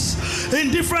timelines,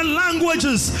 in different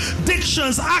languages,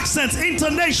 dictions, accents,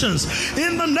 intonations,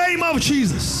 in the name of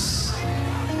Jesus.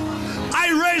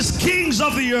 I raise kings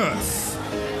of the earth.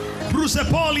 Bruce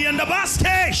Poli and the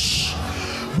Baskesh,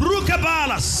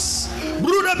 Brukabalas,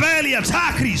 Brudabelia,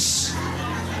 Takris.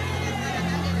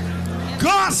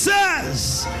 God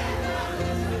says,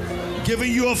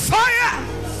 giving you a fire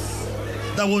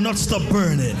that will not stop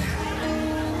burning.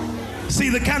 See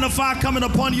the kind of fire coming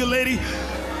upon you, lady?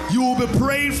 You will be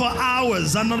praying for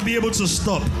hours and not be able to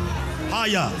stop.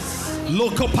 Haya,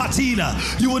 Loco Patina,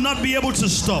 you will not be able to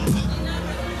stop.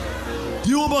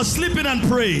 You will be sleeping and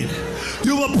praying.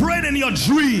 You will pray in your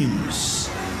dreams.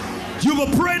 You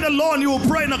will pray in the Lord, you will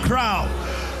pray in the crowd.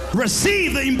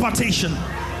 Receive the impartation.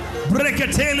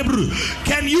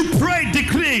 Can you pray,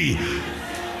 decree?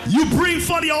 You bring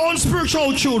forth your own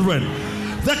spiritual children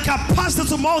the capacity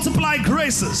to multiply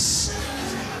graces.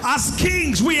 As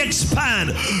kings, we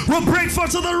expand. We'll break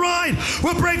forth to the right.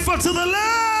 We'll break forth to the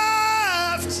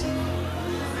left.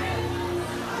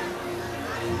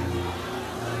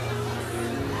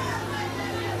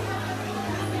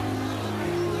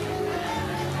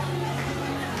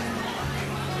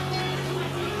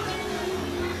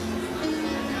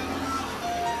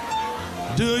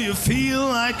 Do you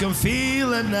feel? I can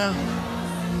feel it now.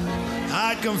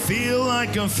 I can feel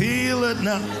it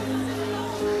now.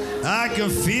 I can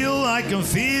feel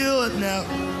it now.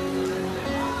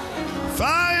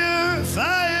 Fire,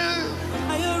 fire.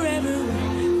 Fire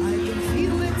everywhere. I can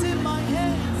feel it in my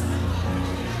hands.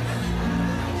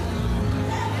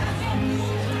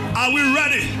 Are we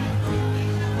ready?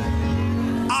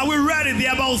 Are we ready? There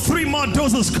are about 3 more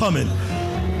doses coming.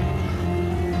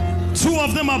 2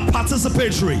 of them are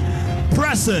participatory.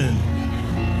 Present.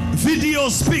 Video,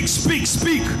 speak.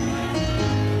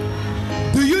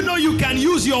 Do you know you can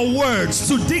use your words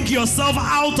to dig yourself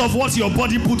out of what your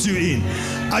body puts you in?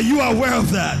 Are you aware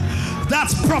of that?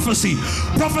 That's prophecy.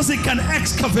 Prophecy can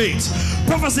excavate.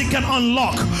 Prophecy can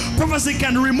unlock. Prophecy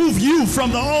can remove you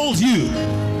from the old you.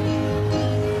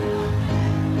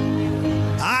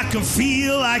 I can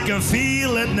feel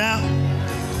it now.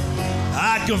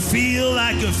 I can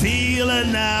feel it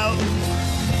now.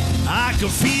 I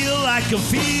can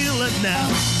feel it now.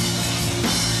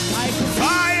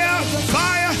 Fire,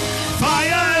 fire,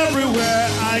 fire everywhere.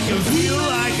 I can feel it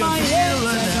now. I can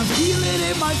feel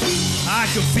it now. I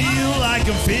can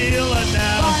feel it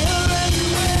now.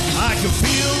 I can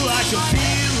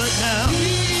feel it now.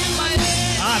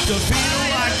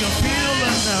 I can feel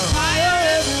it.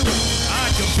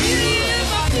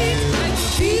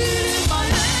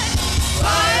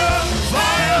 Fire,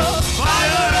 fire,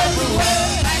 fire everywhere.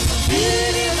 I can feel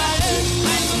it in my head.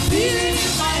 I can feel it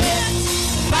in my head.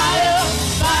 Fire,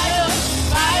 fire,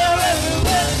 fire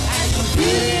everywhere. I can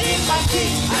feel it in my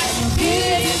feet. I can feel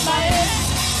it in my head.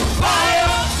 Fire,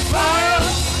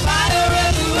 fire,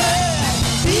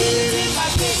 fire everywhere. I can feel it in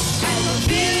my feet.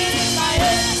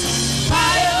 I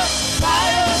can feel it in my head. Fire,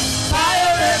 fire, fire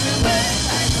everywhere.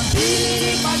 I can feel it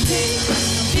in my feet.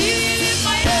 I can feel it in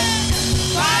my head.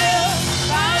 Fire,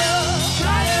 fire, fire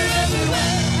everywhere.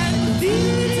 I can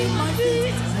feel it in my feet.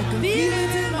 I can feel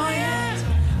it in my hands.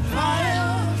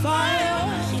 Fire, fire,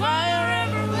 fire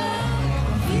everywhere. I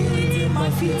can feel it in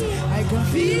my feet. I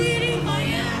can feel it in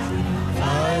my hands.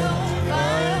 Fire,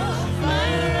 fire, fire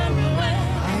everywhere.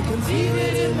 I can feel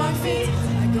it in my feet.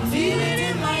 I can feel it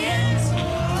in my hands.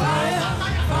 Fire,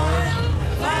 fire,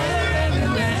 fire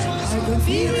everywhere. I can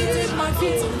feel it in my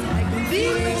feet. I can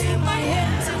feel it in my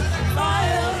hands.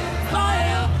 Fire,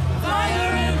 fire,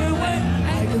 fire everywhere.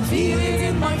 I can feel it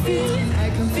in my feet. I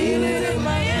can feel it in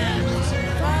my hands.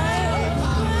 Fire,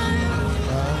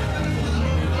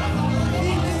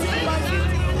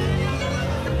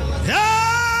 yeah,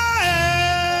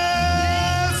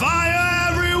 fire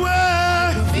everywhere.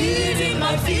 I can feel it in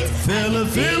my feet. Feel it,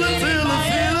 feel it, feel it,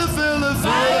 feel it, feel it,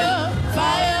 fire,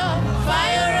 fire,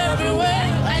 fire everywhere.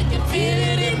 I can feel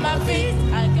it in my feet.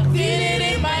 I can feel it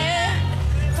in my hands.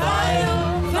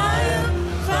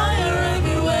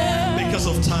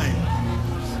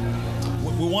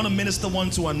 want to minister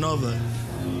one to another.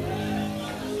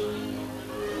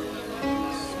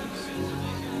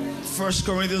 1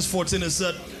 Corinthians 14, it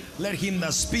said, let him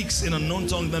that speaks in a known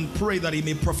tongue then pray that he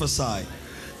may prophesy.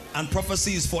 And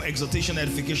prophecy is for exhortation,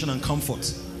 edification, and comfort.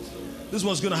 This is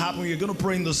what's going to happen. You're going to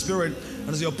pray in the Spirit, and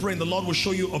as you're praying, the Lord will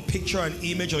show you a picture, an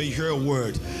image, or you hear a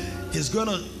word. He's going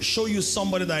to show you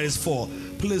somebody that is for.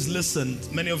 Please listen.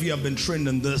 Many of you have been trained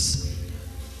in this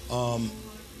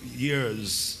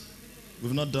years.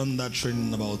 We've not done that training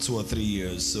in about 2 or 3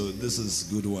 years, so this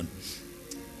is a good one.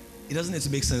 It doesn't need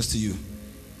to make sense to you.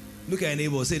 Look at your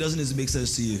neighbor. Say, it doesn't need to make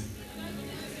sense to you.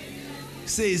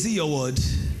 Say, is it your word?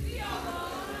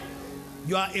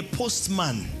 You are a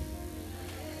postman.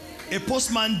 A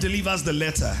postman delivers the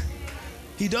letter.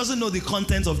 He doesn't know the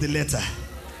content of the letter.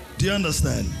 Do you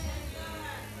understand?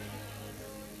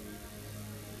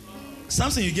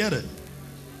 Samson, you get it?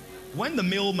 When the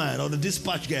mailman or the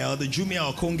dispatch guy or the Jumia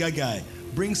or Konga guy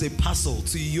brings a parcel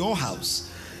to your house,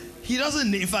 he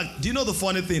doesn't, in fact, do you know the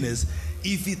funny thing is,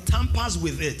 if he tampers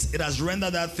with it, it has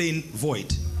rendered that thing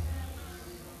void.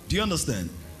 Do you understand?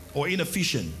 Or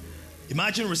inefficient.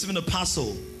 Imagine receiving a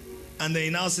parcel and they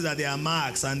now see that there are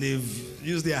marks and they've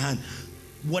used their hand.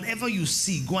 Whatever you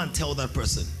see, go and tell that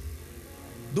person.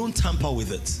 Don't tamper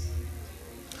with it.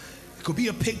 It could be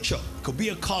a picture, it could be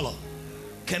a color.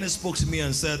 Kenneth spoke to me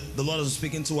and said the Lord is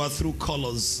speaking to her through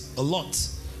colors a lot.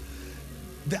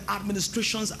 The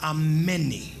administrations are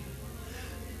many.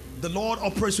 The Lord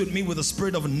operates with me with a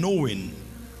spirit of knowing,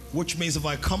 which means if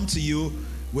I come to you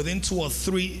within 2 or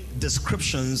 3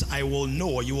 descriptions, I will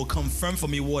know, or you will confirm for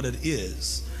me what it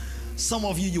is. Some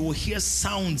of you will hear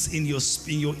sounds in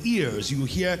your ears. You will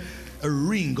hear a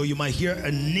ring, or you might hear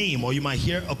a name, or you might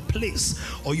hear a place,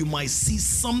 or you might see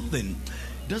something.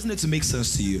 It doesn't need to make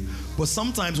sense to you. But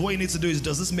sometimes what you need to do is,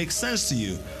 does this make sense to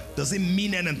you? Does it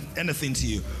mean anything to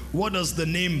you? What does the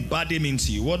name Bade mean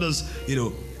to you? What does,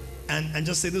 and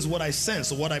just say, this is what I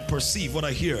sense, or what I perceive, what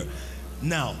I hear.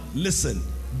 Now, listen,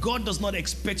 God does not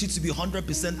expect you to be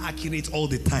 100% accurate all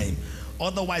the time.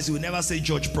 Otherwise, he will never say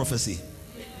judge prophecy.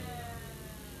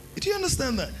 Do you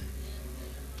understand that?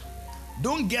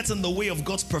 Don't get in the way of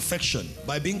God's perfection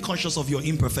by being conscious of your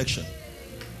imperfection.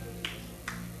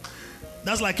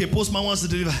 That's like a postman wants to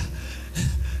deliver.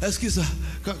 Excuse me,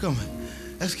 come.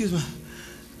 Excuse me.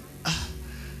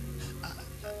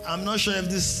 I'm not sure if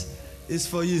this is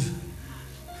for you.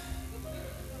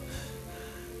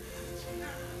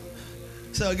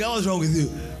 So, God, what's wrong with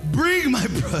you? Bring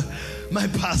my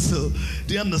parcel.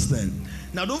 Do you understand?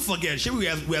 Now, don't forget, we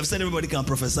have said everybody can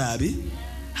prophesy, Abi.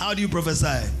 How do you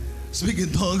prophesy? Speak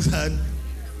in tongues and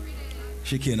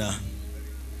Shekina.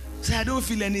 Say, I don't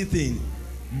feel anything.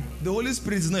 The Holy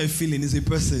Spirit is not a feeling, it's a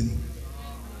person.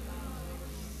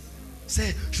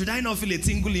 Say, should I not feel a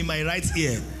tingle in my right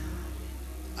ear?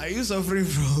 Are you suffering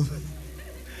from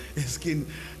a skin?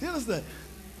 Do you understand?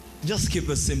 Just keep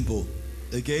it simple,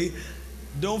 okay?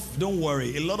 Don't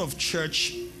worry. A lot of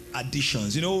church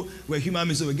additions, we're human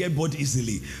beings, so we get bored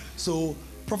easily. So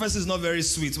prophecy is not very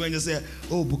sweet. When you say,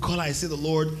 oh, Bukola, I see the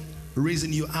Lord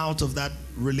raising you out of that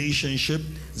relationship.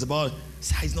 It's about,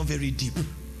 it's not very deep.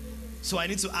 So I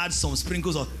need to add some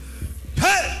sprinkles of,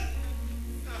 hey!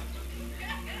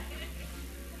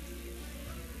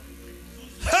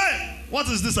 Hey! What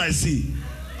is this I see?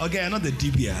 Okay, I'm not the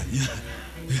deep here.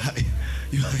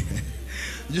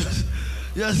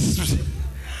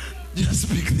 Just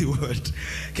speak the word.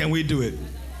 Can we do it?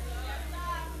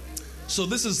 So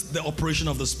this is the operation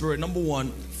of the Spirit. Number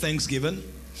 1, thanksgiving.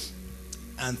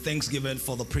 And thanksgiving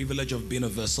for the privilege of being a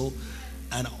vessel.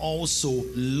 And also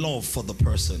love for the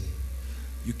person.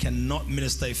 You cannot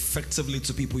minister effectively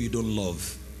to people you don't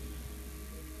love.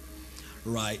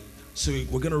 Right? So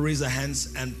we're going to raise our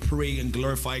hands and pray and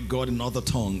glorify God in other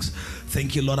tongues.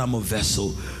 Thank you, Lord, I'm a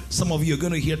vessel. Some of you are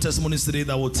going to hear testimonies today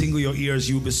that will tingle your ears.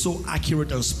 You will be so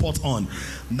accurate and spot on.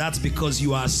 And that's because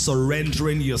you are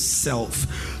surrendering yourself.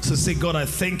 So say, God, I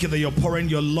thank you that you're pouring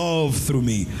your love through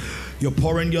me. You're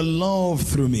pouring your love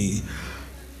through me.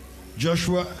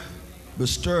 Joshua, be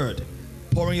stirred.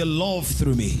 Pouring your love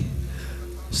through me.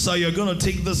 So you're going to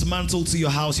take this mantle to your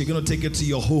house. You're going to take it to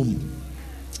your home.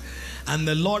 And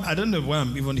the Lord, I don't know why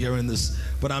I'm even hearing this,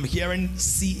 but I'm hearing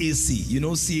CAC. You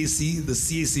know CAC? The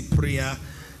CAC prayer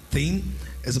thing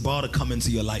is about to come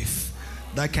into your life.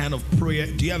 That kind of prayer.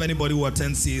 Do you have anybody who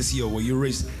attends CAC, or were you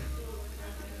raised?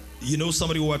 You know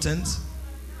somebody who attends?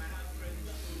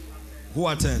 Who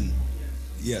attend?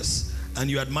 Yes. And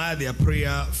you admire their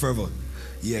prayer fervor.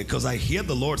 Yeah, because I hear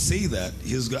the Lord say that.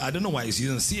 I don't know why he's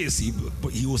using CAC,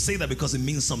 but he will say that because it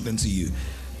means something to you.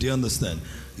 Do you understand?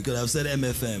 You could have said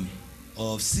MFM.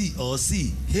 of C or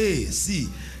C. Hey, C.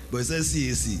 But it says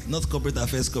CAC, not Corporate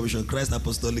Affairs Commission, Christ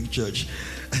Apostolic Church.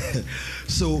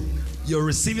 So you're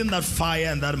receiving that fire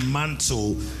and that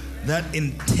mantle, that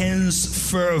intense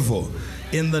fervor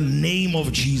in the name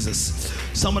of Jesus.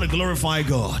 Somebody glorify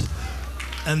God.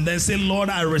 And then say, Lord,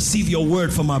 I receive your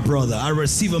word for my brother. I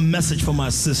receive a message for my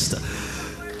sister.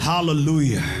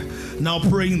 Hallelujah. Now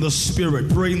pray in the Spirit.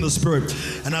 Pray in the Spirit.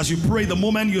 And as you pray, the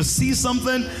moment you see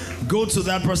something, go to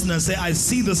that person and say, I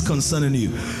see this concerning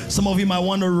you. Some of you might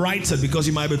want to write it because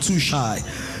you might be too shy.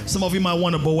 Some of you might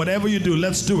want to, but whatever you do,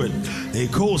 let's do it.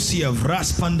 Ekosia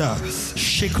vraspanda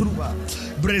shekruba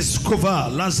breskova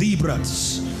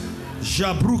lazibras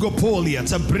jabrugopolia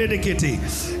tabredekete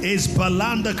is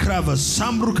balanda krava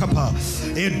sambrukapa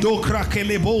edokra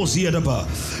kelebozia daba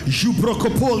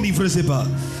jubrokopoli vrezeba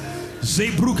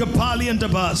zebrukapali and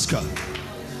dabaska.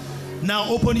 Now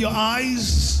open your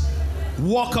eyes,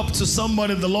 walk up to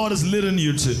somebody the Lord is leading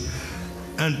you to,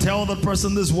 and tell that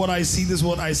person, this is what I see, this is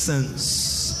what I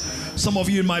sense. Some of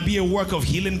you, it might be a work of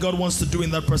healing God wants to do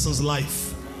in that person's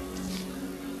life.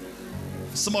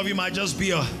 Some of you might just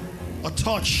be a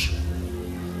touch.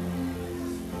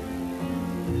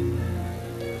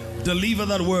 Deliver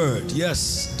that word.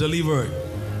 Yes, deliver it.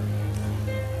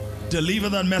 Deliver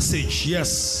that message.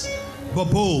 Yes, but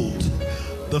bold.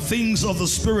 The things of the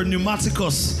Spirit,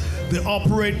 pneumaticos, they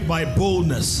operate by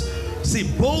boldness. See,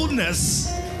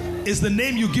 boldness is the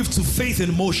name you give to faith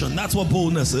in motion. That's what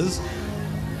boldness is.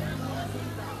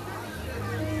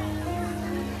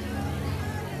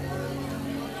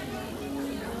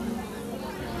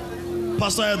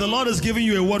 Pastor, the Lord is giving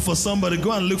you a word for somebody.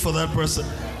 Go and look for that person.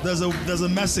 There's a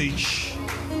message.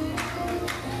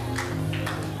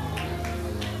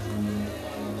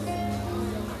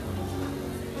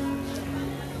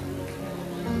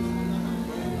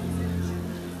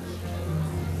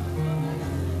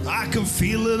 I can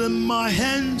feel it in my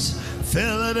hands,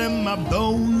 feel it in my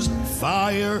bones.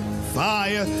 Fire,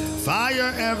 fire,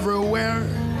 fire everywhere.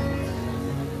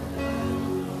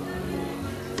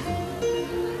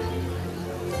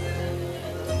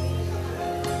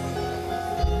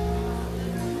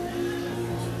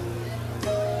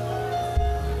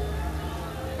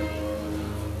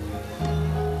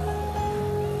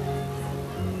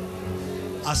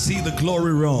 I see the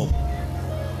glory realm.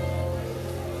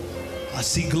 I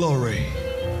see glory.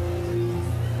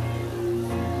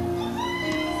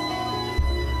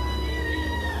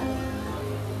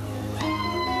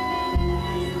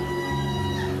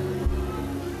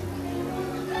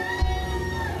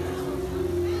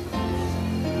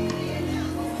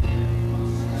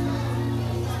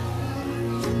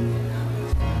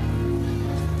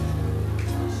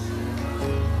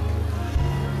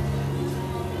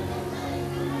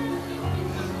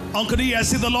 Uncle D, I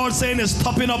see the Lord saying it's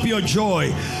topping up your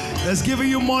joy. It's giving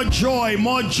you more joy,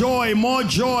 more joy, more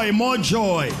joy, more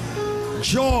joy.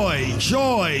 Joy,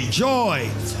 joy, joy,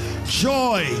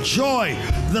 joy, joy.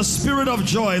 The spirit of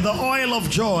joy, the oil of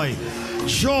joy.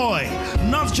 Joy,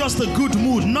 not just a good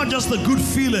mood, not just a good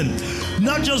feeling,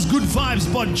 not just good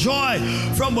vibes, but joy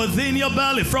from within your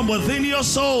belly, from within your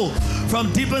soul,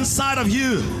 from deep inside of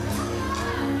you.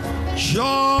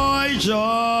 Joy,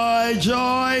 joy,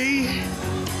 joy.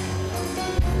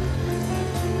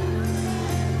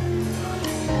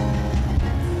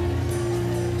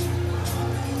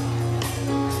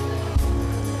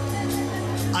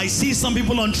 I see some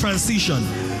people on transition.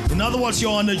 In other words,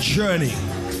 you're on a journey.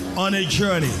 On a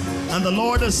journey. And the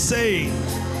Lord is saying,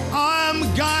 I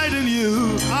am guiding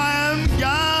you. I am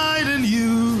guiding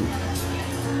you.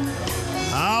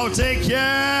 I'll take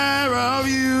care of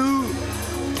you.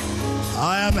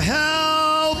 I am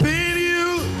helping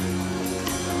you.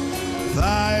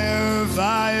 Fire,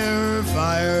 fire,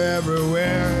 fire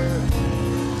everywhere.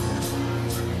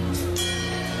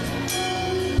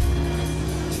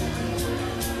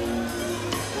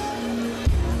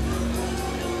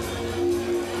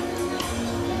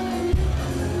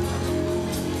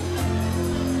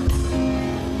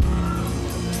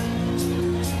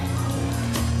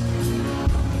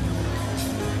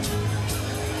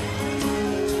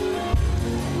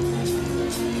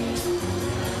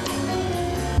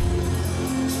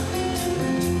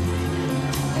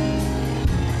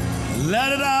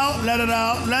 Let it out, let it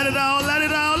out, let it out, let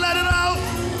it out, let it out.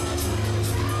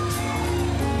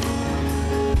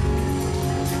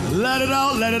 Let it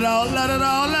out, let it out, let it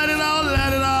out, let it out,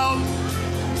 let it out.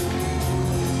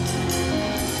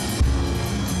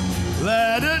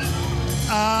 Let it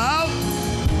out.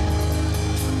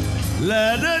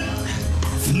 Let it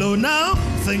flow now.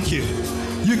 Thank you.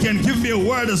 You can give me a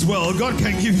word as well. God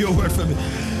can give you a word for me.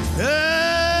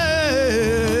 Hey,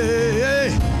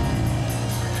 hey.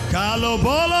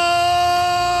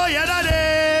 Kalobolo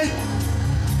yadade.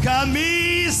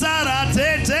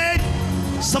 Kamisaratete.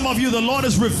 Some of you, the Lord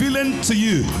is revealing to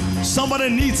you. Somebody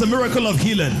needs a miracle of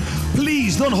healing.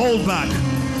 Please don't hold back.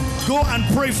 Go and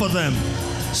pray for them.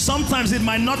 Sometimes it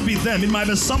might not be them. It might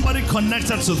be somebody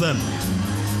connected to them.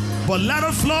 But let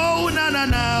it flow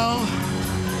now.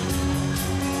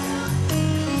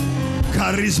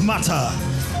 Charismata.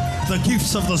 The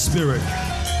gifts of the Spirit.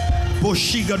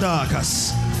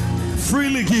 Boshigadakas.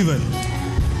 Freely given.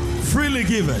 Freely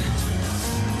given.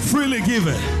 Freely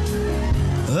given.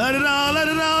 Let it out, let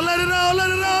it out, let it out, let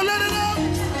it out, let it out.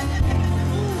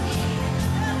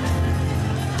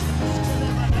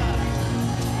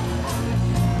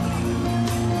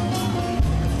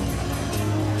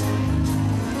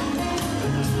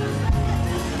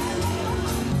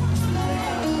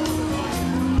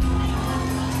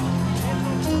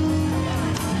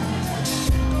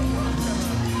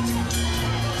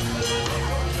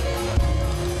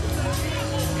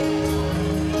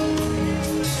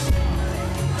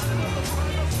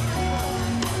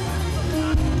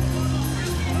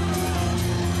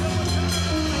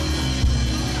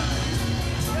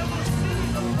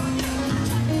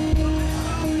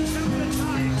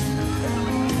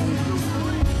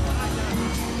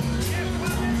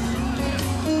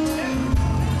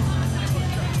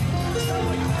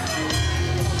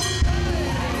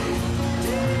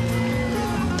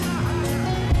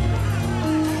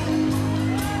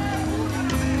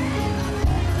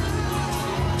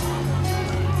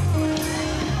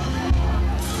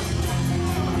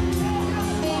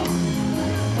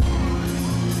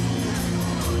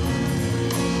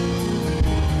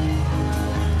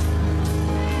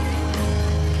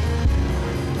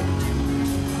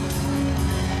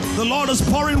 The Lord is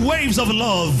pouring waves of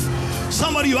love.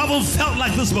 Somebody, you haven't felt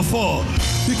like this before.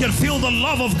 You can feel the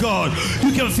love of God.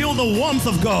 You can feel the warmth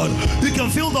of God. You can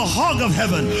feel the hug of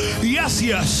heaven. Yes,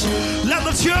 yes. Let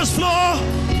the tears flow.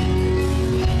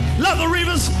 Let the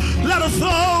rivers, let it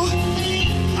flow.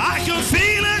 I can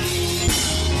feel it.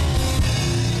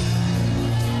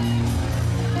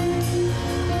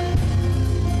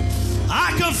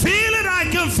 I can feel it. I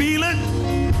can feel it.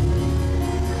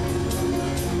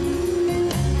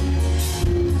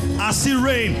 I see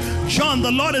rain. John,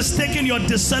 the Lord is taking your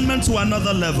discernment to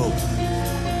another level.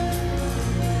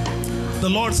 The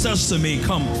Lord says to me,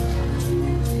 come.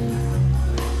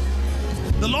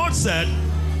 The Lord said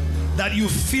that you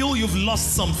feel you've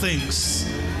lost some things,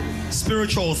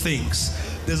 spiritual things.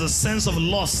 There's a sense of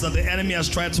loss that the enemy has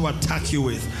tried to attack you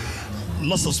with.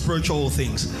 Lots of spiritual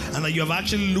things, and that you have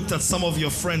actually looked at some of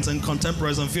your friends and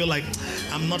contemporaries and feel like,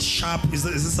 I'm not sharp. Is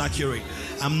this accurate?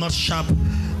 I'm not sharp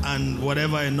and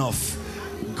whatever enough.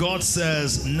 God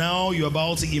says, now you're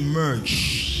about to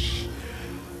emerge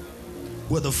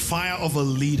with the fire of a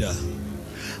leader.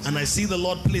 And I see the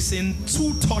Lord placing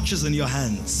 2 torches in your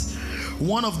hands.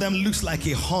 One of them looks like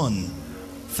a horn.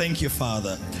 Thank you,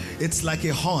 Father. It's like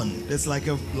a horn. It's like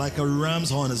a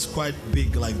ram's horn. It's quite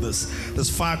big like this.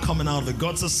 There's fire coming out of it.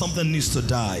 God says something needs to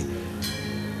die.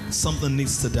 Something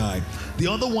needs to die. The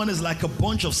other one is like a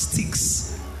bunch of sticks.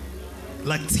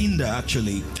 Like tinder,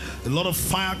 actually. A lot of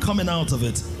fire coming out of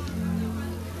it.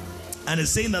 And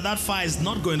it's saying that fire is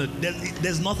not going to,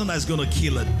 there's nothing that's going to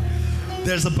kill it.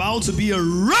 There's about to be a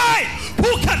right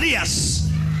Pukadias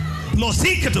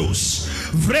Losikados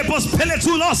Vrepos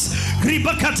Peletulos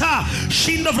Gribakata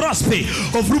Shindavraspe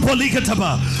of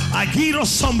Rupolikataba Agiro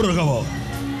Sombrogavo.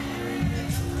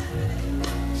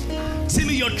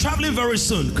 Timmy, you're traveling very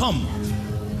soon. Come.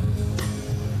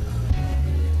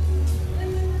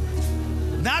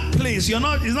 That place,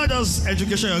 it's not just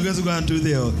education you're going to go and do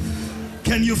there.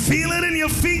 Can you feel it in your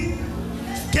feet?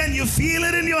 Can you feel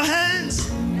it in your hands?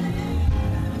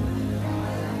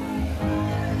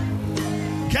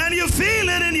 Can you feel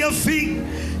it in your feet?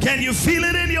 Can you feel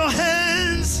it in your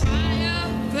hands?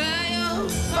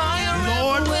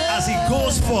 Lord, as he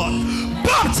goes forth,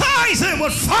 baptize him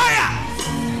with fire,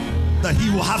 that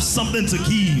he will have something to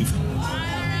give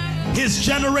his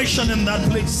generation in that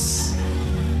place.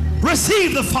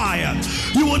 Receive the fire.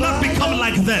 You will not become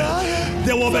like them.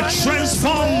 They will be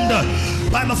transformed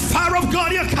by the fire of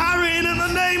God you're carrying in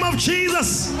the name of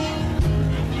Jesus.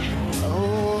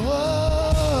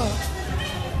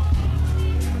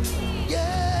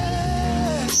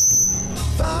 Yes.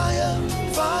 Fire,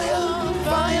 fire,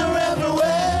 fire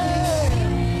everywhere.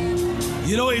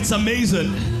 You know, it's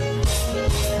amazing.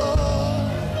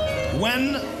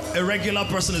 When a regular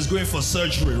person is going for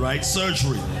surgery, right?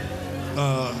 Surgery.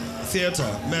 Theater,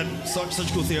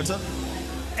 surgical theater.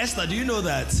 Esther, do you know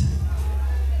that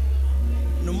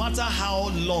no matter how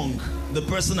long the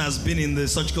person has been in the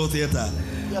surgical theater.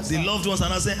 Yes, the sir. loved ones are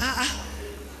not saying,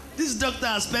 this doctor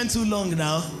has spent too long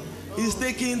now. He's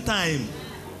taking time.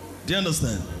 Do you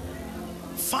understand?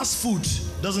 Fast food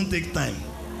doesn't take time.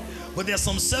 But there are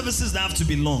some services that have to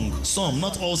be long. Some,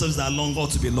 not all services that are long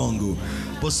ought to be long.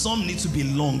 But some need to be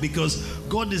long because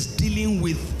God is dealing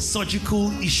with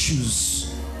surgical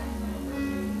issues.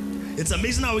 It's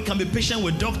amazing how we can be patient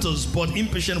with doctors but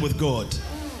impatient with God.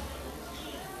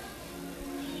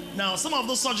 Now, some of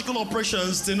those surgical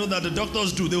operations, you know, that the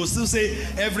doctors do, they will still say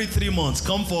every 3 months,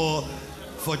 come for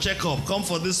checkup, come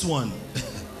for this one.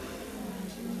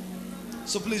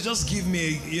 So please just give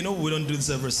me, we don't do this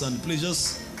every Sunday. Please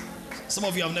just, some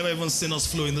of you have never even seen us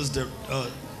flow in this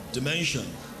dimension.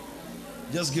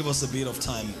 Just give us a bit of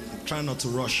time. Try not to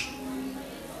rush.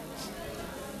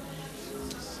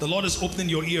 The Lord is opening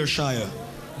your ear, Shire.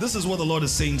 This is what the Lord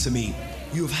is saying to me.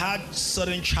 You've had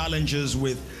certain challenges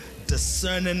with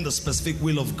discerning the specific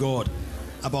will of God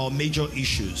about major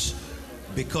issues.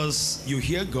 Because you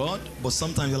hear God, but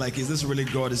sometimes you're like, is this really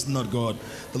God? It's not God.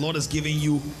 The Lord is giving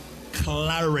you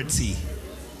clarity,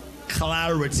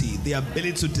 the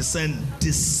ability to discern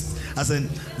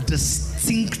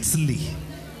distinctly,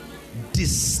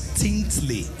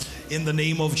 in the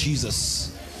name of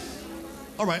Jesus.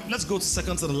 All right, let's go to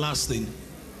the last thing.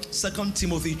 2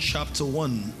 Timothy chapter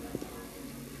 1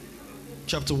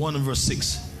 and verse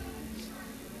 6.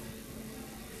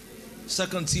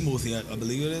 2 Timothy, I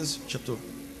believe it is, chapter.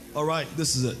 All right,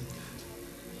 this is it.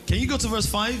 Can you go to verse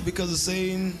 5? Because it's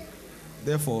saying,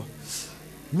 therefore,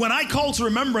 when I call to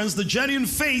remembrance the genuine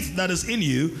faith that is in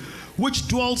you, which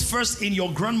dwelt first in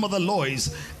your grandmother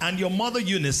Lois and your mother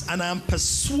Eunice, and I am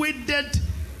persuaded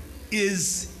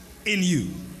is in you.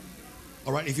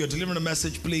 All right, if you're delivering a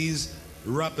message, please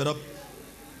wrap it up.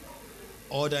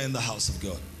 Order in the house of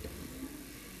God.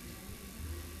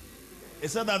 It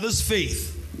said that this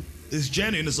faith is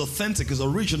genuine, is authentic, is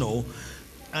original,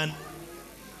 and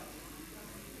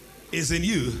is in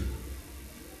you.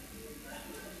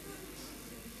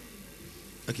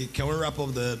 Okay, can we wrap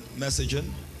up the message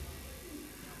in?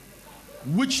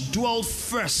 Which dwelt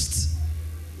first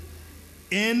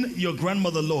in your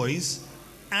grandmother Lois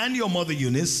and your mother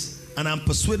Eunice, and I'm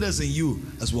persuaded is in you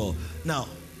as well. Now,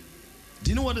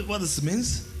 do you know what this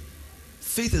means?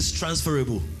 Faith is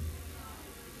transferable.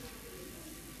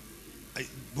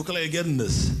 Bukola, are you getting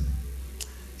this?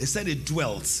 It said it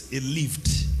dwelt, it lived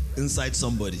inside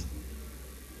somebody.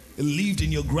 It lived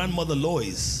in your grandmother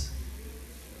Lois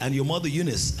and your mother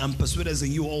Eunice, and persuaded is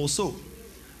in you also.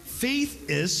 Faith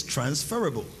is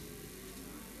transferable.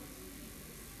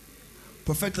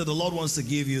 Perfected, the Lord wants to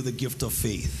give you the gift of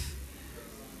faith.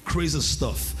 Crazy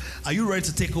stuff. Are you ready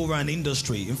to take over an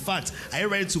industry? In fact, are you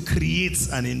ready to create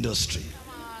an industry?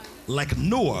 Like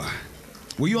Noah.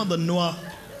 Were you on the Noah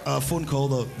phone call,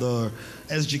 the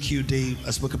SGQ day?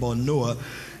 I spoke about Noah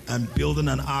and building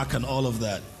an ark and all of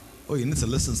that. Oh, you need to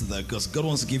listen to that because God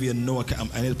wants to give you a Noah.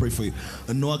 I need to pray for you.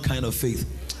 A Noah kind of faith.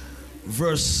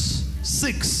 Verse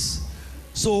 6.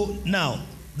 So now,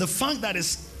 the fact that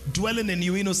it's dwelling in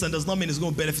you innocent does not mean it's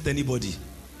going to benefit anybody.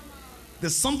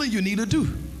 There's something you need to do.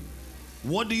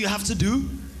 What do you have to do?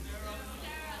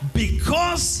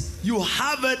 Because you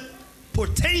have it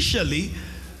potentially,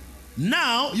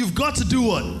 now you've got to do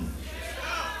what?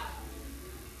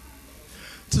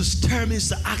 To stir means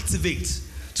to activate,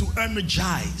 to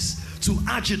energize, to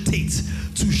agitate,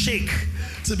 to shake,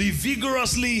 to be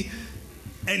vigorously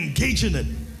engaging it.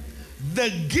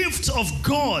 The gift of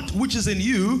God which is in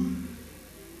you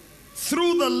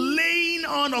through the laying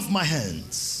on of my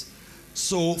hands.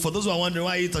 So for those who are wondering,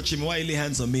 why are you touching me? Why you lay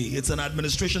hands on me? It's an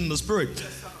administration in the spirit.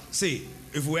 See,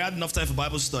 if we had enough time for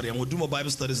Bible study, and we'll do more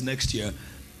Bible studies next year,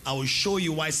 I will show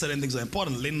you why certain things are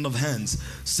important. Laying of hands,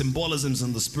 symbolisms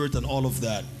in the spirit and all of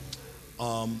that.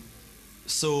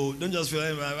 So don't just feel,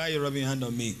 hey, why are you rubbing your hand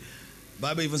on me? The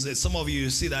Bible even says, some of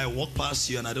you see that I walk past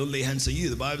you and I don't lay hands on you.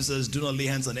 The Bible says, do not lay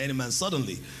hands on any man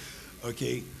suddenly.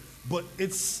 Okay? But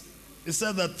it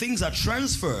said that things are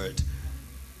transferred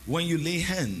when you lay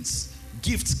hands.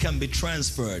 Gifts can be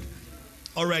transferred.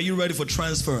 All right, you ready for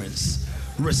transference?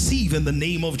 Receive in the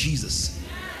name of Jesus.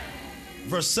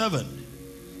 Verse 7.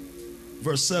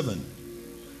 Verse 7.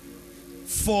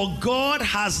 For God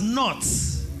has not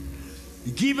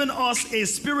given us a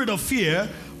spirit of fear,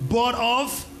 but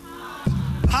of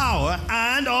power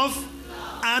and of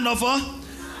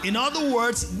in other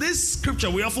words, this scripture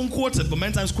we often quote it, but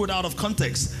many times quote out of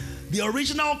context. The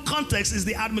original context is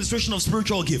the administration of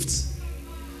spiritual gifts.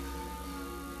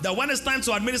 That when it's time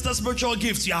to administer spiritual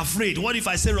gifts, you're afraid. What if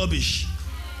I say rubbish?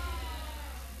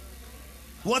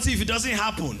 What if it doesn't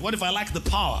happen? What if I lack the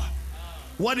power?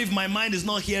 What if my mind is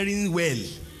not hearing well?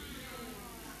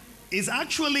 It's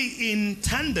actually in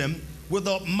tandem with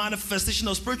the manifestation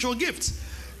of spiritual gifts.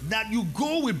 That you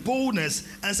go with boldness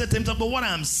and say to himself, but what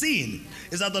I'm seeing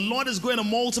is that the Lord is going to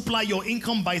multiply your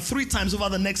income by 3 times over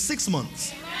the next 6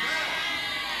 months.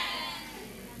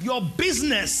 Your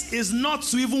business is not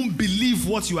to even believe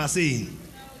what you are saying.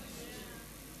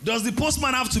 Does the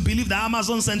postman have to believe that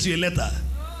Amazon sent you a letter?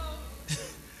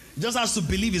 He just has to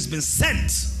believe it's been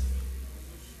sent.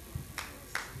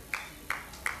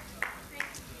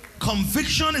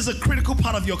 Conviction is a critical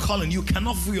part of your calling. You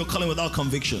cannot fulfill your calling without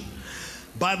conviction.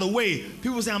 By the way,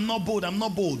 people say, I'm not bold, I'm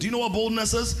not bold. Do you know what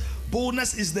boldness is?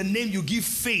 Boldness is the name you give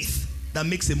faith that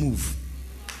makes a move.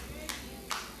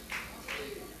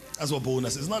 That's what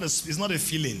boldness is. It's not a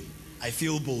feeling. I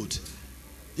feel bold.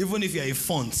 Even if you're a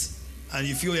font and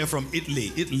you feel you're from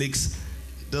Italy, it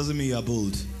doesn't mean you're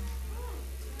bold.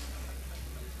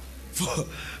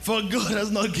 For God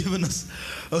has not given us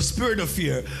a spirit of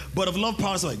fear, but of love,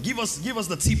 power, and soul. Give us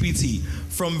the TPT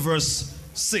from verse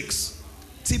 6.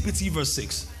 TPT verse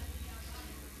 6.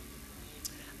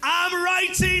 I'm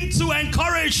writing to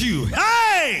encourage you.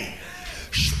 Hey!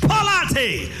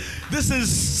 Spalate! This is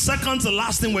second to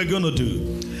last thing we're going to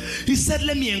do. He said,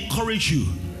 let me encourage you.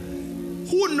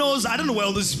 Who knows? I don't know where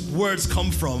all these words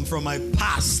come from my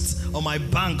past or my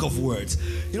bank of words.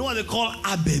 You know what they call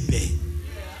abebe?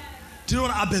 Do you know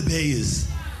what abebe is?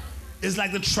 It's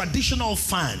like the traditional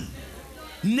fan,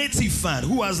 native fan,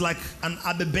 who has like an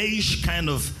abebe-ish kind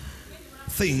of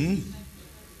thing.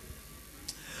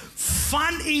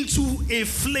 Fan into a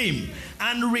flame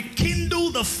and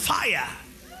rekindle the fire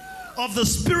of the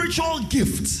spiritual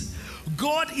gift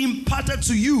God imparted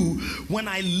to you when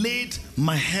I laid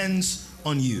my hands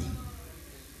on you.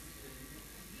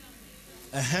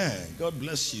 God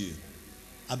bless you,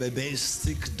 Abebe's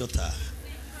sick daughter.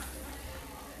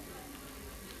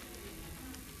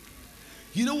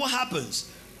 You know what happens?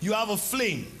 You have a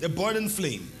flame, a burning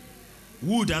flame,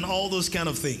 wood and all those kind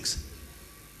of things.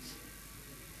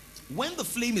 When the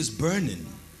flame is burning,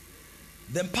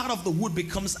 then part of the wood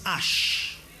becomes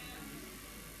ash.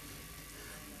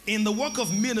 In the work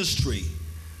of ministry,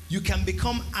 you can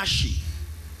become ashy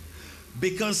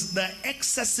because the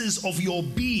excesses of your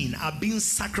being are being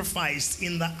sacrificed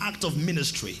in the act of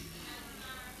ministry.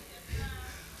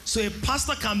 So a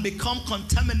pastor can become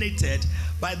contaminated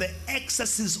by the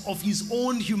excesses of his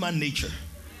own human nature.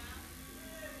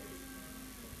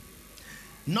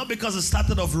 Not because it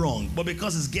started off wrong, but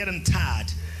because it's getting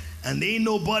tired and there ain't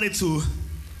nobody to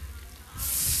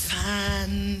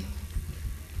fan.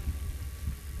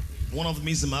 One of the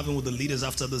meetings I'm having with the leaders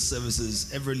after the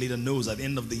services, every leader knows at the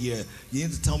end of the year, you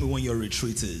need to tell me when your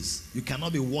retreat is. You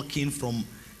cannot be working from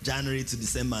January to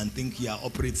December and think you are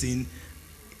operating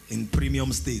in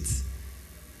premium state.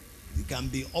 You can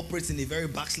be operating in a very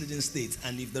backsliding state,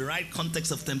 and if the right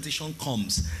context of temptation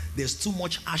comes, there's too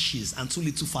much ashes and too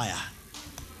little fire.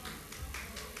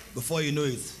 Before you know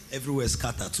it, everywhere is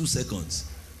scattered. 2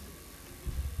 seconds.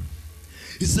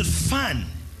 He said, fan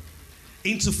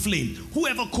into flame.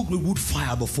 Whoever cooked with wood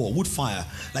fire before? Wood fire.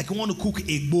 Like you want to cook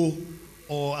egbo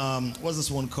or what's this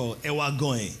one called? Ewa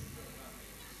going.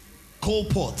 Coal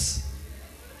pots.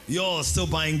 You're still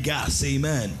buying gas,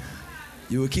 amen.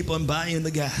 You will keep on buying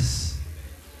the gas.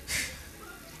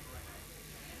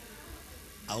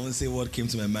 I won't say what came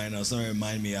to my mind now. Sorry,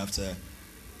 remind me after.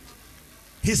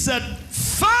 He said,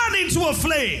 fan into a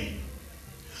flame.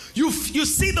 You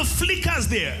see the flickers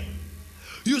there.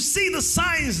 You see the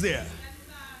signs there.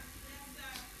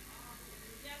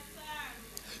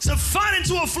 So fan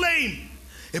into a flame.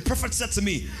 A prophet said to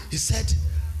me, he said,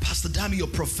 Pastor Dami, your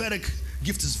prophetic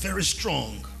gift is very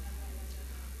strong.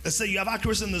 I said, you have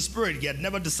accuracy in the spirit. He had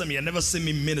never discerned me. He had never seen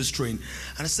me ministering.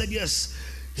 And I said, yes.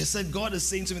 He said, God is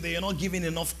saying to me that you're not giving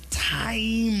enough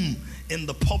time in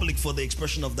the public for the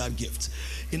expression of that gift.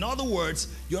 In other words,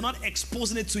 you're not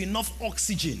exposing it to enough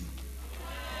oxygen.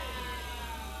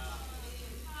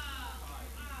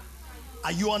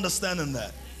 Are you understanding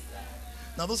that?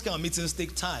 Now, those kind of meetings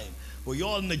take time. But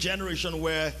you're in a generation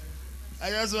where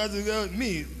I just want to go,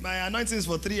 my anointing is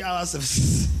for 3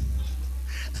 hours.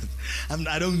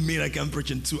 I don't mean I can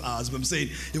preach in 2 hours, but I'm saying,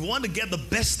 if you want to get the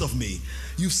best of me,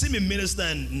 you've seen me minister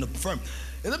in the firm.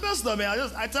 In the best of me,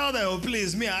 I tell them, oh,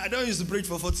 please, I don't used to preach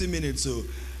for 40 minutes, so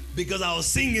because I will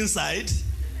sing inside,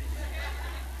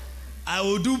 I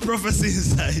will do prophecy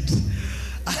inside.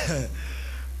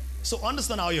 So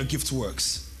understand how your gift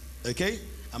works, okay?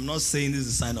 I'm not saying this is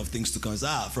a sign of things to come.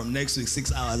 From next week,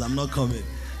 6 hours, I'm not coming.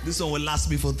 This one will last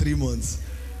me for 3 months.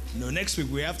 No, next week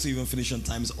we have to even finish on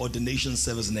time. It's ordination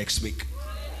service next week.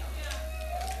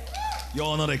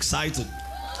 You're not excited.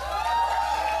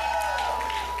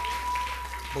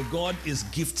 But God is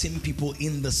gifting people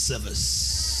in the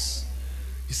service.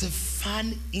 He said,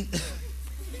 fan in.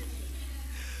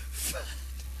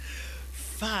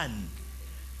 Fan.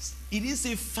 He didn't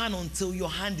say fan until your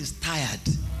hand is tired.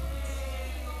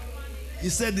 He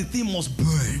said the thing must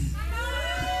burn.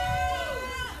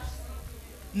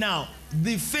 Now,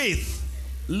 the faith,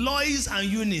 Lois and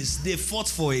Eunice, they fought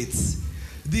for it.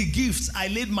 The gifts, I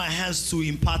laid my hands to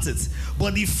impart it.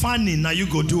 But the fanning, now you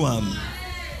go do them.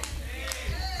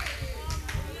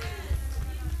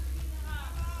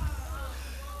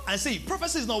 I see,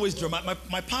 prophecy is not always dramatic.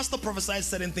 My pastor prophesied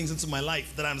certain things into my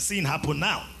life that I'm seeing happen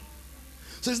now.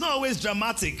 So it's not always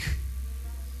dramatic.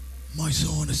 My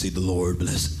son, I say the Lord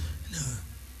bless. No.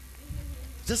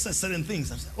 Just said certain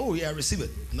things. I'm saying, oh yeah, I receive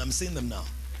it. And I'm seeing them now.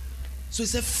 So he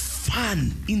said,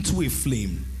 fan into a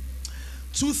flame.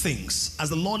 Two things. As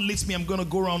the Lord leads me, I'm going to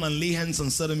go around and lay hands on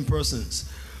certain persons.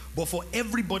 But for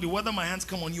everybody, whether my hands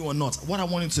come on you or not, what I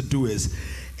want you to do is,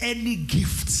 any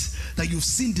gift that you've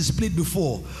seen displayed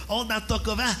before, all that talk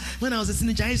of, when I was a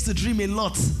teenager, I used to dream a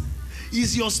lot.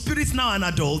 Is your spirit now an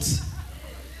adult?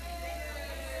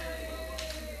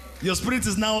 Your spirit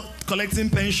is now collecting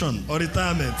pension or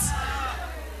retirement.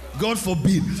 God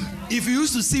forbid. If you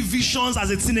used to see visions as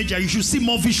a teenager, you should see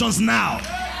more visions now.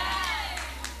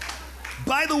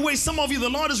 By the way, some of you, the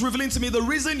Lord is revealing to me, the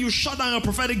reason you shut down your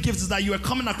prophetic gifts is that you are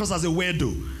coming across as a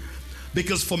weirdo.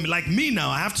 Because for me, like me now,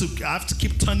 I have to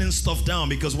keep turning stuff down,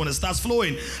 because when it starts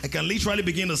flowing, I can literally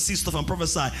begin to see stuff and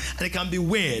prophesy, and it can be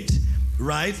weird,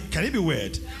 right? Can it be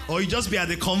weird? Or you just be at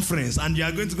the conference and you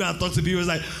are going to go and talk to people. It's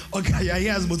like, okay, you're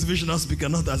here as motivational speaker,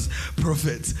 not as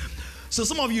prophet. So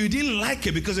some of you didn't like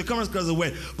it because you're coming across as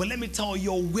weird. But let me tell you,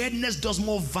 your weirdness does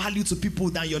more value to people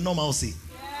than your normalcy.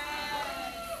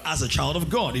 As a child of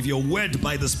God, if you're wed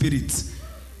by the Spirit,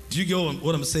 do you get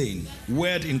what I'm saying?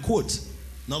 Wed in quote.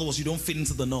 In other words, you don't fit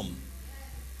into the norm.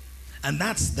 And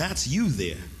that's you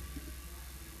there.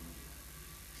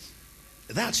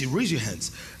 That's you. Raise your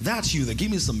hands. That's you there.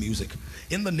 Give me some music.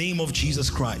 In the name of Jesus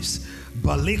Christ.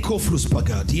 Baleko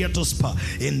fruspaga diatospa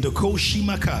indoko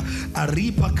shimaka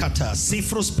aripakata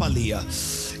sefrospalia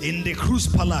in the cruz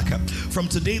palaka. From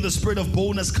today, the spirit of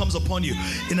boldness comes upon you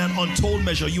in an untold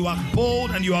measure. You are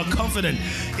bold and you are confident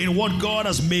in what God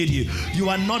has made you. You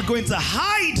are not going to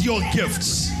hide your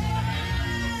gifts.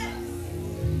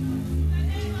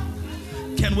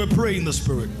 Can we pray in the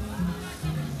spirit?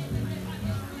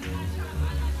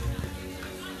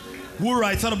 Wura,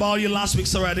 I thought about you last week.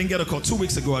 Sorry, I didn't get a call. 2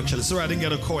 weeks ago, actually. Sorry, I didn't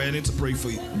get a call. I need to pray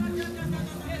for you.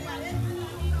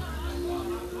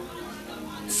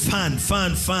 Fan.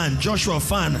 Joshua,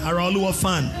 fan. Araulua,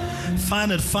 fan.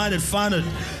 Fan it.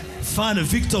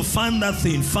 Victor, fan that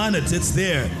thing. Fan it. It's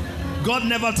there. God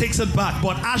never takes it back,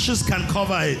 but ashes can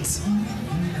cover it.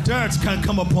 Dirt can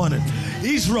come upon it.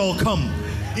 Israel, come.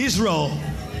 Israel,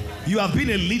 you have been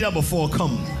a leader before.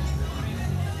 Come.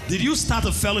 Did you start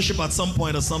a fellowship at some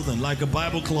point or something, like a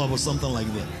Bible club or something like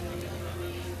that?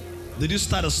 Did you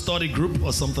start a study group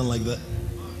or something like that?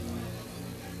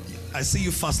 I see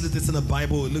you facilitating a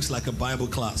Bible. It looks like a Bible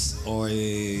class or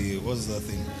a, what's that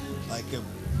thing? Like a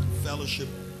fellowship.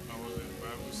 I was a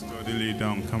Bible study leader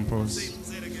on campus.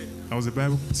 Say it again. I was a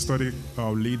Bible study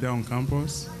leader on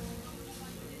campus.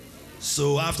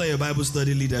 So after your Bible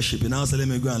study leadership, you now say, let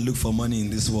me go and look for money in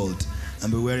this world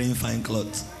and be wearing fine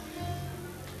clothes.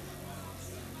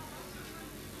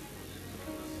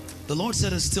 The Lord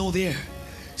said it's still there.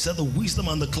 He said the wisdom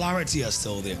and the clarity are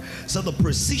still there. He said the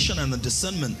precision and the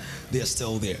discernment, they are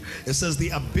still there. It says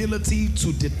the ability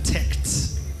to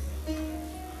detect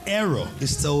error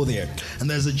is still there. And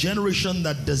there's a generation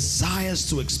that desires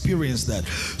to experience that.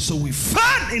 So we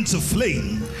fan into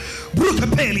flame.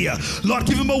 Lord,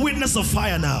 give him a witness of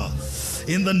fire now.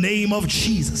 In the name of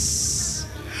Jesus.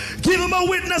 Give him a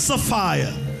witness of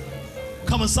fire.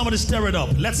 Come on, somebody stir it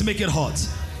up. Let's make it hot.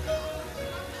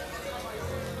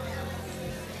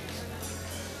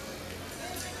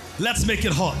 Let's make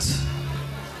it hot.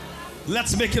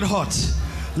 Let's make it hot.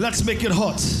 Let's make it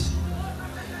hot.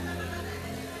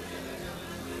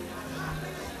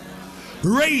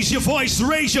 Raise your voice,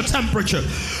 raise your temperature,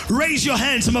 raise your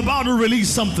hands. I'm about to release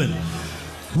something.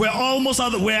 We're almost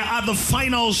at the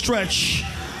final stretch.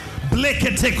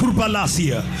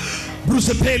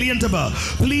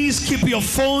 Please keep your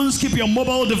phones, keep your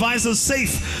mobile devices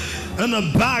safe in a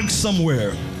bag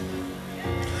somewhere.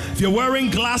 If you're wearing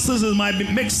glasses, it might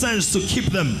make sense to keep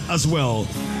them as well,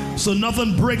 so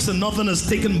nothing breaks and nothing is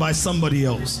taken by somebody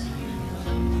else.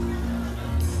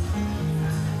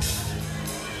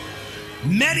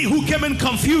 Many who came in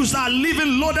confused are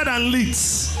leaving loaded and lit.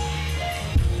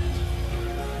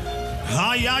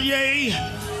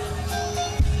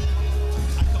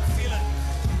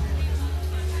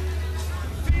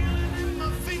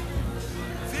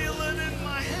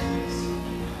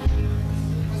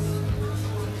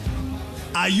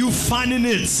 Are you finding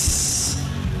it?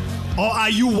 Or are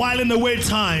you whiling away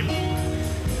time?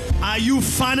 Are you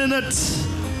finding it?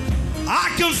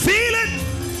 I can feel it.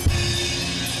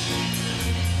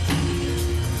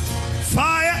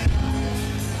 Fire.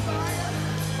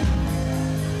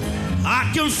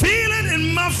 I can feel it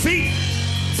in my feet.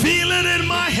 Feel it in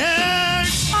my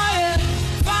hands. Fire,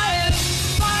 fire,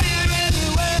 fire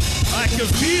everywhere. I can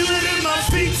feel it in my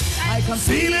feet. I can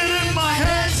Feel it in my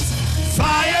hands.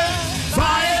 Fire,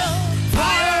 fire,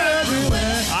 fire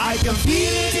everywhere. I can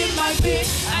feel it in my feet.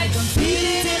 I can feel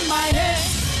it in my head.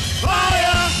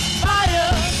 fire.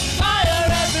 Fire, fire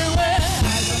everywhere.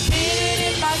 I can feel it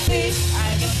in my feet.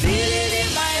 I can feel it in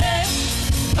my head.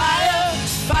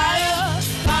 Fire, fire,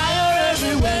 fire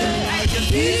everywhere. I can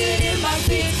feel it in my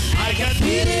feet. I can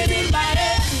feel it in my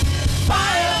head.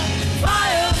 Fire,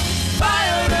 fire,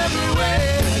 fire everywhere.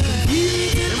 I can feel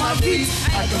it in my feet.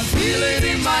 I can feel it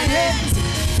in my hands.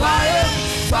 Fire,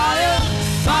 fire,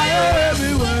 fire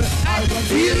everywhere. I can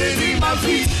feel it in my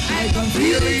feet. I can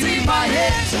feel it in my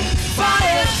hands.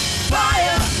 Fire,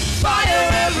 fire, fire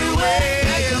everywhere.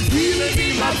 I can feel it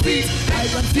in my feet. I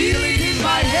can feel it in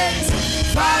my hands.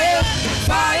 Fire,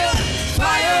 fire,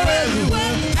 fire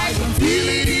everywhere. I can feel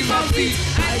it in my feet.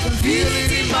 I can feel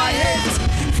it in my hands.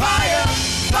 Fire,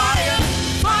 fire,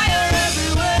 fire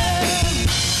everywhere.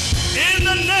 In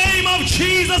the name of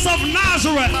Jesus of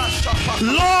Nazareth,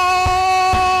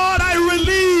 Lord, I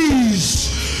release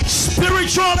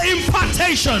spiritual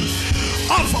impartation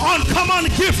of uncommon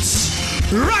gifts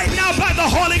right now by the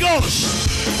Holy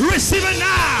Ghost. Receive it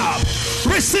now.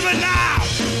 Receive it now.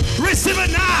 Receive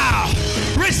it now.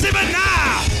 Receive it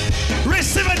now.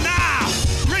 Receive it now.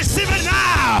 Receive it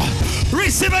now.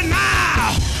 Receive it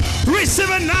now. Receive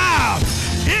it now.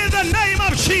 In the name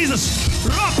of Jesus.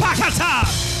 Ropakata.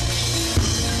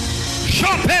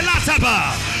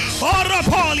 Shopelataba.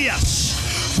 Oropolias.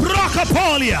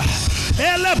 Brocopolia.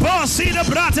 Elebosi de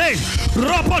brate.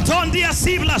 Ropotondia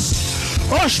siblas.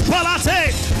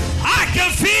 Oshpalate. I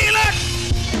can feel it.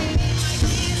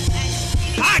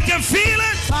 I can feel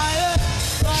it. Fire,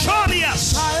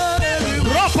 Shonias. fire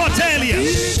everywhere. Ropotelias.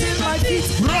 Feel it in my feet.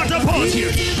 Rotopotia. Feel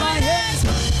it in my hands.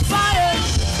 Fire,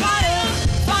 fire,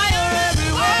 fire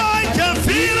everywhere. I can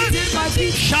feel it. In my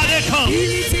feet. Shall it come?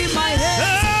 Feel it in my hands.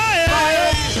 Hey,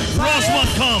 Fire, Rosemont,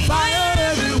 come. fire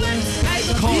everywhere. I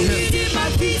can Call feel him. it in my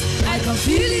feet. I can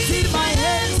feel it in my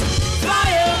hands.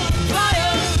 Fire,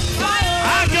 fire, fire.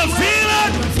 I can feel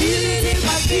it. Feel it in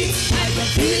my feet. I can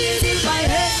feel it in my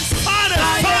hands. Find it.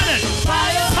 Find it.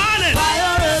 Fire, Find it.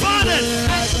 fire Find it. everywhere.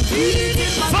 I can feel it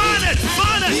in my Find feet. it.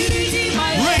 Find it. Feel it in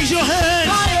my hands. Raise your hands.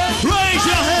 Raise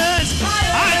your hands.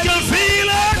 I can feel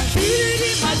it. Feel it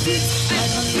in my feet. I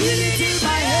can feel it in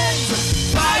my hands.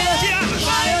 Fire, Yes.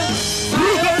 fire,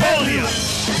 Rukapolia.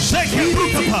 Zeke Feel it in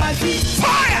Rukapa. my feet.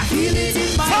 Fire. Feel it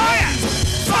in my Fire. hands.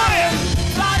 Fire.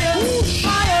 Fire,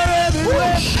 fire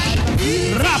everywhere. I can feel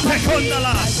it in my feet.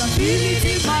 Rapekondalas. I can feel it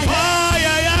in my hands. Fire.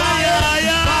 Yeah, Fire, yeah,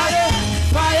 yeah. fire,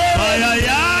 fire Fire. everywhere.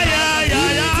 Yeah, yeah, yeah, Feel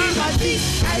it yeah. in my feet.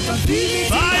 I can feel it in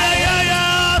my Fire. Yeah, hands.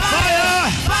 yeah. Fire.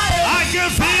 Fire. I can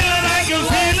feel it. I can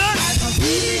feel it. I can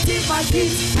feel it in my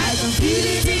feet. I can feel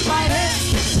it in my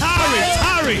hands. Tarry.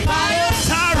 Tarry. Fire,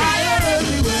 Tarry. fire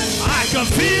everywhere. I can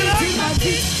feel Feel it it. in my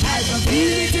feet. I can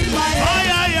feel it in my hands.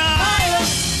 Fire. Yeah. Fire,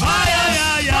 Fire.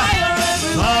 Yeah, yeah. fire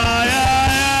everywhere. Fire.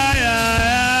 Yeah, yeah, yeah,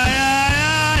 yeah,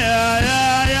 yeah,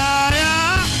 yeah,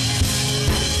 yeah.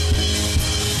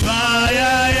 Fire.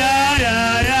 Yeah, yeah,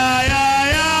 yeah, yeah, yeah,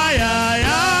 yeah,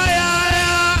 yeah,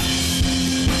 yeah.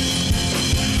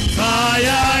 Fire.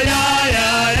 Yeah, yeah,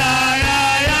 yeah, yeah,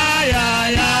 yeah, yeah,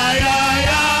 yeah,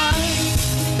 yeah.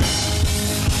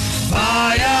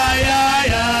 Fire. Yeah, yeah,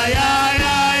 yeah, yeah,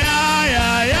 yeah,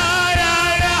 yeah,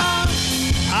 yeah,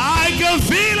 yeah. I can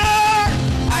feel it.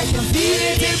 I can feel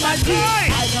it in my feet. Hey!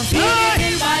 I can feel Hey! it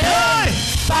in my Hey!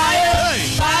 hands. Fire, Hey!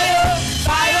 fire,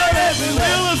 fire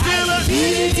everywhere. Feel it, feel I it. can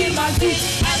feel it in my feet.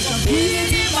 I can feel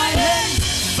it in my hands.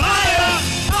 Fire.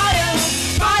 Fire,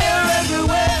 fire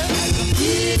everywhere. I can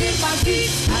feel it in my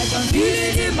feet. I can feel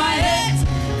it in my hands.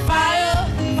 Fire,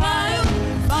 fire,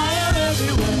 fire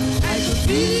everywhere. I can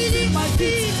feel it in my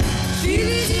feet. Feel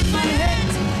it in my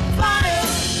hands. Fire,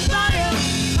 fire,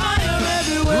 fire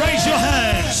everywhere. Raise your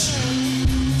hands.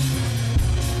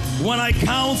 When I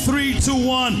count 3, 2,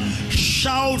 1,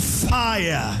 shout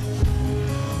fire.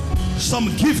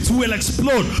 Some gift will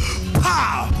explode.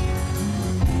 Pow!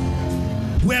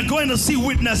 We're going to see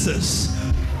witnesses.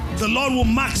 The Lord will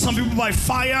mark some people by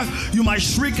fire. You might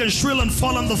shriek and shrill and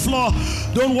fall on the floor.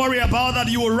 Don't worry about that.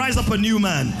 You will rise up a new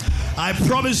man. I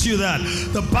promise you that.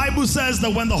 The Bible says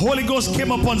that when the Holy Ghost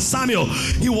came upon Samuel,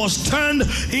 he was turned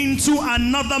into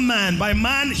another man. By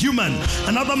man, human.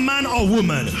 Another man or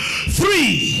woman.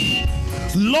 3,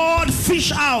 Lord,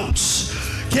 fish out.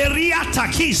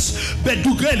 Keriatakis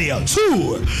bedugelia.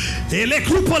 2,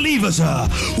 elekrupolivas.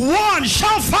 1,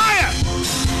 shout fire.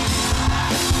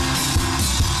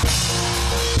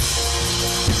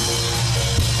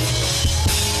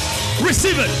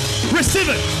 Receive it, receive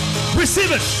it,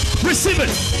 receive it, receive it,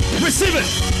 receive it,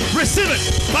 receive it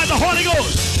by the Holy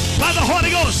Ghost, by the Holy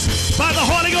Ghost, by the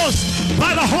Holy Ghost,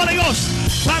 by the Holy Ghost,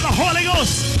 by the Holy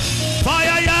Ghost.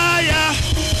 Fire, ya, ya,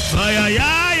 fire,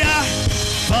 ya, ya,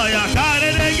 fire,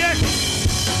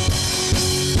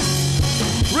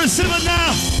 receive it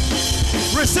now,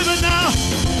 receive it now,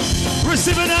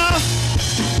 receive it now.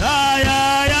 Ya,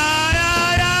 ya, ya, ya,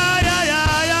 ya, ya,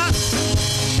 ya, ya.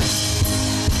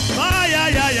 Ya,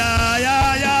 ya, ya, ya,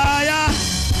 ya, ya.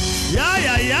 Ya,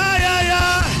 ya, ya, ya, ya.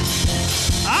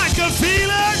 I can feel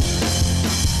it.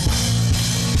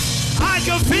 I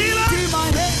can feel it. In my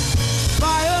head,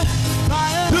 fire,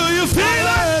 fire. Do you feel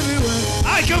it? Everywhere.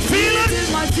 I can feel it.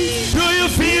 In my feet. Do you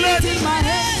feel it? In my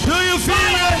head. Do you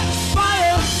feel it?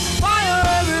 Fire, fire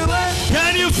everywhere.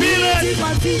 Can you feel it? In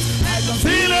my feet. I can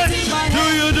Feel it? in my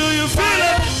head. Do you feel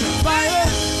it? Fire,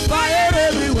 fire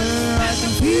everywhere. I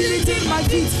can feel it in my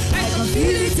feet. I can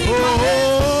feel it in my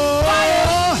head.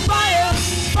 Fire, fire,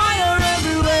 fire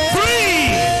everywhere. 3,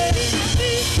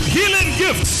 healing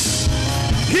gifts.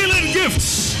 Healing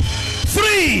gifts.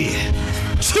 3,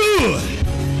 2,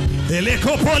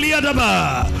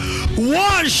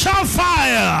 1, shout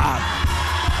fire.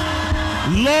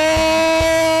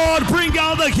 Lord, bring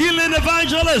out the healing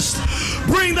evangelists.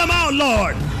 Bring them out,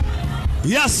 Lord.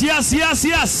 Yes, yes, yes,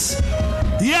 yes.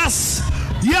 Yes,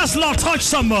 yes, Lord, touch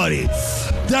somebody.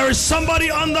 There is somebody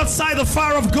on that side. The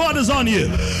fire of God is on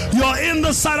you. You're in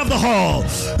the side of the hall.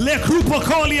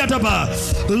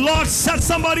 Lord, set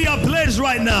somebody ablaze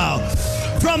right now.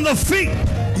 From the feet.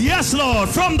 Yes, Lord.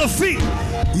 From the feet.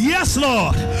 Yes,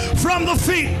 Lord. From the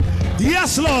feet.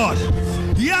 Yes, Lord.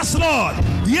 Yes, Lord.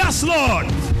 Yes,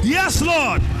 Lord. Yes,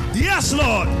 Lord. Yes,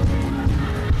 Lord.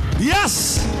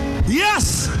 Yes.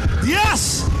 Yes.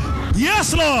 Yes.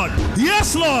 Yes, Lord.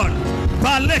 Yes, Lord.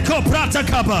 Baleko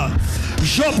pratakaba.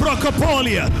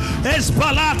 Jobrokopolia.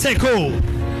 Esbalateko.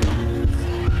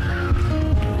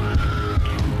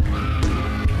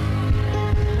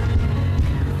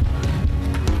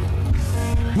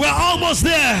 We're almost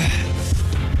there.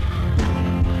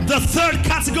 The third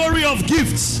category of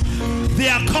gifts, they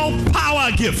are called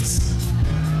power gifts.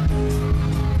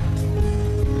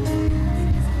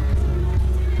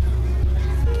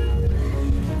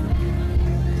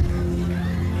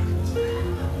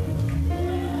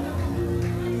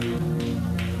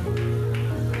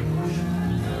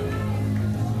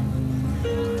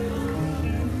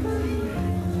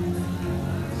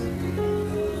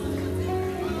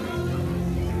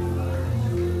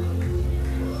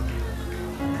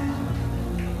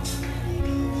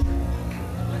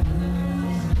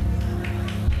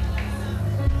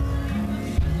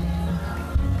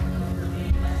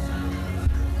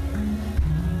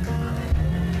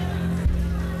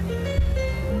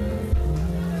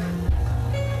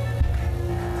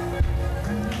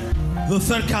 The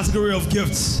third category of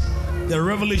gifts, they're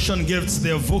revelation gifts,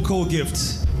 they're vocal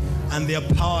gifts, and they're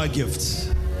power gifts.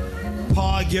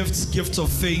 Power gifts, gifts of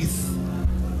faith,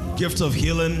 gifts of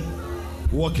healing,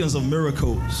 workings of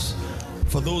miracles.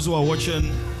 For those who are watching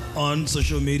on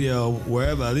social media or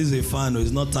wherever, this is a fan,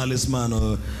 it's not talisman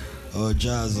or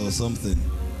jazz or something.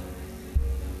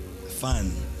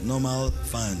 Fan, normal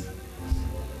fan.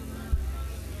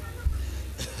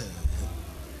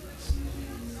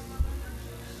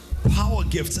 Power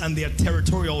gifts and their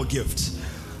territorial gifts.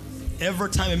 Every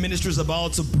time a ministry is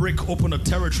about to break open a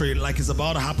territory, like it's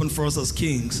about to happen for us as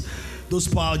kings, those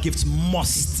power gifts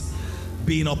must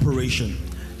be in operation.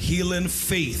 Healing,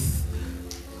 faith.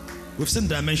 We've seen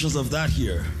dimensions of that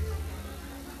here.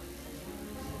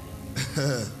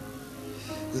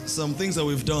 Some things that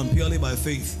we've done purely by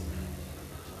faith.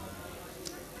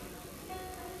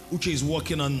 Uche is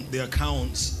working on the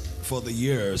accounts for the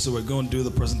year, so we're going to do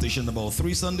the presentation about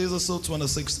 3 Sundays or so,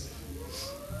 26.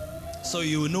 So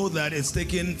you know that it's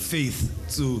taking faith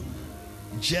to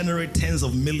generate tens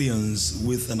of millions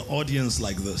with an audience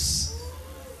like this.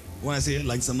 When I say it,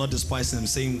 like, I'm not despising them,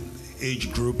 same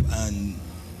age group and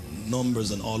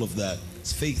numbers and all of that.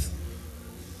 It's faith.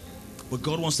 But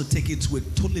God wants to take it to a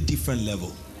totally different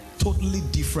level. Totally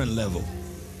different level.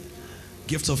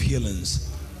 Gifts of healings.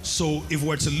 So if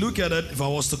we're to look at it, if I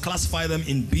was to classify them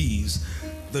in B's,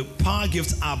 the power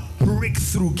gifts are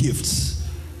breakthrough gifts.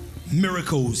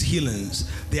 miracles, healings.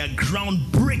 They are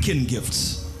groundbreaking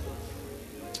gifts.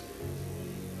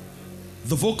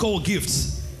 The vocal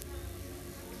gifts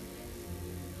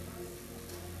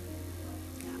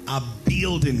are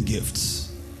building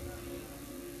gifts.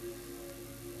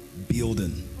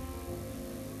 Building.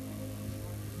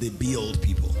 They build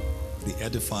people. They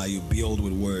edify you, build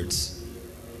with words.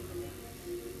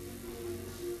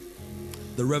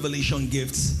 The revelation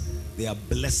gifts, they are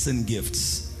blessing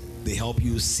gifts. They help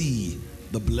you see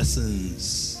the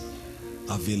blessings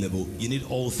available. You need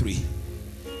all three.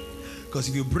 Because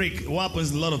if you break, what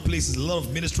happens in a lot of places, a lot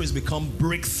of ministries become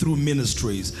breakthrough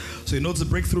ministries. So you notice the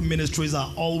breakthrough ministries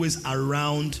are always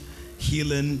around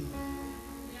healing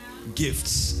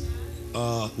gifts,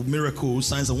 miracles,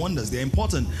 signs and wonders. They're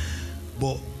important.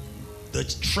 But the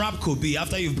trap could be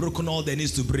after you've broken all that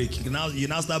needs to break, you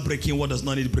now start breaking what does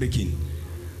not need breaking.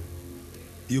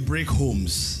 You break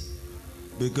homes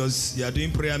because you are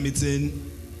doing prayer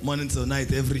meeting morning till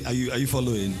night. Are you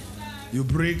following? You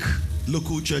break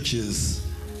local churches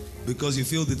because you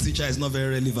feel the teacher is not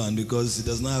very relevant because it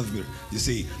does not have, you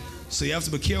see. So you have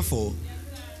to be careful.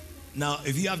 Now,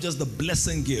 if you have just the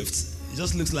blessing gift, it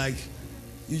just looks like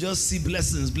you just see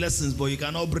blessings, but you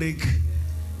cannot break.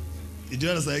 You do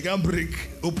understand? You can't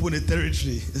open a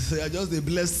territory. So you're just a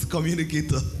blessed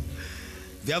communicator.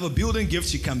 If you have a building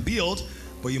gift, you can build,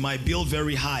 but you might build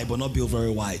very high, but not build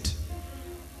very wide.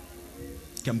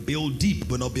 You can build deep,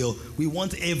 but not build. We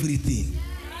want everything.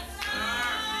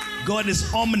 God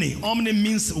is omni. Omni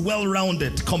means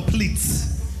well-rounded, complete.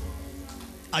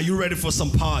 Are you ready for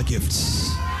some power gifts?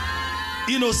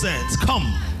 Innocent,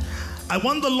 come. I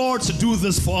want the Lord to do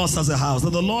this for us as a house,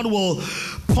 that the Lord will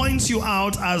point you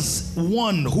out as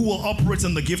one who will operate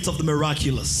in the gift of the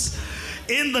miraculous.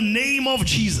 In the name of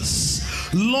Jesus,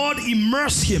 Lord,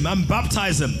 immerse him and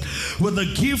baptize him with the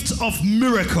gift of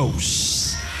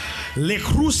miracles.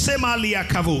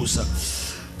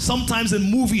 Sometimes in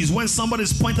movies, when somebody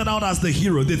is pointed out as the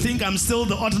hero, they think I'm still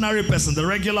the ordinary person, the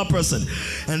regular person.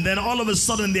 And then all of a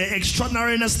sudden, their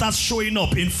extraordinariness starts showing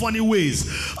up in funny ways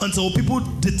until people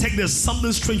detect there's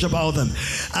something strange about them.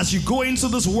 As you go into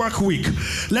this work week,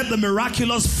 let the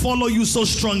miraculous follow you so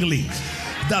strongly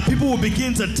that people will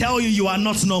begin to tell you you are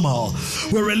not normal.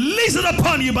 We release it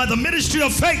upon you by the ministry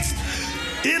of faith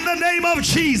in the name of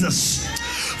Jesus.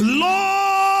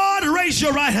 Lord, raise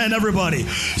your right hand, everybody.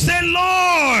 Say,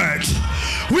 Lord,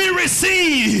 we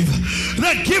receive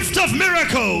the gift of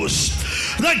miracles,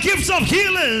 the gift of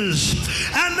healings,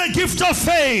 and the gift of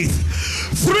faith.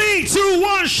 3, 2,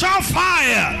 1, shout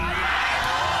fire.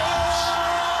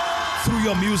 Through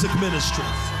your music ministry,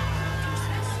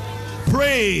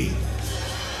 pray.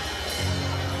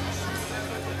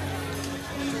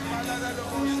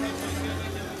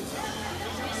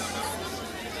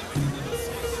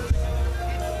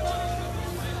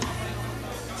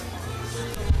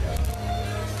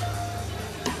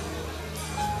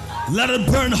 Let it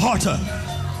burn hotter.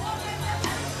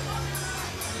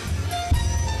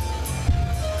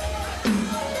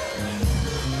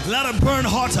 Let it burn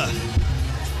hotter.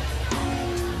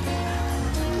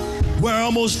 We're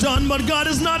almost done, but God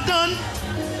is not done.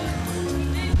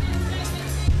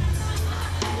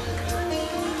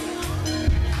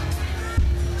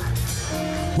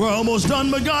 We're almost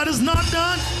done, but God is not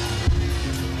done.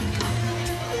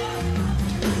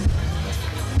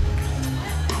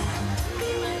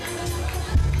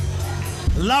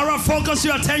 Lara, focus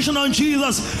your attention on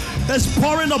Jesus. Is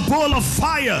pouring a bowl of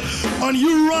fire on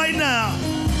you right now.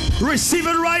 Receive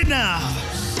it right now.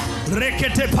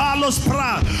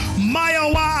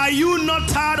 Maya, why are you not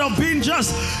tired of being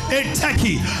just a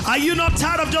techie? Are you not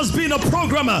tired of just being a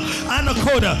programmer and a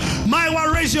coder?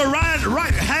 Maya, raise your right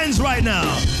hands right now.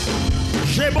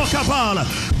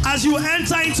 As you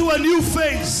enter into a new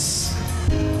phase.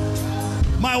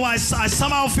 My wife, I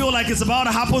somehow feel like it's about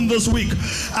to happen this week.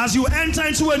 As you enter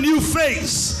into a new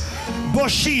phase,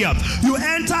 Boshia, you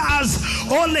enter as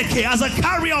Oleke, as a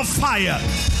carrier of fire,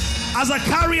 as a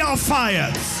carrier of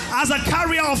fire, as a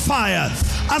carrier of fire,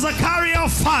 as a carrier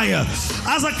of fire,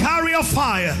 as a carrier of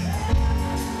fire.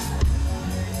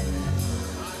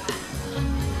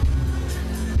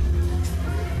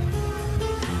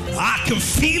 I can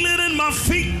feel it in my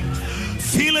feet,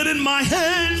 feel it in my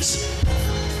hands.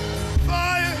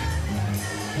 Fire.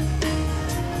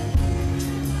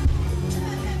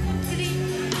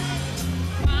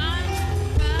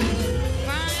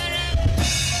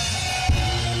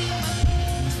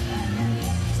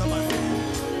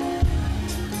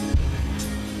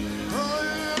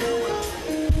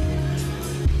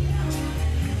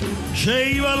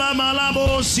 Sheivala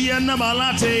malabo siena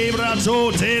malate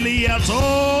brato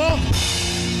teliato.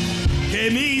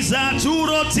 Kemiza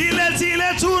turo tile tile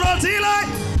turo tile.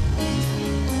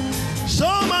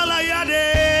 Somala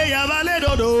yade yabale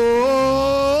dodo.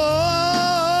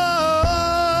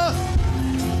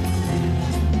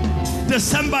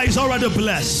 December is already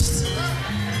blessed.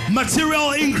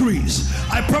 Material increase.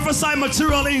 I prophesy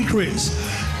material increase.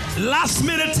 Last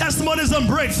minute testimonies and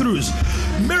breakthroughs.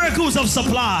 Miracles of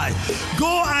supply.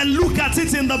 Go and look at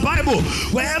it in the Bible.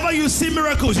 Wherever you see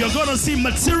miracles, you're going to see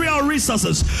material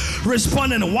resources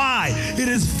responding. Why? It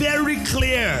is very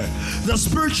clear. The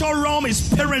spiritual realm is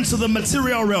parent to the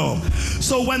material realm.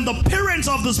 So when the parent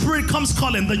of the spirit comes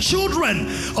calling, the children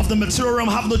of the material realm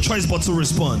have no choice but to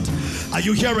respond. Are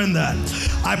you hearing that?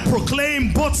 I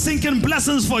proclaim both sinking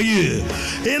blessings for you.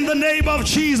 In the name of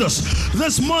Jesus,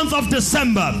 this month of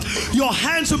December, your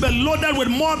hands will be loaded with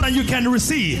more than you can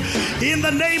receive. In the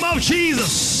name of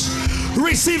Jesus,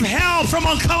 receive help from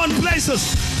uncommon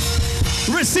places.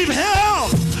 Receive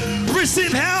help.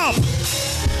 Receive help.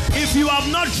 If you have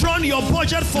not drawn your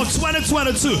budget for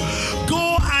 2022,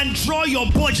 go and draw your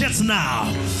budget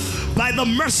now. By the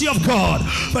mercy of God,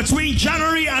 between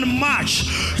January and March,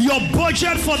 your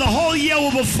budget for the whole year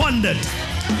will be funded.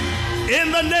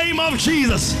 In the name of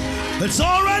Jesus. It's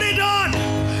already done.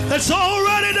 It's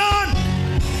already done.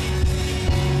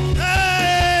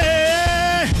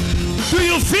 Hey, do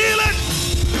you feel it?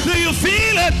 Do you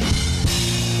feel it?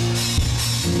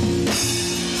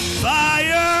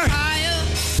 Fire. Fire.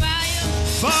 Fire.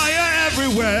 Fire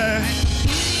everywhere.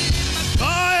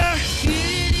 Fire.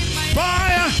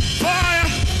 Fire. Fire.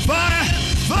 Fire.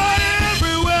 Fire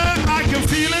everywhere. I can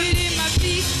feel it.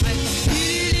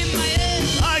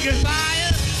 I can.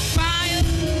 Fire. Fire.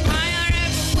 Fire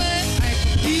everywhere.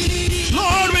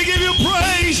 Lord, we give you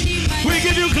praise. We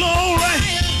give you glory.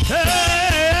 Hey.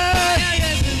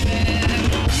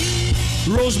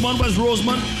 Rosemont, where's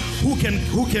Rosemont? Who can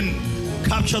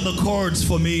capture the chords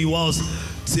for me whilst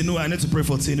Tinu? I need to pray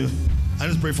for Tinu. I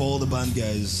need to pray for all the band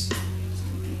guys.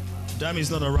 Dami's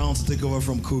not around to take over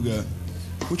from Cougar.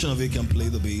 Which one of you can play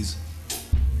the bass?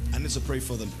 I need to pray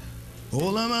for them. The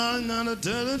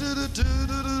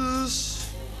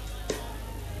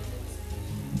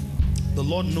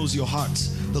Lord knows your heart.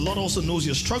 The Lord also knows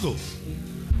your struggle.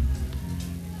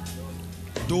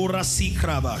 Dora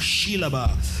Sikraba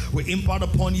Shilaba. We impart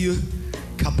upon you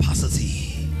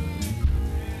capacity.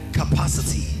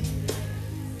 Capacity.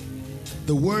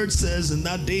 The word says in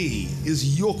that day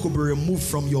his yoke will be removed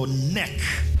from your neck.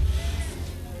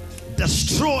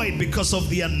 Destroyed because of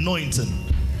the anointing.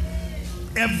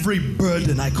 Every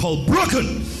burden I call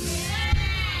broken.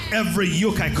 Every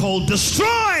yoke I call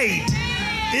destroyed.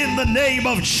 In the name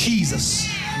of Jesus.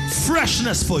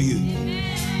 Freshness for you.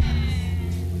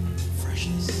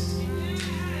 Freshness.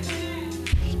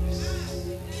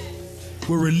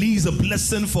 We release a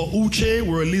blessing for Uche.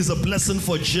 We release a blessing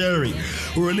for Jerry.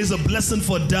 We release a blessing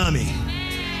for Dami.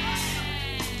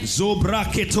 Zobra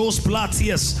Ketos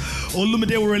Platius.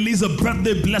 Olumide will release a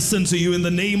birthday blessing to you in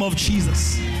the name of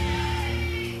Jesus.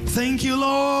 Thank you,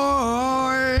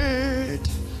 Lord.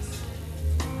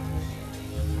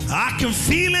 I can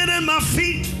feel it in my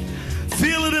feet,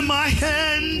 feel it in my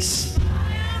hands.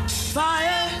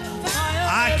 Fire, fire.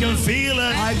 I can feel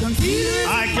it. I can feel it.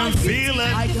 I can feel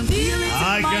it. I can feel it.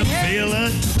 I can feel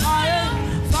it. Fire,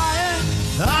 fire.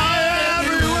 Fire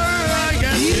everywhere. I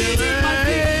can feel it. I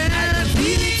can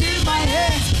feel it in my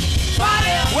hands.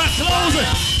 Fire. We're closing.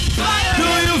 Fire.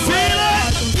 Do you feel it? I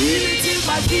can feel it in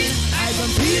my feet. I can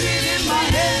feel it in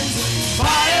my hands.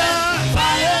 Fire,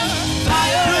 fire,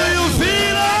 fire. Do you feel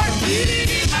it?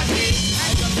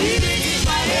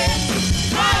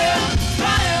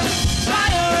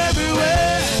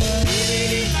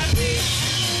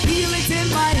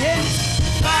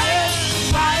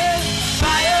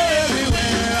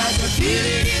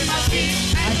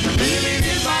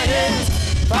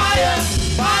 Fire,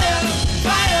 fire,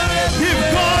 fire everywhere. Give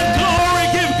God glory,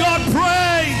 give God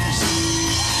praise.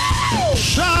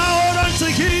 Shout unto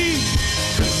Him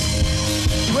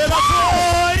with a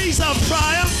voice of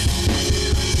triumph.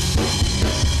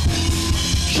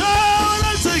 Shout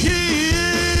unto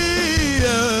Him,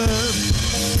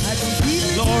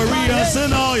 glorious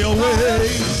in all your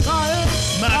ways,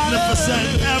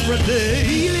 magnificent every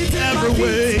day, every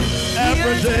way,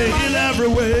 every day, in every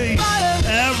way.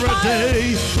 Every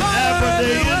day,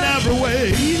 in every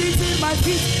way. Feel it in my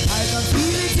feet, I can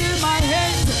feel it in my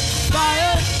hands.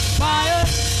 Fire, fire,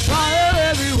 fire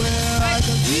everywhere. I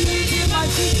can feel it in my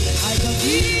feet, I can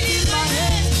feel it in my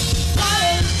hands.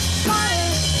 Fire, fire,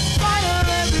 fire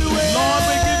everywhere. Lord,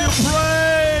 we give you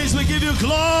praise, we give you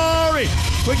glory,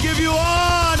 we give you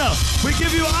honor, we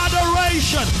give you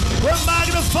adoration, we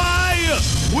magnify you,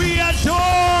 we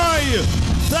adore you.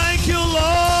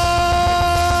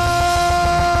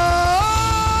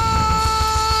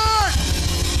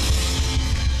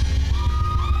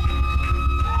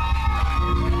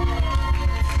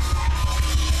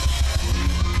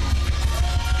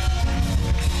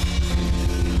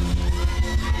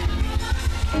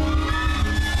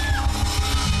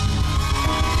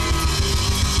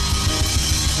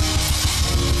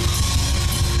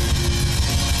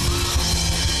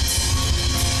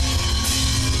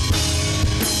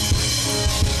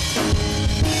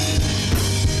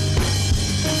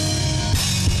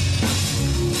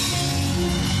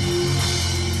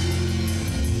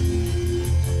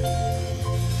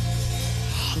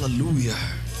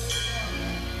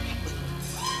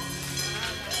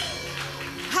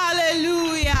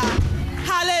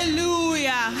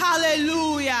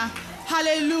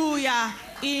 Hallelujah.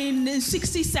 In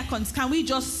 60 seconds, can we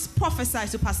just prophesy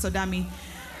to Pastor Dami?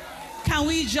 Can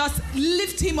we just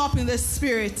lift him up in the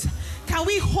spirit? Can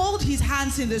we hold his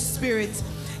hands in the spirit?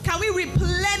 Can we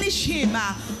replenish him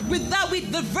with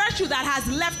the virtue that has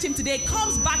left him today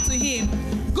comes back to him?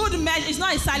 Good measure. It's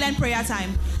not a silent prayer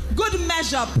time. Good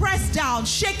measure, pressed down,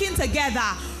 shaking together,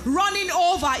 running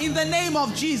over in the name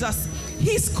of Jesus.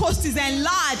 His coast is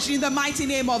enlarged in the mighty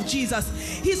name of Jesus.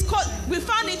 His coast, we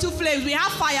found into flames. We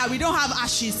have fire. We don't have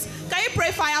ashes. Can you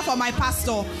pray fire for my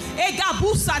pastor?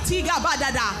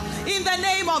 In the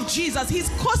name of Jesus. His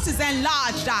coast is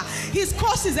enlarged. His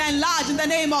coast is enlarged in the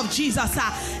name of Jesus.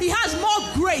 He has more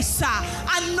grace,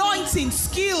 anointing,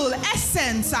 skill,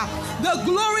 essence, the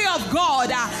glory of God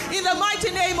in the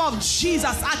mighty name of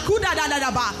Jesus.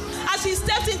 As he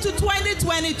steps into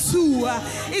 2022,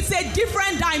 it's a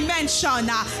different dimension.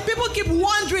 People keep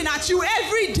wondering at you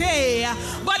every day,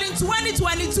 but in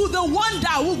 2022, the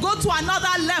wonder will go to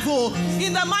another level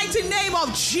in the mighty name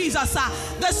of Jesus.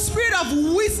 The spirit of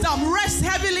wisdom rests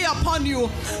heavily upon you.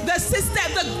 The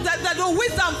system, the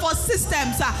wisdom for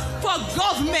systems, for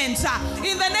government,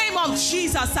 in the name of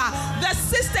Jesus. The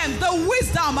system, the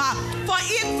wisdom for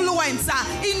influence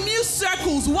in new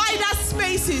circles, wider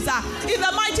spaces, in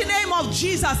the mighty name of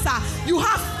Jesus. You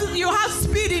have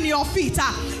speed in your feet.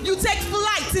 You take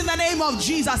flight in the name of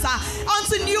Jesus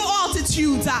onto new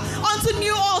altitudes,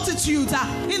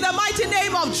 in the mighty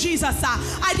name of Jesus.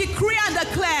 I decree and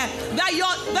declare that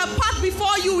the path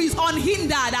before you is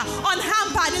unhindered,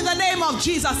 unhampered in the name of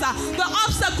Jesus. The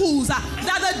obstacles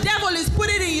that the devil is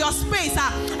putting in your space,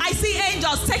 I see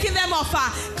angels taking them off,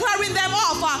 clearing them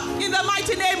off in the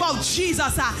mighty name of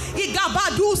Jesus.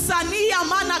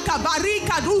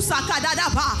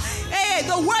 Hey,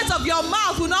 the words of your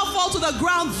mouth will not fall to the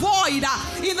ground void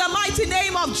in the mighty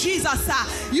name of Jesus.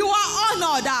 You are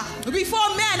honored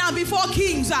before men and before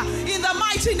kings in the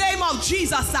mighty name of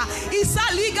Jesus.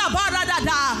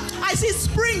 I see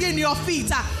spring in your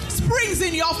feet. Springs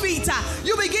in your feet.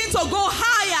 You begin to go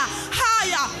higher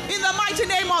in the mighty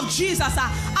name of Jesus.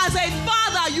 As a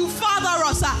father, you father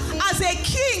us. As a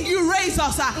king, you raise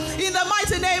us in the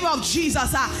mighty name of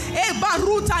Jesus.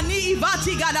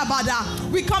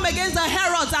 We come against the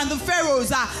Herods and the Pharaohs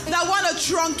that want to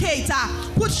truncate,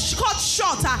 cut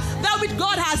short that which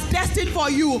God has destined for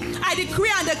you. I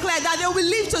decree and declare that they will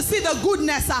live to see the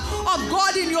goodness of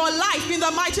God in your life in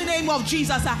the mighty name of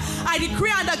Jesus. I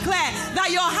decree and declare that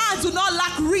your hands do not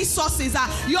lack resources.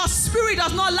 Your spirit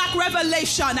does not lack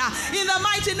revelation in the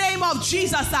mighty name of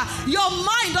Jesus. Your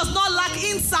mind does not lack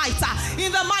insight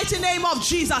in the mighty name of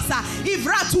Jesus.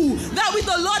 Ivratu, that which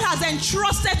the Lord has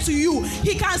entrusted to you,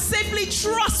 He can safely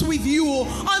trust with you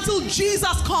until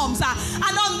Jesus comes.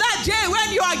 And on that day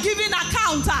when you are giving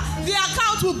account, the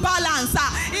account will balance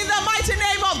in the mighty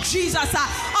name of Jesus.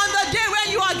 On the day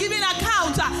when you are giving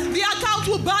account, the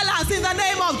account will balance in the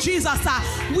name of Jesus.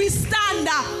 We stand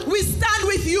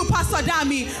with you, Pastor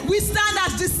Dami. We stand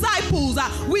as disciples.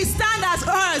 We stand as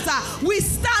heirs. We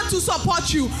stand to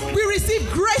support you. We receive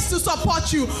grace to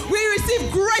support you. We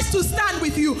receive grace to stand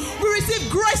with you. We receive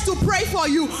grace to pray for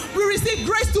you. We receive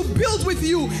grace to build with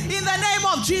you in the name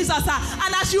of Jesus.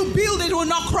 And as you build, it will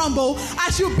not crumble.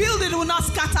 As you build, it will not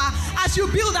scatter. As you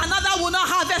build, another will not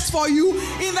harvest for you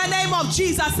in the name of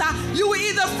Jesus. You will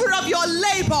eat the fruit of your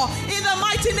labor in the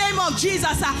mighty name of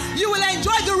Jesus. You will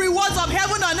enjoy the rewards of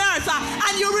heaven on earth,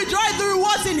 and you rejoice the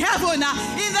rewards in heaven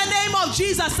in the name of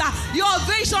Jesus. Your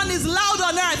ovation is loud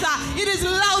on earth. It is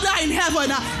louder in heaven.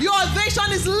 Your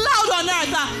ovation is loud on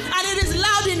earth, and it is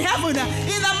loud in heaven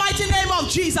in the mighty name of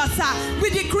Jesus. We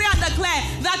decree and declare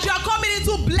that you are coming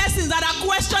into blessings that are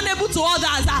questionable to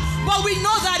others, but we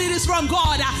know that it is from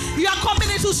God. You are coming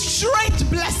into strange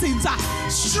blessings,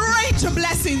 strange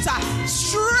blessings,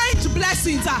 strange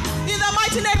blessings in the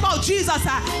mighty name of Jesus.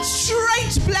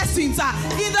 Strange blessings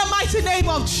in the mighty name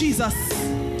of Jesus.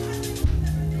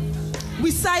 We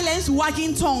silence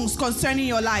wagging tongues concerning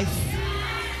your life.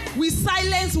 We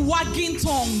silence wagging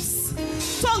tongues.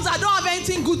 Tongues that don't have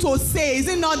anything good to say. Is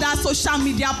it not that social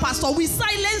media pastor? We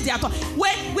silence their tongue.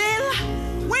 When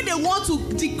they want to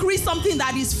decree something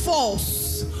that is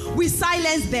false, we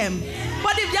silence them.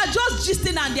 But if they are just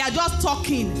gisting and they are just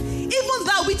talking, even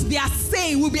that which they are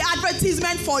saying will be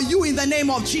advertisement for you in the name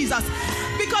of Jesus.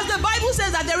 Because the Bible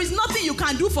says that there is nothing you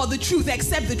can do for the truth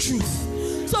except the truth.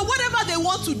 So whatever they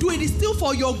want to do, it is still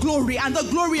for your glory and the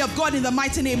glory of God in the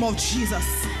mighty name of Jesus.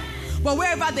 But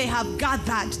wherever they have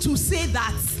gathered to say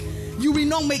that you will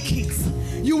not make it,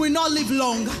 you will not live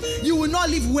long, you will not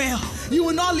live well, you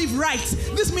will not live right,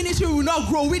 this ministry will not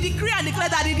grow, we decree and declare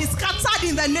that it is scattered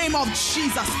in the name of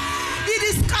Jesus. It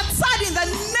is scattered in the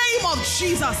name of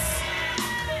Jesus.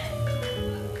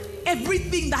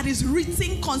 everything that is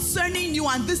written concerning you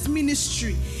and this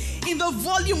ministry in the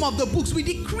volume of the books. We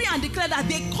decree and declare that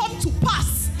they come to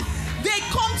pass. They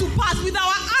come to pass. With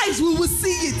our eyes, we will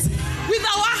see it. With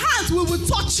our hands, we will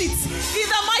touch it. In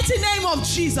the mighty name of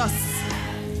Jesus.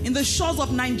 In the shores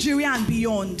of Nigeria and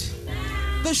beyond.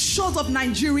 The shores of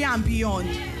Nigeria and beyond.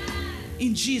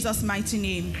 In Jesus' mighty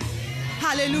name.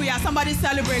 Hallelujah. Somebody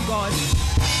celebrate God.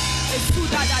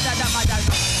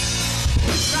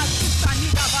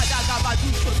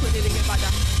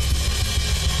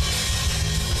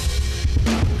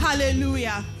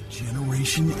 Hallelujah.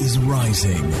 Generation is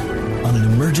rising on an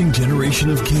emerging generation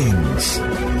of kings.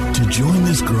 To join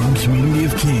this growing community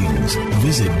of kings,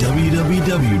 visit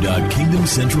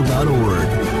www.kingdomcentral.org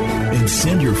and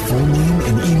send your full name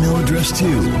and email address to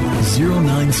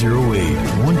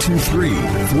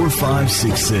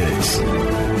 0908-123-4566.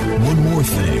 One more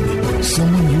thing,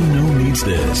 someone you know needs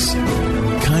this.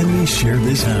 Kindly share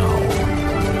this now.